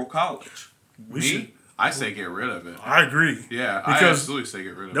electoral college? I say get rid of it. I agree. Yeah, because I absolutely say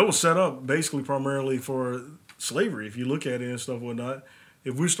get rid of it. that was set up basically primarily for slavery. If you look at it and stuff and whatnot,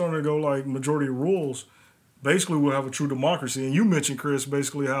 if we're starting to go like majority rules, basically we'll have a true democracy. And you mentioned, Kris,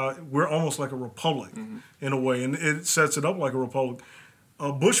 basically how we're almost like a republic in a way, and it sets it up like a republic.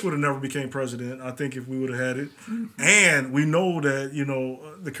 Bush would have never became president, I think, if we would have had it. And we know that,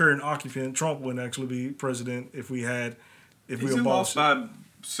 the current occupant, Trump, wouldn't actually be president if we Lost abolished it. by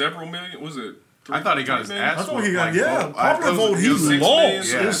several million. Was it? I thought he got his ass. I thought he got, whooped, popular vote, he was 6 lost.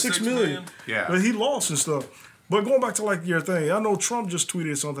 million, It was 6 6 million. million. Yeah. But he lost and stuff. But going back to like your thing, I know Trump just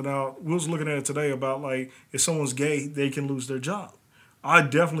tweeted something out. We was looking at it today about like if someone's gay, they can lose their job. I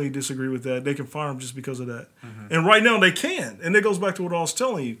definitely disagree with that. They can fire them just because of that. And right now they can. And it goes back to what I was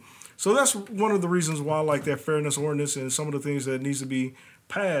telling you. So that's one of the reasons why I like that fairness ordinance and some of the things that needs to be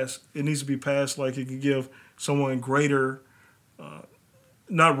passed. It needs to be passed like it can give someone greater,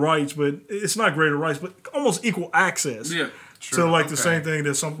 not rights, but it's not greater rights, but almost equal access. Yeah. So like the same thing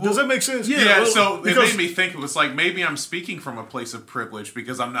that some. Does that make sense? Yeah, so it made me think it was like maybe I'm speaking from a place of privilege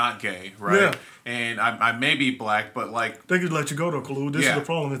because I'm not gay, right? Yeah. And I may be black, but like they could let you go though, Kalu. This is the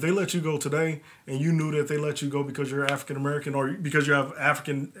problem. If they let you go today and you knew that they let you go because you're African American or because you have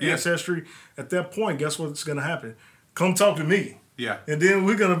African ancestry, at that point, guess what's going to happen? Come talk to me. Yeah. And then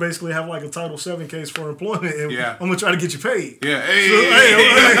we're going to basically have like a Title VII case for employment, and I'm going to try to get you paid. Yeah.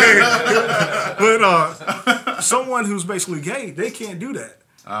 But someone who's basically gay, they can't do that.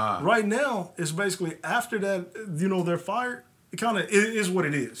 Right now, it's basically after that, they're fired. It is what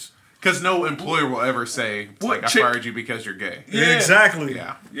it is. Because no employer will ever say, I fired you because you're gay. Yeah. Exactly.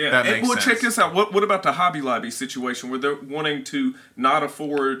 Yeah. That makes sense. Check this out. What about the Hobby Lobby situation where they're wanting to not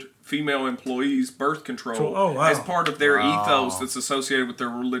afford female employees birth control as part of their ethos that's associated with their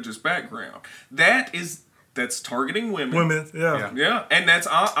religious background? That's targeting women. Yeah. And that's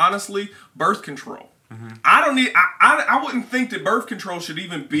honestly birth control. I wouldn't think that birth control should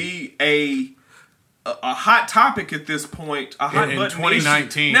even be a hot topic at this point. A hot button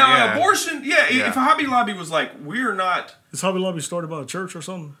 2019. Issue. Now, abortion, if Hobby Lobby was like, we're not. Is Hobby Lobby started by a church or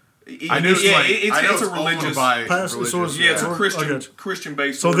something? I knew it's a religious. It's a Christian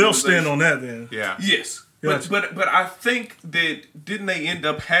based. So they'll stand on that then. Yeah. Yes. But I think that didn't they end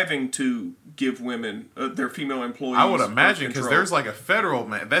up having to give women their female employees? I would imagine because there's like a federal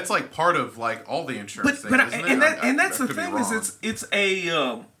that's like part of like all the insurance. And that's the thing is it's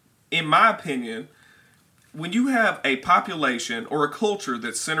a in my opinion, when you have a population or a culture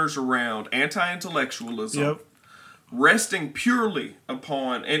that centers around anti-intellectualism, resting purely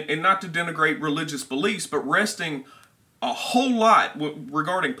upon and not to denigrate religious beliefs, but resting a whole lot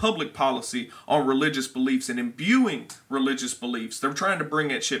regarding public policy on religious beliefs and imbuing religious beliefs. They're trying to bring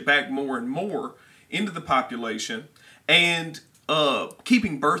that shit back more and more into the population and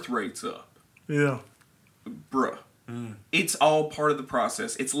keeping birth rates up. Yeah. Bruh. It's all part of the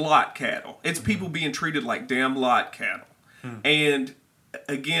process. It's lot cattle. It's people being treated like damn lot cattle. And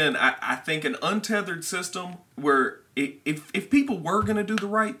again, I think an untethered system where if people were going to do the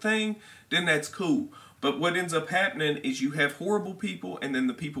right thing, then that's cool. But what ends up happening is you have horrible people, and then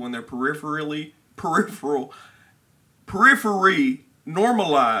the people in their periphery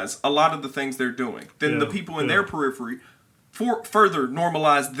normalize a lot of the things they're doing. Then the people in their periphery further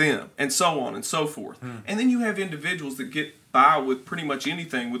normalize them, and so on and so forth. And then you have individuals that get by with pretty much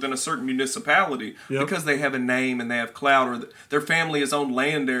anything within a certain municipality because they have a name and they have clout, or their family has owned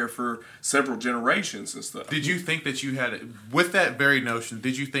land there for several generations and stuff. Did you think that you had, with that very notion,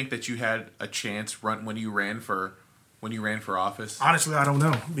 did you think that you had a chance when you ran for when you ran for office? Honestly, I don't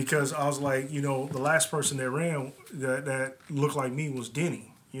know, because I was like, the last person that ran that looked like me was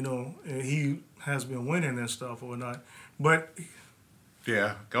Denny, and he has been winning and stuff or whatnot. But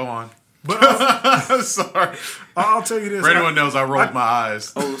Yeah, go on. but Sorry. I'll tell you this. For anyone knows, I rolled my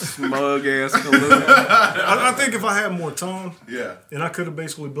eyes. Oh, smug ass Kaloo. I think if I had more time, Yeah. and I could have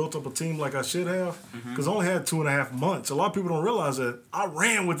basically built up a team like I should have, because I only had 2.5 months. A lot of people don't realize that I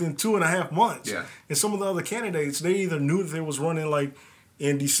ran within 2.5 months. Yeah. And some of the other candidates, they either knew that they was running like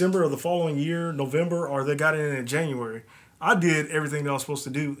in December of the following year, November, or they got in January. I did everything that I was supposed to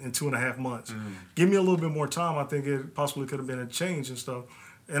do in 2.5 months. Give me a little bit more time, I think it possibly could have been a change and stuff.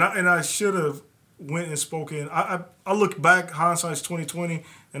 And I should have went and spoken. I look back, hindsight's 2020,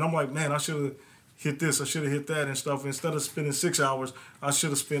 and I'm like, man, I should have hit this, I should have hit that and stuff. Instead of spending 6 hours, I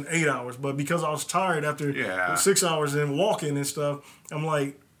should have spent 8 hours. But because I was tired after 6 hours and walking and stuff, I'm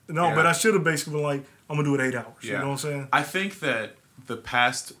like, no, but I should have basically been like, I'm gonna do it 8 hours. You know what I'm saying? I think that the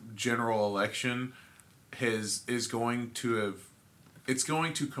past general election is going to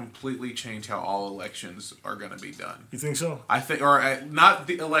completely change how all elections are going to be done. You think so? I think, or not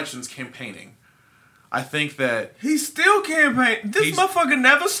the elections, campaigning. I think that He's still campaigning. This motherfucker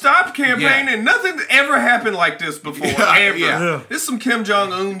never stopped campaigning. Yeah. Nothing ever happened like this before. Ever. Yeah. This is some Kim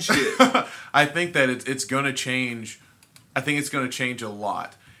Jong-un shit. I think that it's going to change. I think it's going to change a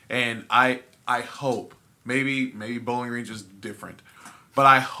lot, and I hope maybe Bowling Green is different, but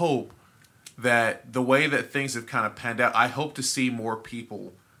I hope that the way that things have kind of panned out, I hope to see more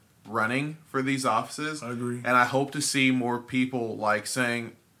people running for these offices. I agree. And I hope to see more people like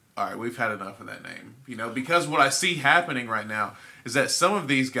saying, all right, we've had enough of that name. Because what I see happening right now is that some of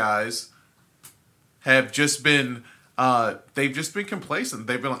these guys have just been, they've just been complacent.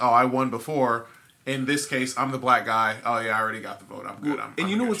 They've been like, oh, I won before. In this case, I'm the black guy. Oh, yeah, I already got the vote. I'm good. And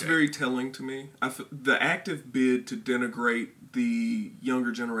you know what's very telling to me? The active bid to denigrate the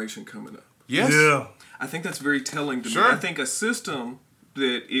younger generation coming up. Yes. Yeah. I think that's very telling to me. Sure. I think a system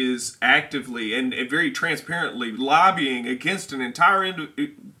that is actively and very transparently lobbying against an entire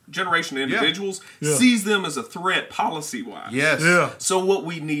generation of individuals sees them as a threat policy-wise. Yes. Yeah. So what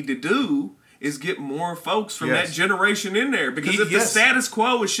we need to do is get more folks from that generation in there. Because if the status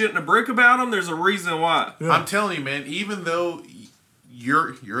quo is shitting a brick about them, there's a reason why. Yeah. I'm telling you, man, even though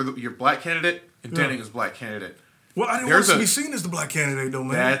you're black candidate and Denning is black candidate, Well, I didn't want to be seen as the black candidate, though,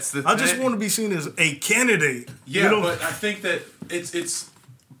 man. That's the I just thing. want to be seen as a candidate. Yeah, but I think that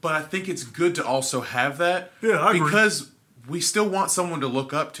but I think it's good to also have that. Yeah, I agree. Because we still want someone to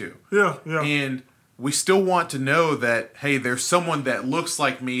look up to. Yeah, yeah. And we still want to know that, hey, there's someone that looks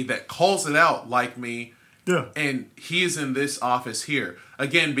like me, that calls it out like me. Yeah. And he is in this office here.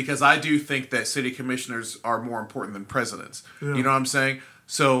 Again, because I do think that city commissioners are more important than presidents. Yeah. You know what I'm saying?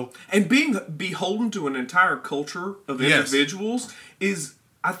 So, and being beholden to an entire culture of individuals is,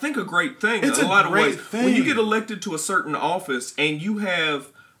 I think, a great thing. It's in a lot of great ways. thing. When you get elected to a certain office and you have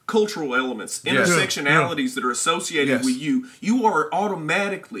cultural elements, intersectionalities that are associated with you, you are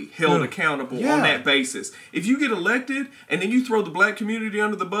automatically held accountable on that basis. If you get elected and then you throw the black community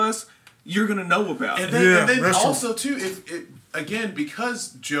under the bus, you're going to know about it. And then also, too, again,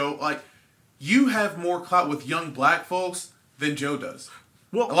 because, Joe, like, you have more clout with young black folks than Joe does.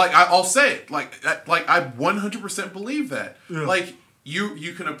 Well, like, I'll say it. Like I 100% believe that. Yeah. Like,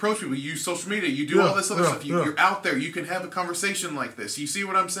 you can approach people, you use social media, you do all this other stuff. You're out there. You can have a conversation like this. You see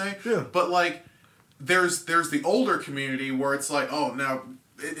what I'm saying? Yeah. But, like, there's the older community where it's like, oh, now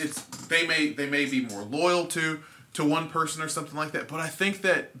they may be more loyal to one person or something like that. But I think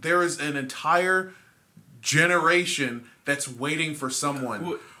that there is an entire generation that's waiting for someone.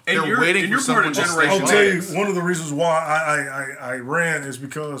 Well, they're waiting for someone to step I'll tell you, one of the reasons why I ran is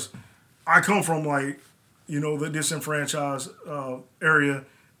because I come from, like, the disenfranchised area,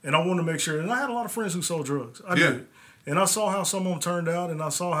 and I wanted to make sure. And I had a lot of friends who sold drugs. I did. And I saw how some of them turned out, and I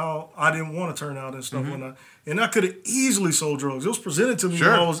saw how I didn't want to turn out and stuff. And I could have easily sold drugs. It was presented to me when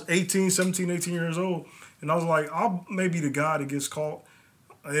I was 17, 18 years old. And I was like, I'll maybe the guy that gets caught.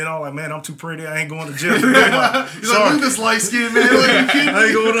 Like, man, I'm too pretty. I ain't going to jail. He's like, look at this light skin, man. I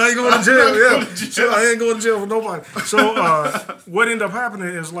ain't going to jail. Yeah, so I ain't going to jail for nobody. So what ended up happening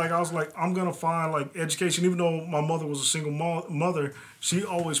is, like, I was like, I'm gonna find, like, education. Even though my mother was a single mother, she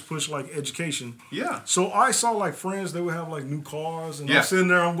always pushed, like, education. Yeah. So I saw, like, friends, they would have, like, new cars, and I'm sitting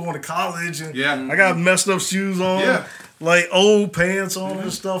there, I'm going to college, and I got messed up shoes on, like old pants on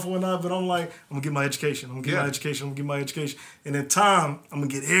and stuff and whatnot. But I'm like, I'm gonna get my education. I'm gonna get my education. And in time, I'm gonna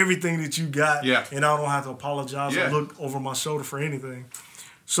get everything that you got. Yeah. And I don't have to apologize or look over my shoulder for anything.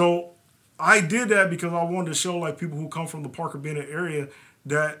 So I did that because I wanted to show, like, people who come from the Parker Bennett area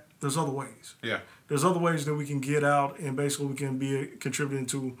that there's other ways. Yeah. There's other ways that we can get out and basically we can be contributing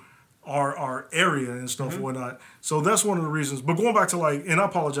to our area and stuff and whatnot. So that's one of the reasons. But going back to like, and I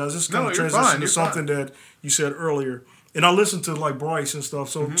apologize, this is kind of transition to something that you said earlier. And I listened to like Bryce and stuff.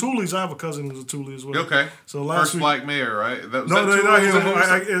 So Tooley's, I have a cousin who's a Tooley as well. Okay. So last First black mayor, right? not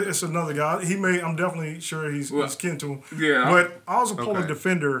him. It's another guy. I'm definitely sure he's kin to him. Yeah. But I was a public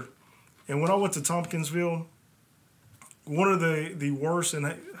defender, and when I went to Tompkinsville, one of the worst and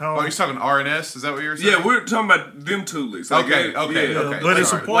how. Oh, you're talking RNS? Is that what you're saying? Yeah, we're talking about them Toolies. Okay. But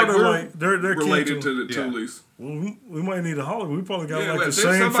it's a part of like they're related kin to the Toolies. Well, we might need to holler. We probably got like the there's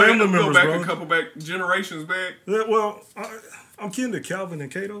same somebody family go members, back bro. a couple generations back. Yeah, well, I'm kin to Calvin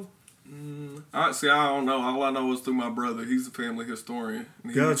and Cato. I don't know. All I know is through my brother. He's a family historian.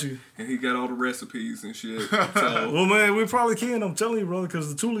 Got you. And he got all the recipes and shit. So, Well, man, we probably can. I'm telling you, brother,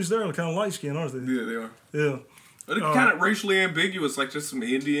 because the Toolies there are kind of light skinned, aren't they? yeah, they are. Yeah. But they're kind of racially ambiguous, like just some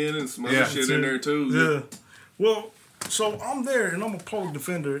Indian and some other shit in there too. Yeah. Well, so I'm there and I'm a public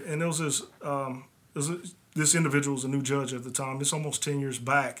defender, and there was this individual was a new judge at the time. It's almost 10 years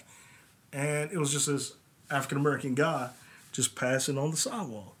back, and it was just this African American guy just passing on the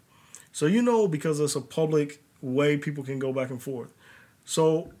sidewalk. So because it's a public way people can go back and forth.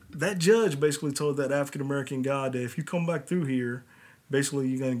 So that judge basically told that African American guy that if you come back through here, basically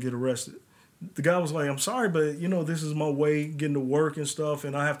you're gonna get arrested. The guy was like, I'm sorry, but this is my way getting to work and stuff,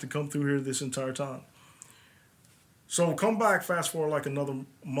 and I have to come through here this entire time. So come back, fast forward like another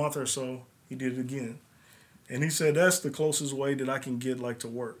month or so, he did it again. And he said, that's the closest way that I can get like to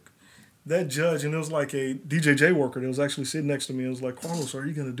work. That judge, and it was like a DJJ worker that was actually sitting next to me, and was like, Carlos, are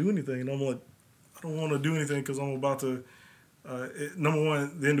you going to do anything? And I'm like, I don't want to do anything because I'm about to, number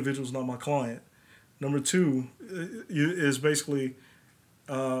one, the individual's not my client. Number two is basically,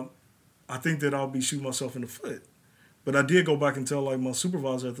 I think that I'll be shooting myself in the foot. But I did go back and tell like my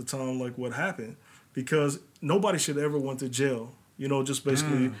supervisor at the time like what happened, because nobody should ever went to jail. Just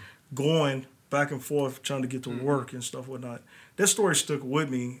basically going back and forth trying to get to work and stuff whatnot. That story stuck with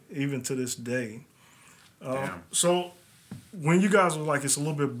me even to this day. So when you guys were like it's a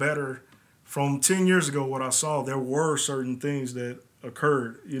little bit better, from 10 years ago what I saw, there were certain things that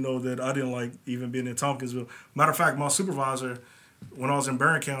occurred, that I didn't like even being in Tompkinsville. Matter of fact, my supervisor, when I was in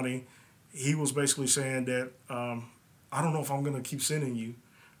Barron County, he was basically saying that I don't know if I'm going to keep sending you.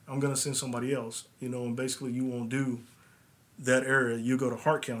 I'm going to send somebody else, and basically you won't do that area. You go to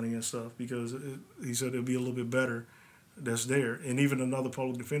Hart County and stuff because he said it'll be a little bit better that's there. And even another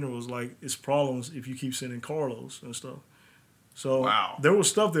public defender was like, it's problems if you keep sending Carlos and stuff. So there was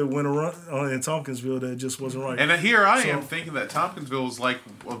stuff that went around in Tompkinsville that just wasn't right. And here I am thinking that Tompkinsville was like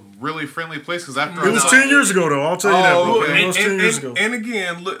a really friendly place because after it was 10 years ago though. I'll tell you that. Okay. It was 10 years ago. And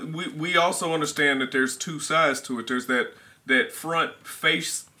again, look, we also understand that there's two sides to it. There's that front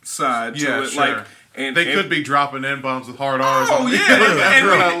face side to it, sure. And they could be dropping N-bombs with hard R's. Oh, on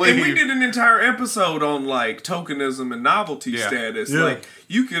yeah. And we did an entire episode on, like, tokenism and novelty status. Yeah. Like,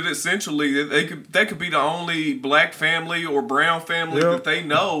 you could essentially, they could be the only black family or brown family that they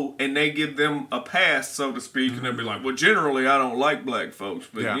know, and they give them a pass, so to speak, and they'll be like, well, generally, I don't like black folks,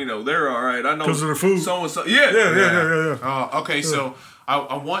 but, they're all right. I know. Because of the food. So-and-so. Yeah. Oh, okay, so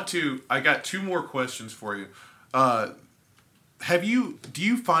I got two more questions for you. Do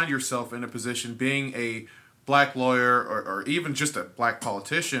you find yourself in a position being a black lawyer or even just a black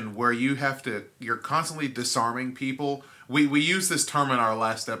politician where you're constantly disarming people? We used this term in our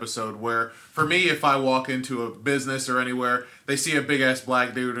last episode where, for me, if I walk into a business or anywhere, they see a big ass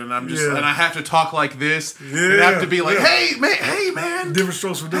black dude and I'm just and I have to talk like this and I have to be like, hey man, different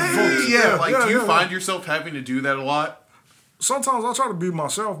strokes for different folks. Do you find yourself having to do that a lot? Sometimes I try to be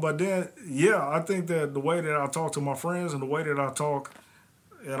myself, but then, I think that the way that I talk to my friends and the way that I talk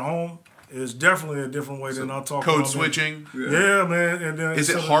at home is definitely a different way than I talk. Code switching. Yeah, man. And then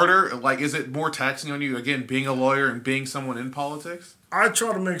is it harder? Like, is it more taxing on you, again, being a lawyer and being someone in politics? I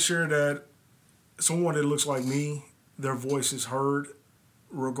try to make sure that someone that looks like me, their voice is heard,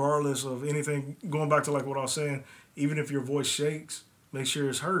 regardless of anything. Going back to like what I was saying, even if your voice shakes, make sure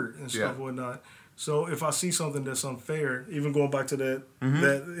it's heard and stuff and whatnot. So if I see something that's unfair, even going back to that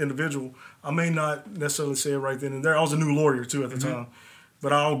individual, I may not necessarily say it right then and there. I was a new lawyer too at the time,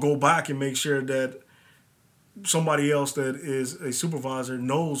 but I'll go back and make sure that somebody else that is a supervisor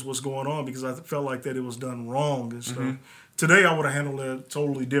knows what's going on because I felt like that it was done wrong and stuff. Today I would have handled it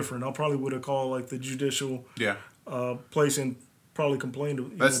totally different. I probably would have called like the judicial place and probably complained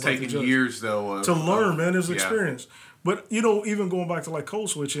to. That's taken years though to learn, man. It's experience. But, even going back to, like, code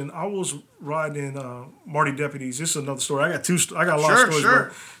switching, I was riding in Marty Deputies. This is another story. I got a lot of stories.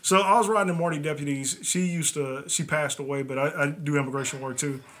 Sure. So I was riding in Marty Deputies. She passed away, but I do immigration work,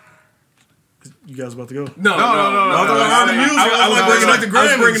 too. You guys about to go? No. I heard the music. I was like bringing up the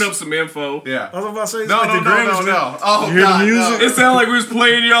Grammys. I was bringing up some info. Yeah. I was about to say, No. Oh, you hear the music? It sounded like we was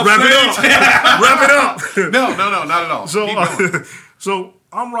playing y'all Wrap it stage. up. Wrap it up. No, not at all. So, so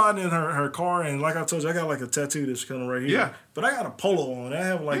I'm riding in her car, and like I told you, I got like a tattoo that's kind of right here. Yeah. But I got a polo on. I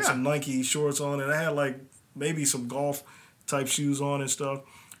have like Yeah. some Nike shorts on, and I had like maybe some golf type shoes on and stuff.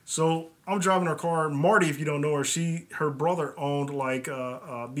 So I'm driving her car. Marty, if you don't know her, her brother owned like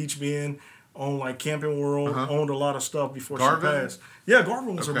Beach Bend, owned like Camping World, owned a lot of stuff before Garvin? she passed. Yeah,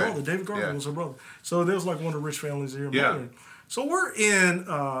 Garvin was her Okay. brother. David Garvin Yeah. was her brother. So there was like one of the rich families here in Yeah. Maryland. So we're in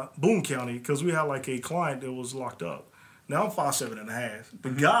Boone County because we had like a client that was locked up. Now I'm 5'7.5". The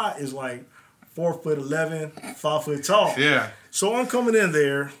guy is like 4'11", 5 foot tall. Yeah. So I'm coming in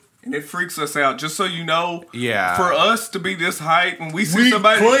there. And it freaks us out, just so you know. Yeah. For us to be this height, when we see We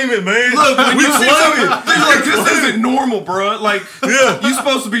somebody, claim it, man. look, when we you see claim somebody, it. like, this isn't normal, bro. Like, you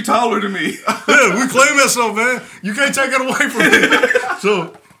supposed to be taller than me. Yeah, we claim that stuff, man. You can't take it away from me.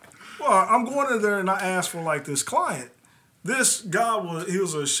 So, well, I'm going in there and I asked for like this client. This guy he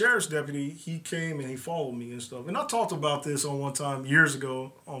was a sheriff's deputy. He came and he followed me and stuff. And I talked about this on one time years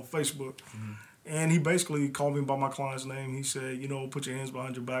ago on Facebook. And he basically called me by my client's name. He said, put your hands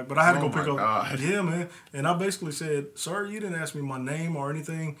behind your back. But I had to go pick up. God. Yeah, man. And I basically said, sir, you didn't ask me my name or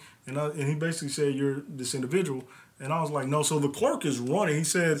anything. And he basically said, you're this individual. And I was like, no. So the clerk is running. He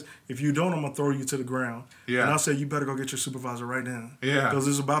says, if you don't, I'm going to throw you to the ground. Yeah. And I said, you better go get your supervisor right now. Yeah. Because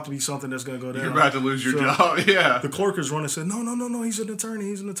there's about to be something that's going to go down. You're about to lose your job. Yeah. The clerk is running and said, no. He's an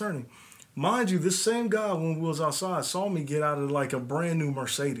attorney. Mind you, this same guy, when we was outside, saw me get out of like a brand new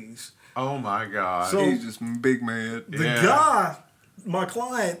Mercedes. Oh my God. So He's just big man. the guy, my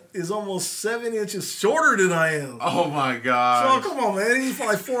client, is almost 7 inches shorter than I am. Oh my God. So come on, man. He's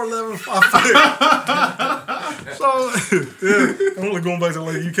like 4'11", 5 foot. So yeah, I'm only going back to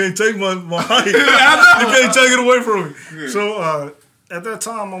like you can't take my height. You can't take it away from me. Yeah. So at that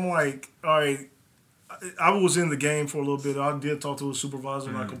time, I'm like, all right. I was in the game for a little bit. I did talk to a supervisor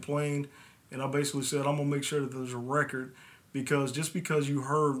and I complained, and I basically said I'm gonna make sure that there's a record. Because just because you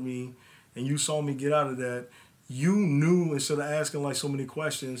heard me and you saw me get out of that, you knew instead of asking like so many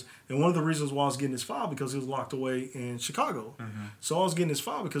questions. And one of the reasons why I was getting his file because he was locked away in Chicago. So I was getting his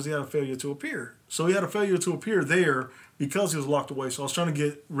file because he had a failure to appear. So he had a failure to appear there because he was locked away. So I was trying to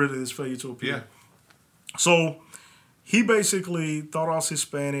get rid of this failure to appear. Yeah. So he basically thought I was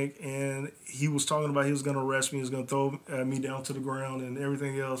Hispanic, and he was talking about he was going to arrest me, he was going to throw me down to the ground and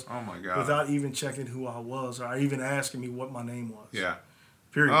everything else. Oh, my God. Without even checking who I was or even asking me what my name was. Yeah.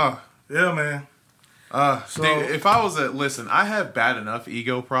 Period. Yeah, man. So, dude, if I was listen, I have bad enough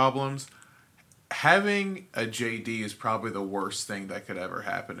ego problems. Having a JD is probably the worst thing that could ever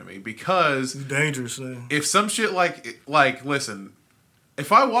happen to me because it's dangerous thing. If some shit like listen,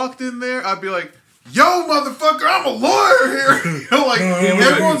 if I walked in there, I'd be like, yo, motherfucker, I'm a lawyer here.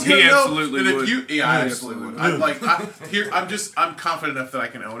 Everyone's gonna know. Absolutely and would. I absolutely would. I'm confident enough that I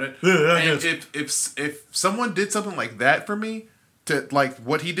can own it. Yeah, and if someone did something like that for me, to like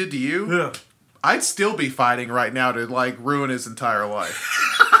what he did to you, I'd still be fighting right now to like ruin his entire life.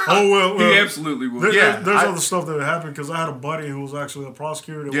 Oh well, he absolutely would. There's other stuff that happened because I had a buddy who was actually a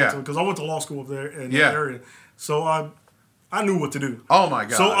prosecutor. Because I went to law school up there in that area, so I knew what to do. Oh my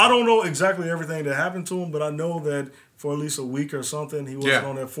God! So I don't know exactly everything that happened to him, but I know that for at least a week or something, he wasn't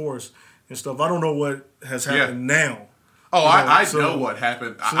on that force and stuff. I don't know what has happened now. Oh, I know what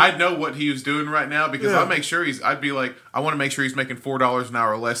happened. I know what he was doing right now because I make sure I'd be like, I want to make sure he's making $4 an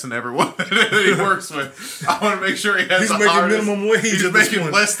hour less than everyone that he works with. I want to make sure he has. He's making minimum wage. He's making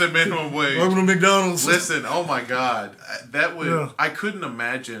less than minimum wage. Working at McDonald's. Listen, oh my God, that would I couldn't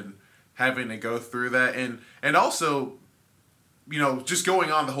imagine having to go through that, and also, just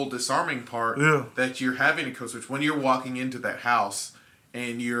going on the whole disarming part that you're having to code switch when you're walking into that house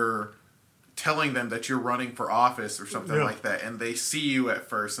and you're telling them that you're running for office or something like that, and they see you at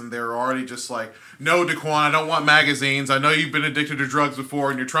first and they're already just like, no, Daquan, I don't want magazines. I know you've been addicted to drugs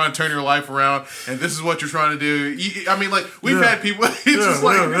before and you're trying to turn your life around and this is what you're trying to do. We've had people just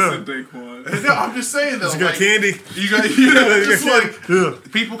Daquan. No, I'm just saying though, you got candy. You got just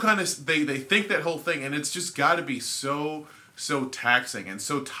like people kind of they think that whole thing, and it's just got to be so taxing and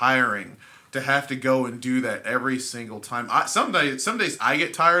so tiring to have to go and do that every single time. Some days I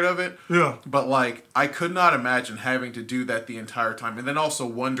get tired of it. Yeah. But like I could not imagine having to do that the entire time, and then also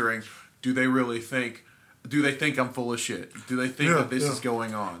wondering, do they think I'm full of shit? Do they think that this is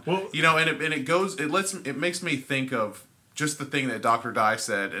going on? Well, it makes me think of just the thing that Dr. Dye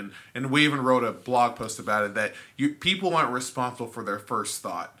said, and we even wrote a blog post about it, that people aren't responsible for their first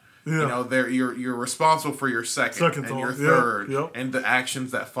thought. You know, you're responsible for your second and your third and the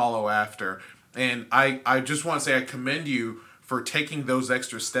actions that follow after. And I just want to say I commend you for taking those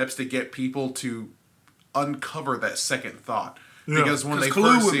extra steps to get people to uncover that second thought. Yeah. Because when they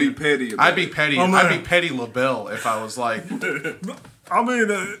Clue first would see, be petty. I'd be petty. I'd be Petty LaBelle if I was like. I mean,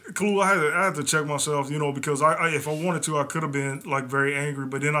 Clue. I had to check myself, you know, because I if I wanted to, I could have been like very angry.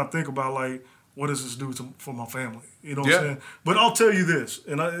 But then I think about like, what does this do for my family? You know what I'm saying? But I'll tell you this,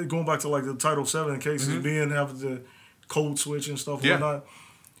 and going back to like the Title VII cases, having the code switch and stuff and whatnot.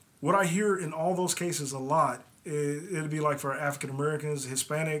 What I hear in all those cases a lot, it'd be like for African Americans,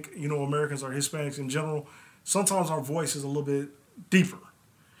 Hispanic, you know, Americans or Hispanics in general. Sometimes our voice is a little bit deeper.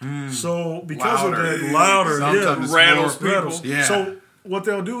 So because of that, louder, rattles people. Yeah. So what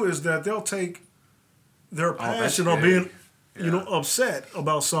they'll do is that they'll take their passion of being, you know, upset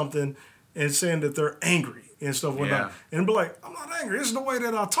about something and saying that they're angry and stuff like that. And be like, I'm not angry. It's the way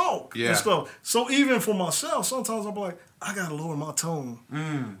that I talk and stuff. So even for myself, sometimes I'll be like, I got to lower my tone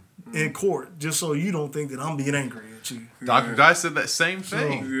in court just so you don't think that I'm being angry at you. Dr. Guy said that same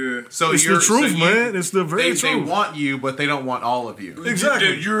thing. So it's the truth, man. It's the very truth. They want you, but they don't want all of you.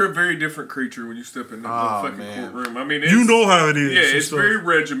 Exactly. You're a very different creature when you step in the fucking courtroom. I mean, you know how it is. Yeah, it's very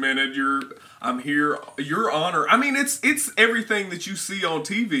regimented. I'm here, your honor. I mean, it's everything that you see on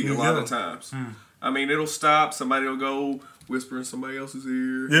TV a lot of times. I mean, it'll stop. Somebody will go whisper in somebody else's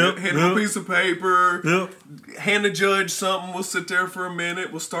ear. Hand them a piece of paper. Hand the judge something. We'll sit there for a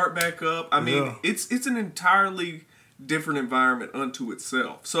minute. We'll start back up. I mean, it's an entirely different environment unto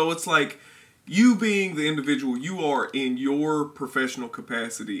itself. So it's like you being the individual you are in your professional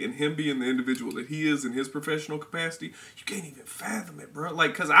capacity and him being the individual that he is in his professional capacity, you can't even fathom it, bro.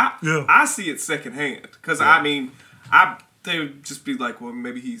 Like, because I see it secondhand. Because, I mean, they would just be like, well,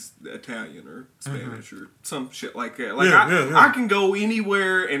 maybe he's Italian or Spanish or some shit like that. Like, I can go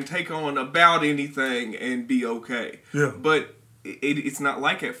anywhere and take on about anything and be okay. Yeah. But it's not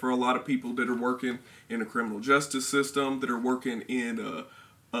like that for a lot of people that are working in a criminal justice system, that are working in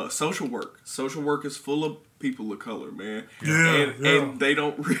social work. Social work is full of people of color, man. And they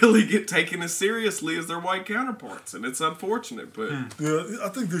don't really get taken as seriously as their white counterparts. And it's unfortunate, but... Yeah, I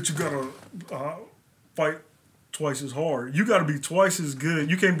think that you gotta fight twice as hard. You gotta be twice as good.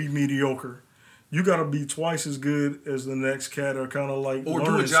 You can't be mediocre. You gotta be twice as good as the next cat, or kind of like... Or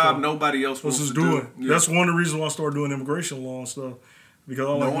do a job nobody else wants to do. Yeah. That's one of the reasons why I started doing immigration law and stuff.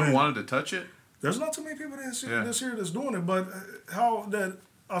 Because no one wanted to touch it? There's not too many people this year that's doing it, but how that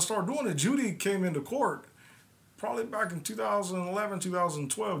I started doing it, Judy came into court probably back in 2011,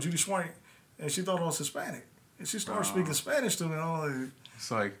 2012, Judy Swank, and she thought I was Hispanic. And she started speaking Spanish to me, and I was like...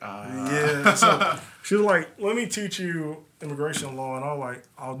 It's like, yeah. So she was like, let me teach you immigration law, and I was like,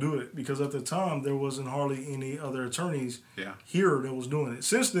 I'll do it. Because at the time, there wasn't hardly any other attorneys here that was doing it.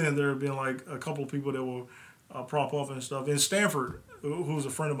 Since then, there have been like a couple of people that will prop up and stuff. In Stanford, who's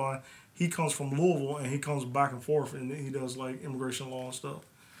a friend of mine, he comes from Louisville, and he comes back and forth, and he does like immigration law and stuff.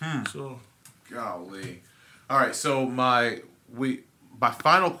 So, golly. All right, so my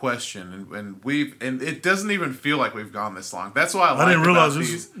final question, and it doesn't even feel like we've gone this long. That's why I didn't realize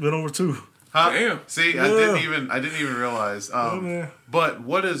it's been over 2. Huh? Damn. See, I didn't even realize. But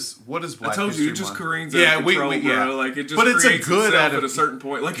what is Black History Month? I told you, it just careens out of control, bro. Like, it just but it's a good at a certain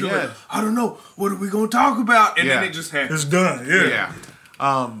point. Like, you're like, I don't know, what are we going to talk about? And then it just happens. It's done. Yeah.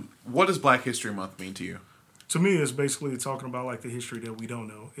 What does Black History Month mean to you? To me, it's basically talking about like the history that we don't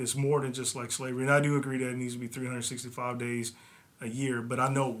know. It's more than just like slavery. And I do agree that it needs to be 365 days a year, but I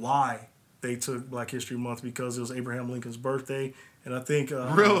know why they took Black History Month, because it was Abraham Lincoln's birthday, and I think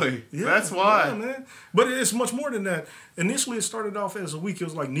really, that's why. Yeah, man. But it's much more than that. Initially, it started off as a week. It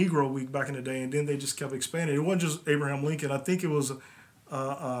was like Negro Week back in the day, and then they just kept expanding. It wasn't just Abraham Lincoln. I think it was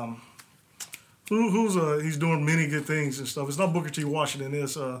he's doing many good things and stuff. It's not Booker T. Washington.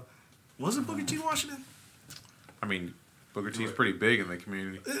 It's was it Booker T. Washington? I mean, Booker T is pretty big in the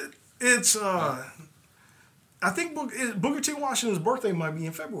community. I think Booker T. Washington's birthday might be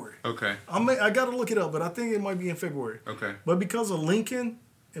in February. Okay. I got to look it up, but I think it might be in February. Okay. But because of Lincoln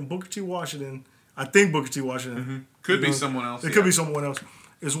and Booker T. Washington, I think Booker T. Washington could be someone else. It could be someone else.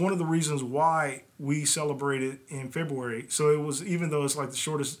 It's one of the reasons why we celebrate it in February. So it was, even though it's like the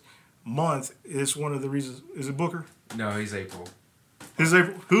shortest month, it's one of the reasons. Is it Booker? No, he's April. Who's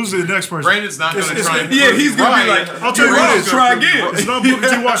the next person? Brandon's not going to try. He's going to be like, I'll tell you what. Try again. It's not Booker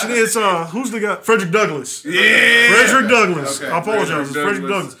T. Washington. It's who's the guy? Frederick Douglass. Yeah, Frederick Douglass. Okay. I apologize. It's Frederick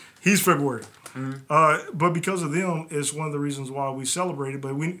Douglass. He's February. But because of them, it's one of the reasons why we celebrate it.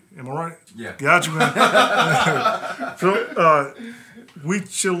 But am I right? Yeah. Got you, man. So we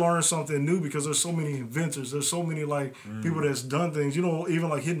should learn something new because there's so many inventors. There's so many like people that's done things. You know, even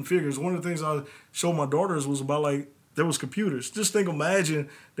like Hidden Figures. One of the things I showed my daughters was about like there was computers. Just imagine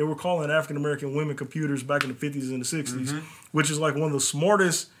they were calling African American women computers back in the 50s and the 60s, which is like one of the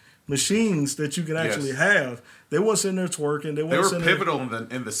smartest machines that you can actually have. They weren't sitting there twerking. They were pivotal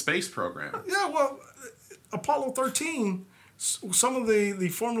in the space program. Yeah, well, Apollo 13. Some of the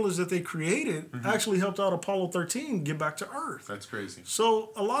formulas that they created actually helped out Apollo 13 get back to Earth. That's crazy. So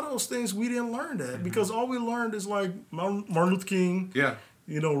a lot of those things we didn't learn that because all we learned is like Martin Luther King. Yeah.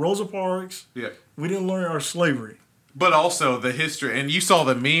 You know, Rosa Parks. Yeah. We didn't learn our slavery. But also the history, and you saw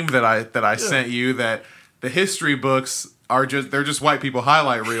the meme that I sent you that the history books are just white people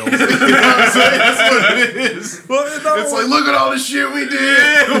highlight reels. You know what I'm saying? That's what it is. Well, it's like, look at all the shit we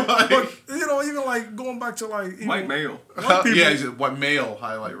did. But, you know, even like going back to like even white male. White people, white male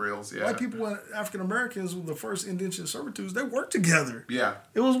highlight reels. Yeah. White people and African Americans were the first indentured servitudes. They worked together. Yeah.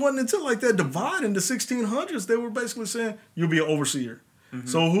 It wasn't until like that divide in the 1600s they were basically saying you'll be an overseer.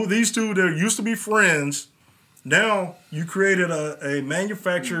 So these two there used to be friends. Now you created a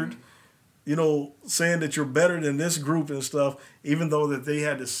manufactured. You know, saying that you're better than this group and stuff, even though that they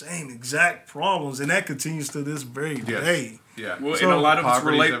had the same exact problems, and that continues to this very day. Yeah. Well, So and a lot of it's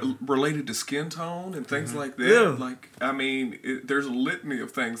related to skin tone and things like that. Yeah. Like, I mean, there's a litany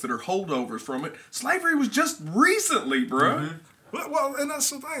of things that are holdovers from it. Slavery was just recently, bro. Well, and that's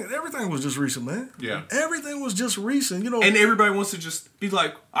the thing. Everything was just recent, man. Yeah. Everything was just recent, you know. And everybody wants to just be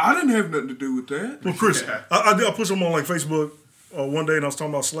like, I didn't have nothing to do with that. Well, Kris, I put something on like Facebook one day, and I was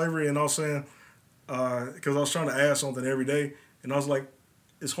talking about slavery, and I was saying, because I was trying to add something every day, and I was like,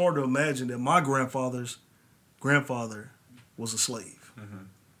 it's hard to imagine that my grandfather's grandfather was a slave.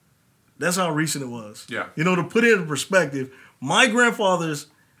 That's how recent it was. Yeah. You know, to put it in perspective, my grandfather's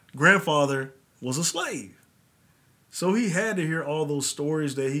grandfather was a slave. So he had to hear all those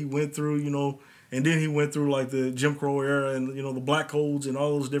stories that he went through, you know, and then he went through like the Jim Crow era and, you know, the black codes and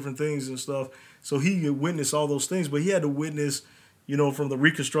all those different things and stuff. So he witnessed all those things, but he had to witness, you know, from the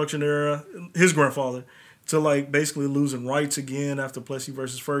Reconstruction era, his grandfather, to like basically losing rights again after Plessy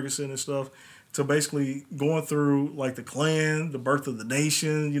versus Ferguson and stuff, to basically going through like the Klan, the birth of the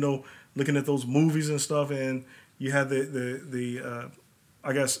nation, you know, looking at those movies and stuff. And you had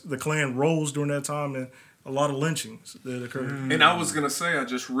I guess the Klan rose during that time and a lot of lynchings that occurred. And I was going to say, I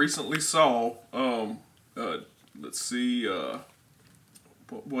just recently saw, let's see, what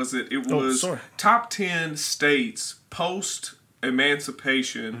was it? It was top 10 states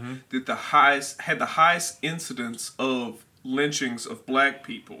post-emancipation that had the highest incidence of lynchings of black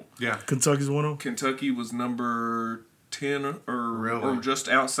people. Yeah. Kentucky's one of them? Kentucky was number 10 Really? or just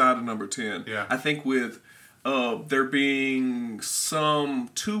outside of number 10. Yeah. I think with there being some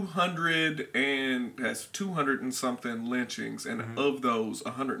 200 and something lynchings, and of those,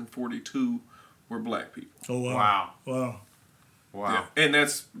 142 were black people. Oh, wow. Wow. Yeah. And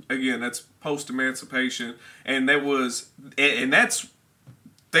that's post-emancipation, and that's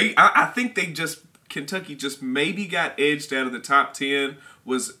I think Kentucky just maybe got edged out of the top 10,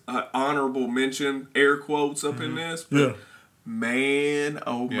 was an honorable mention, air quotes up in this, but man,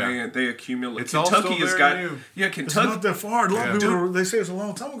 they accumulate. It's Kentucky has got new. Yeah, Kentucky. It's not that far. A lot of people they say it's a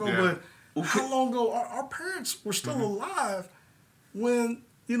long time ago, but how long ago? Our parents were still alive when,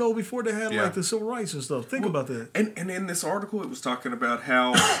 you know, before they had like the civil rights and stuff. Think about that. And in this article, it was talking about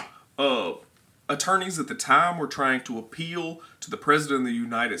how attorneys at the time were trying to appeal to the president of the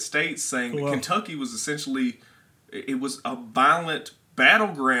United States, saying that Kentucky was essentially, it was a violent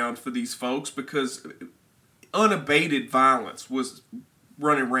battleground for these folks because unabated violence was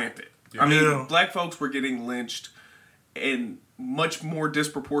running rampant. I mean, black folks were getting lynched in much more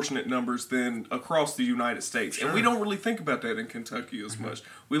disproportionate numbers than across the United States. And we don't really think about that in Kentucky as much.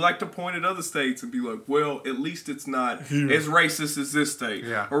 We like to point at other states and be like, well, at least it's not as racist as this state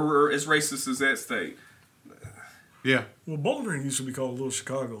or as racist as that state. Yeah. Well, Bowling Green used to be called Little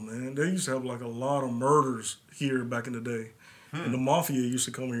Chicago, man. They used to have like a lot of murders here back in the day. And the mafia used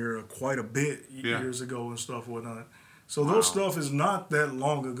to come here quite a bit years ago and stuff and whatnot. So those stuff is not that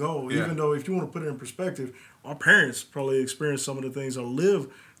long ago, even though if you want to put it in perspective, our parents probably experienced some of the things or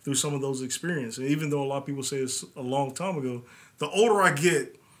lived through some of those experiences. And even though a lot of people say it's a long time ago, the older I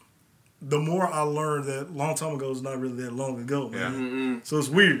get, the more I learn that long time ago is not really that long ago, man. Yeah. So it's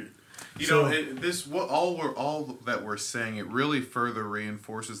weird. You know, all that we're saying, it really further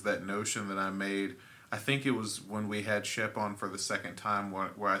reinforces that notion that I made. I think it was when we had Shep on for the second time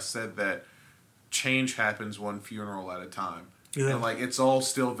where I said that change happens one funeral at a time. Yeah. And like it's all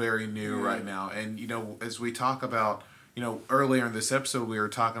still very new right now. And you know, as we talk about earlier in this episode we were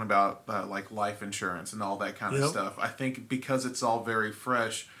talking about like life insurance and all that kind of stuff. I think because it's all very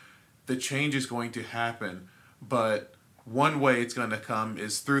fresh, the change is going to happen, but one way it's going to come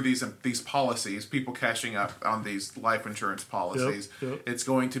is through these policies, people cashing up on these life insurance policies. It's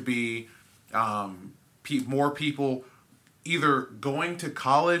going to be more people either going to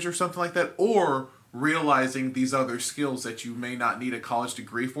college or something like that, or realizing these other skills that you may not need a college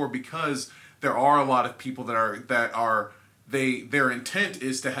degree for, because there are a lot of people their intent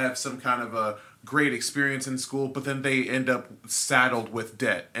is to have some kind of a great experience in school, but then they end up saddled with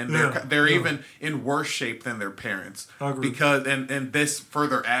debt, and they're even in worse shape than their parents, because and this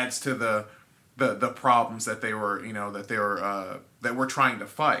further adds to the problems that that we're trying to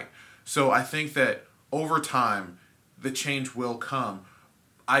fight. So I think that over time the change will come.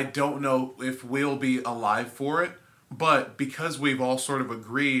 I don't know if we'll be alive for it, but because we've all sort of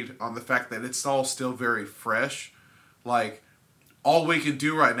agreed on the fact that it's all still very fresh, like all we can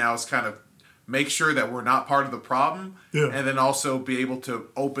do right now is kind of make sure that we're not part of the problem, and then also be able to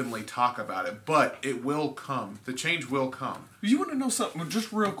openly talk about it. But it will come. The change will come. You want to know something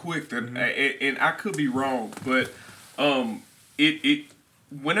just real quick that, and I could be wrong, but it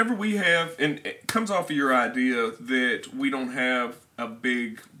whenever we have, and it comes off of your idea that we don't have a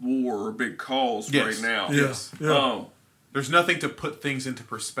big war or big cause right now. Yes. There's nothing to put things into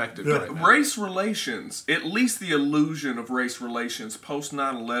perspective right now. Race relations, at least the illusion of race relations post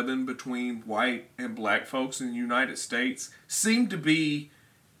 9/11 between white and black folks in the United States seem to be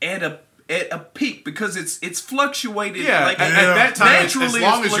at a peak, because it's fluctuated. At that time, as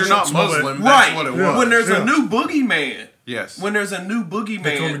long as you're not Muslim, that's what it was. When there's a new boogeyman. Yes. When there's a new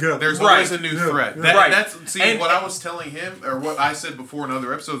boogeyman, there's always a new threat. That's what I was telling him, or what I said before in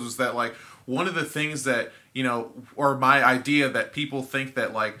other episodes, was that like one of the things that, or my idea that people think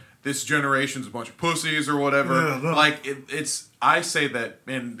that like this generation's a bunch of pussies or whatever. Like I say that,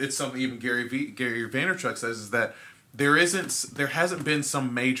 and it's something even Gary Vaynerchuk says, is that there hasn't been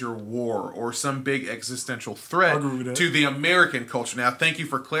some major war or some big existential threat to the American culture. Now, thank you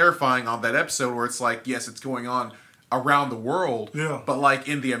for clarifying on that episode where it's like, yes, it's going on around the world, but like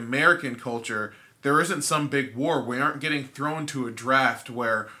in the American culture, there isn't some big war. We aren't getting thrown to a draft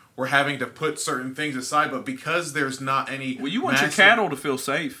where we're having to put certain things aside, but because there's not any... Well, you want your cattle to feel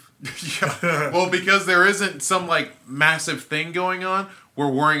safe. Well, because there isn't some like massive thing going on,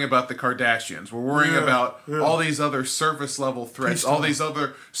 we're worrying about the Kardashians. We're worrying about all these other surface level threats, all these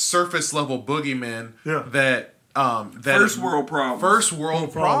other surface level boogeymen that first world problems. First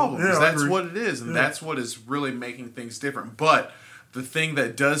world problems. That's what it is, and that's what is really making things different. But the thing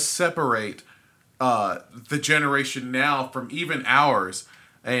that does separate the generation now from even ours,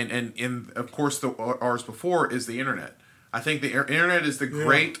 and of course ours before, is the internet. I think the internet is the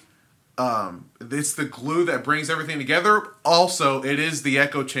great. It's the glue that brings everything together. Also, it is the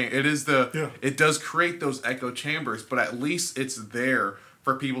echo chamber. It is it does create those echo chambers, but at least it's there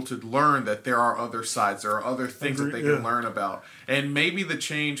for people to learn that there are other sides, there are other things that they can learn about, and maybe the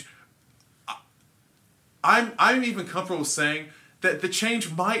change. I'm even comfortable saying that the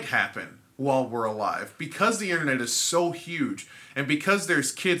change might happen while we're alive, because the internet is so huge, and because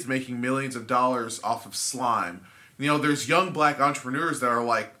there's kids making millions of dollars off of slime. There's young black entrepreneurs that are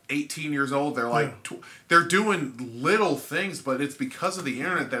like 18 years old. They're like, they're doing little things, but it's because of the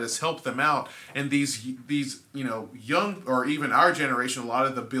internet that has helped them out. And these young, or even our generation, a lot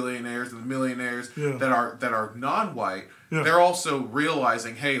of the billionaires and the millionaires that are non-white, they're also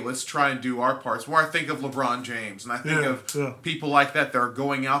realizing, hey, let's try and do our parts. Where I think of LeBron James, and I think of people like that are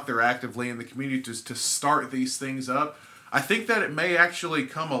going out there actively in the community to start these things up. I think that it may actually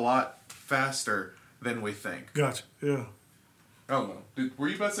come a lot faster than we think. Gotcha. Yeah. I don't know. Were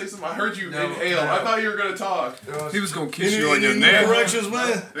you about to say something? I heard you inhale. I thought you were going to talk. He was going to kiss you on your neck. Corrections,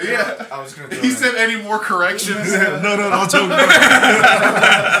 man? Yeah. I was going to. He said, any more corrections? No, I'm joking.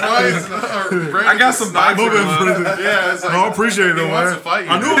 I got some boxing gloves. Yeah, it's like, I appreciate it, he man. wants to fight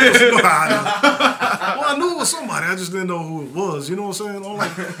you. I knew it was I knew it was somebody. I just didn't know who it was. You know what I'm saying? I'm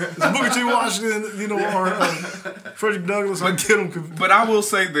like, it's Booker T. Washington, or Frederick Douglass. I get them. But I will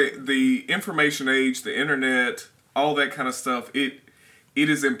say that the information age, the internet, all that kind of stuff, it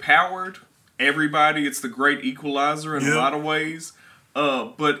has empowered everybody. It's the great equalizer in a lot of ways.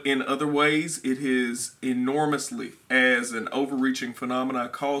 But in other ways, it has enormously, as an overreaching phenomenon,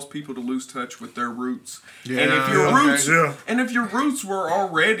 caused people to lose touch with their roots. And if your roots were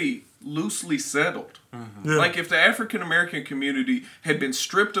already loosely settled, like if the African American community had been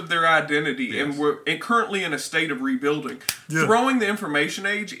stripped of their identity and were currently in a state of rebuilding, throwing the information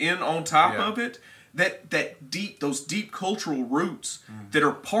age in on top of it, those deep cultural roots that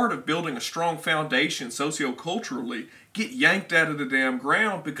are part of building a strong foundation socioculturally get yanked out of the damn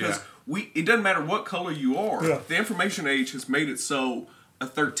ground because it doesn't matter what color you are. Yeah. The information age has made it so a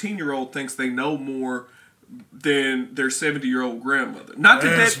 13-year-old thinks they know more than their 70-year-old grandmother. Not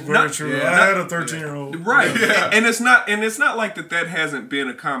that That's that very not, true. yeah, I not- had a 13-year-old. Right, and it's not like that hasn't been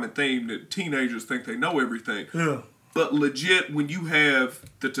a common theme that teenagers think they know everything. Yeah. But legit, when you have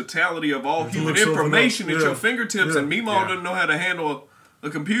the totality of all human look something information up. at your fingertips, and Meemaw Yeah. doesn't know how to handle a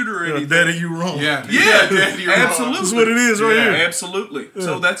computer or anything. Daddy, you wrong. Yeah, Absolutely. That's what it is right Yeah, here. absolutely.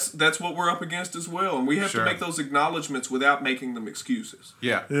 So that's what we're up against as well, and we have to make those acknowledgments without making them excuses.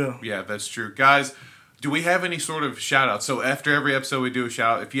 Yeah, Yeah. that's true, guys. Do we have any sort of shout out? So after every episode we do a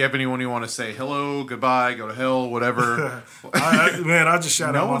shout out. If you have anyone you want to say hello, goodbye, go to hell, whatever. I just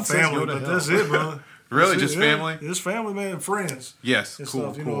shout No out my one says family, go to but hell. that's it, bro. Really, That's just it, family? Yeah. Just family, man, and friends. Yes, And cool,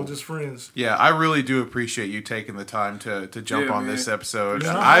 stuff, you cool. know, just friends. Yeah, I really do appreciate you taking the time to jump Yeah, on man. this episode.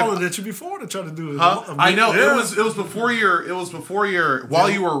 Man, I I've- hollered at you before to try to do it. Huh? I know Yeah. it was before your while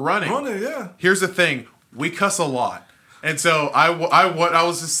you were running. Running, yeah. Here's the thing: we cuss a lot, and so I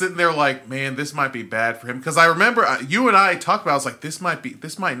was just sitting there like, man, this might be bad for him because I remember you and I talked about. I was like, this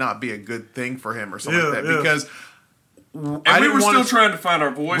might not be a good thing for him or something like that because. And we were still trying to find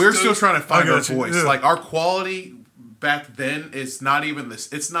our voice. We're still trying to find our got you, voice. yeah. Like our quality back then is not even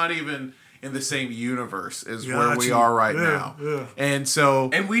this. It's not even in the same universe as where we you. are right Yeah, now. yeah. And so,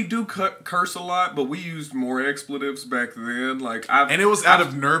 And we do curse a lot, but we used more expletives back then. Like and it was out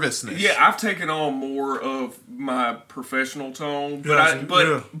of nervousness. Yeah, I've taken on more of my professional tone, but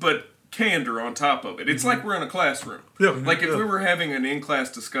Gotcha, but candor on top of it. It's like we're in a classroom. Yeah, Like if yeah. we were having an in-class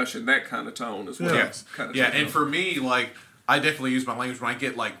discussion, that kind of tone is what Yes. kind of Yeah, and for me, like, I definitely use my language when I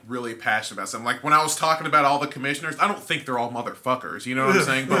get, like, really passionate about something. Like, when I was talking about all the commissioners, I don't think they're all motherfuckers, you know what I'm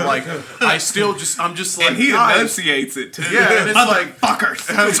saying? But, like, I'm just like, and he guys, enunciates it too. yeah, and it's like,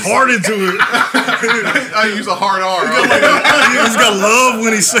 Fuckers. It's hard into it. I use a hard R. He's got love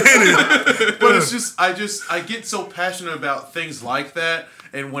when he's saying it. But it's just, I get so passionate about things like that,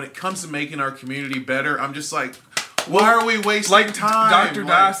 and when it comes to making our community better, I'm just like, why are we wasting Like time? Dr. Like,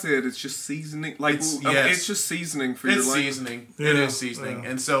 Dye said, it's just seasoning. Like It's- it's just seasoning for your It's language. seasoning. It Yeah, is seasoning. yeah.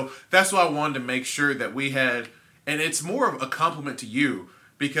 And so that's why I wanted to make sure that we had, and it's more of a compliment to you,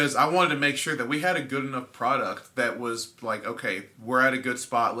 because I wanted to make sure that we had a good enough product that was like, okay, we're at a good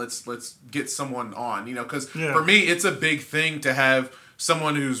spot. Let's get someone on, you know, because for me, it's a big thing to have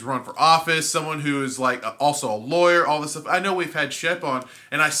someone who's run for office, someone who is like also a lawyer, all this stuff. I know we've had Shep on,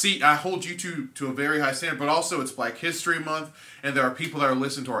 and I hold you to a very high standard, but also it's Black History Month, and there are people that are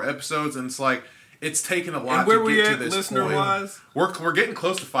listening to our episodes, and it's like, it's taken a lot And where to we get to at, this listener point. wise? We're getting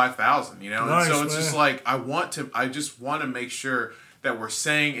close to 5,000, you know, Nice, and so it's man. just like I just want to make sure that we're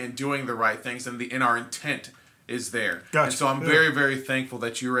saying and doing the right things, and our intent is there. Gotcha. And so I'm Yeah. very, very thankful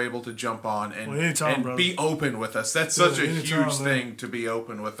that you were able to jump on and, anytime, and brother. be open with us. That's such a anytime, huge man. thing to be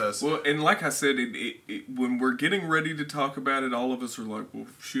open with us. Well, and like I said, when we're getting ready to talk about it, all of us are like, well,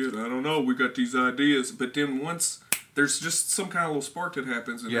 shit, I don't know. We got these ideas. But then once there's just some kind of little spark that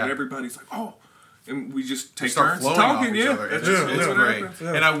happens, and then everybody's like, oh. And we just take Start turns flowing talking. off each Yeah, other. that's It's, just it's what great. happens.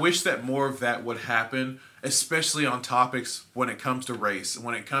 Yeah. And I wish that more of that would happen, especially on topics when it comes to race,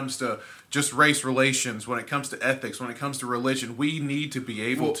 when it comes to just race relations, when it comes to ethics, when it comes to religion. We need to be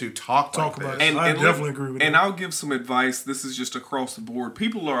able to talk like about this. it. I definitely agree with And that. I'll give some advice. This is just across the board.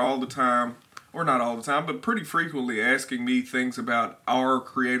 People are all the time, or not all the time, but pretty frequently asking me things about our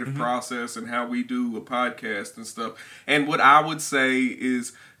creative process and how we do a podcast and stuff. And what I would say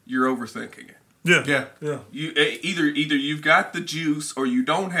is you're overthinking it. Yeah. You either you've got the juice or you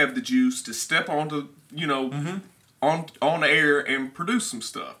don't have the juice to step onto, on air and produce some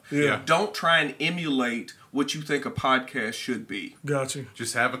stuff. Yeah. Don't try and emulate what you think a podcast should be. Got you.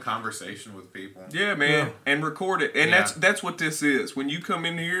 Just have a conversation with people. Yeah, man, Yeah. and record it. And Yeah. that's what this is. When you come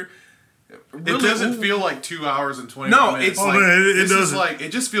in here, It doesn't feel like 2 hours and 20 No, minutes. it's- like, Oh, man, it this is doesn't. like, it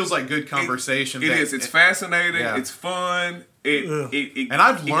just feels like good conversation. It that- is. It's fascinating. Yeah. It's fun. It And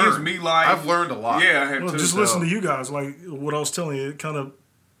I've it learned. gives me life. I've learned a lot. Yeah, I have Well, too. just So- listen to you guys. Like what I was telling you, it kind of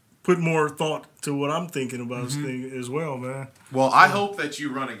put more thought to what I'm thinking about this thing as well, man. Well, I hope that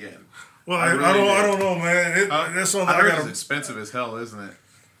you run again. Well, I I really don't do. know, man. That's something I I heard got it's to. expensive as hell, isn't it?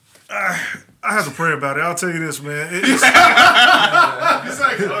 I have to pray about it. I'll tell you this, man. It's, He's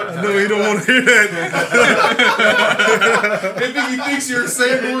like, no, you don't want to hear that. maybe he thinks you're a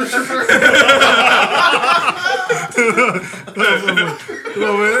Satan worshiper.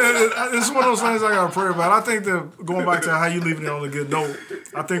 No, man, it's one of those things I got to pray about. I think that going back to how you leaving it on a good note,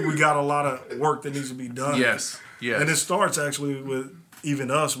 I think we got a lot of work that needs to be done. Yes. And it starts actually with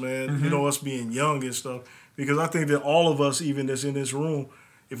even us, man. You know, us being young and stuff. Because I think that all of us, even that's in this room,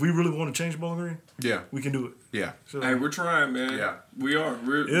 if we really want to change Bowling Green, we can do it. Yeah. So, Hey, we're trying, man. Yeah. We are.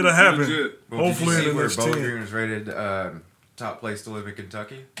 it'll happen. Legit. Well, Hopefully did you in see the where next Bowling 10. Green was rated top place to live in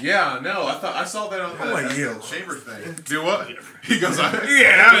Kentucky? Yeah, no, I saw that on the, like, yeah. the chamber thing. Do what? He goes,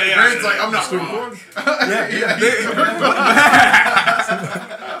 Brandon's like, I'm not wrong.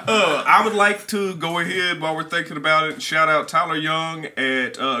 I would like to go ahead while we're thinking about it and shout out Tyler Young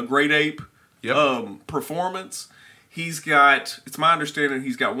at Great Ape Performance. He's got, it's my understanding,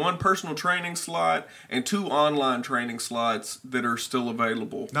 he's got 1 personal training slot and 2 online training slots that are still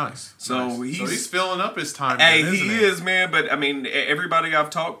available. Nice. So he's filling up his time. Hey, then, he is, man. But I mean, everybody I've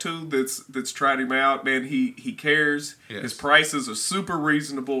talked to that's tried him out, man, he cares. Yes. His prices are super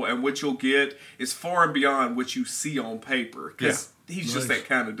reasonable, and what you'll get is far and beyond what you see on paper. Because he's just that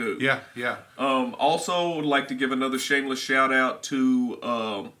kind of dude. Yeah, yeah. Also, would like to give another shameless shout out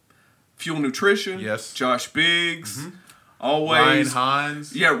to Fuel Nutrition. Yes. Josh Biggs. Always. Ryan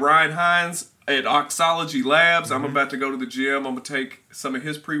Hines. Yeah, Ryan Hines at Oxology Labs. I'm about to go to the gym. I'm going to take some of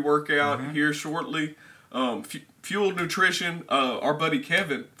his pre-workout here shortly. Fuel Nutrition, our buddy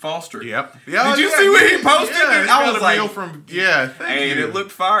Kevin Foster. Yep. Did you see what he posted? Yeah, I was like, meal from, thank and you. it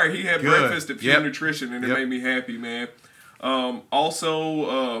looked fire. He had Good. breakfast at Fuel Nutrition, and it made me happy, man.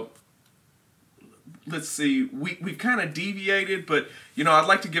 Also, let's see, we've kind of deviated, but, you know, I'd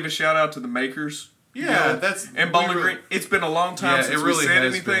like to give a shout out to the makers. Yeah, that's... And Bowling Green, it's been a long time since we said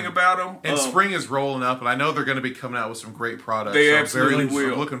anything about them. And spring is rolling up, and I know they're going to be coming out with some great products. They so absolutely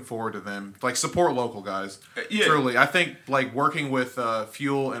will. I'm looking forward to them. Like, support local guys. Yeah. Truly. I think, like, working with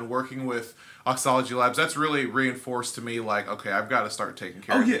Fuel and working with Oxology Labs, that's really reinforced to me, like, okay, I've got to start taking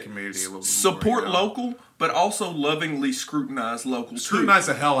care of the community a little bit Support more. local, but also lovingly scrutinize local, Scrutinize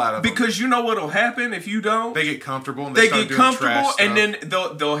the hell out of them. Because you know what'll happen if you don't? They get comfortable and They start get doing comfortable, trash and stuff.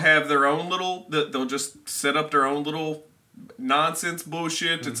 then they'll have their own little. They'll just set up their own little nonsense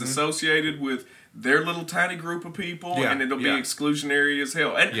bullshit that's associated with their little tiny group of people, and it'll be exclusionary as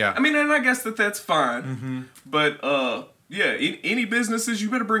hell. And I mean, and I guess that's fine. But any businesses, you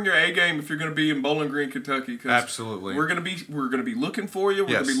better bring your A game if you're going to be in Bowling Green, Kentucky. Cause absolutely, we're going to be looking for you.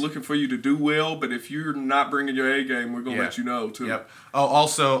 We're going to be looking for you to do well. But if you're not bringing your A game, we're going to let you know too. Yep. Oh,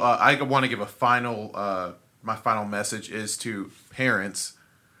 also, I want to give a final. My final message is to parents: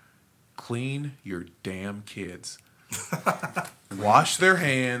 clean your damn kids. Wash their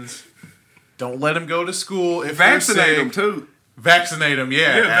hands. Don't let them go to school if vaccinate them too. Vaccinate them,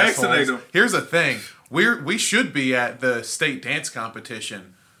 yeah. Vaccinate them. Here's the thing: we should be at the state dance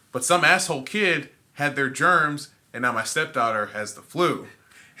competition, but some asshole kid had their germs, and now my stepdaughter has the flu,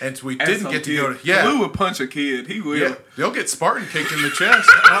 and so we didn't get to go to. Flu would punch a kid. He will. Yeah, they'll get Spartan kicked in the chest.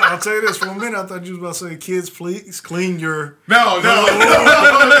 I'll tell you this for a minute. I thought you was about to say, kids, please clean your. No. What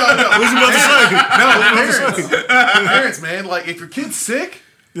was you about to say? Parents, man, like if your kid's sick,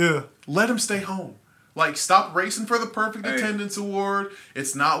 Yeah. let him stay home. Like, stop racing for the perfect attendance award.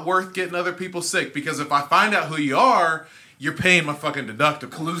 It's not worth getting other people sick, because if I find out who you are, you're paying my fucking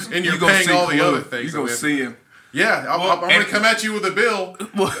deductible, and you're paying all the other things. You're gonna see him. Yeah, I'm gonna come at you with a bill.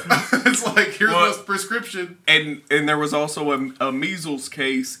 It's like, here's my prescription. And there was also a measles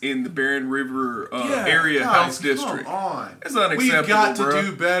case in the Barron River area health district. Come on, it's unacceptable. We've got to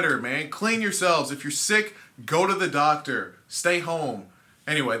do better, man. Clean yourselves. If you're sick, go to the doctor. Stay home.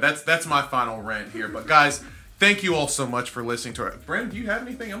 Anyway, that's my final rant here. But guys, thank you all so much for listening to it. Brandon, do you have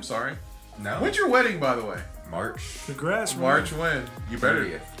anything? I'm sorry. No. When's your wedding, by the way? March. Congrats, man. March when? You better.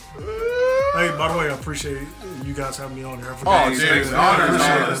 30th. Hey, by the way, I appreciate you guys having me on here. Oh, dude, the honors.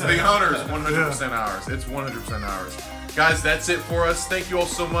 that. The honors, 100% ours. It's 100% ours. Guys, that's it for us. Thank you all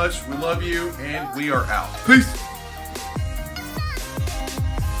so much. We love you, and we are out. Peace.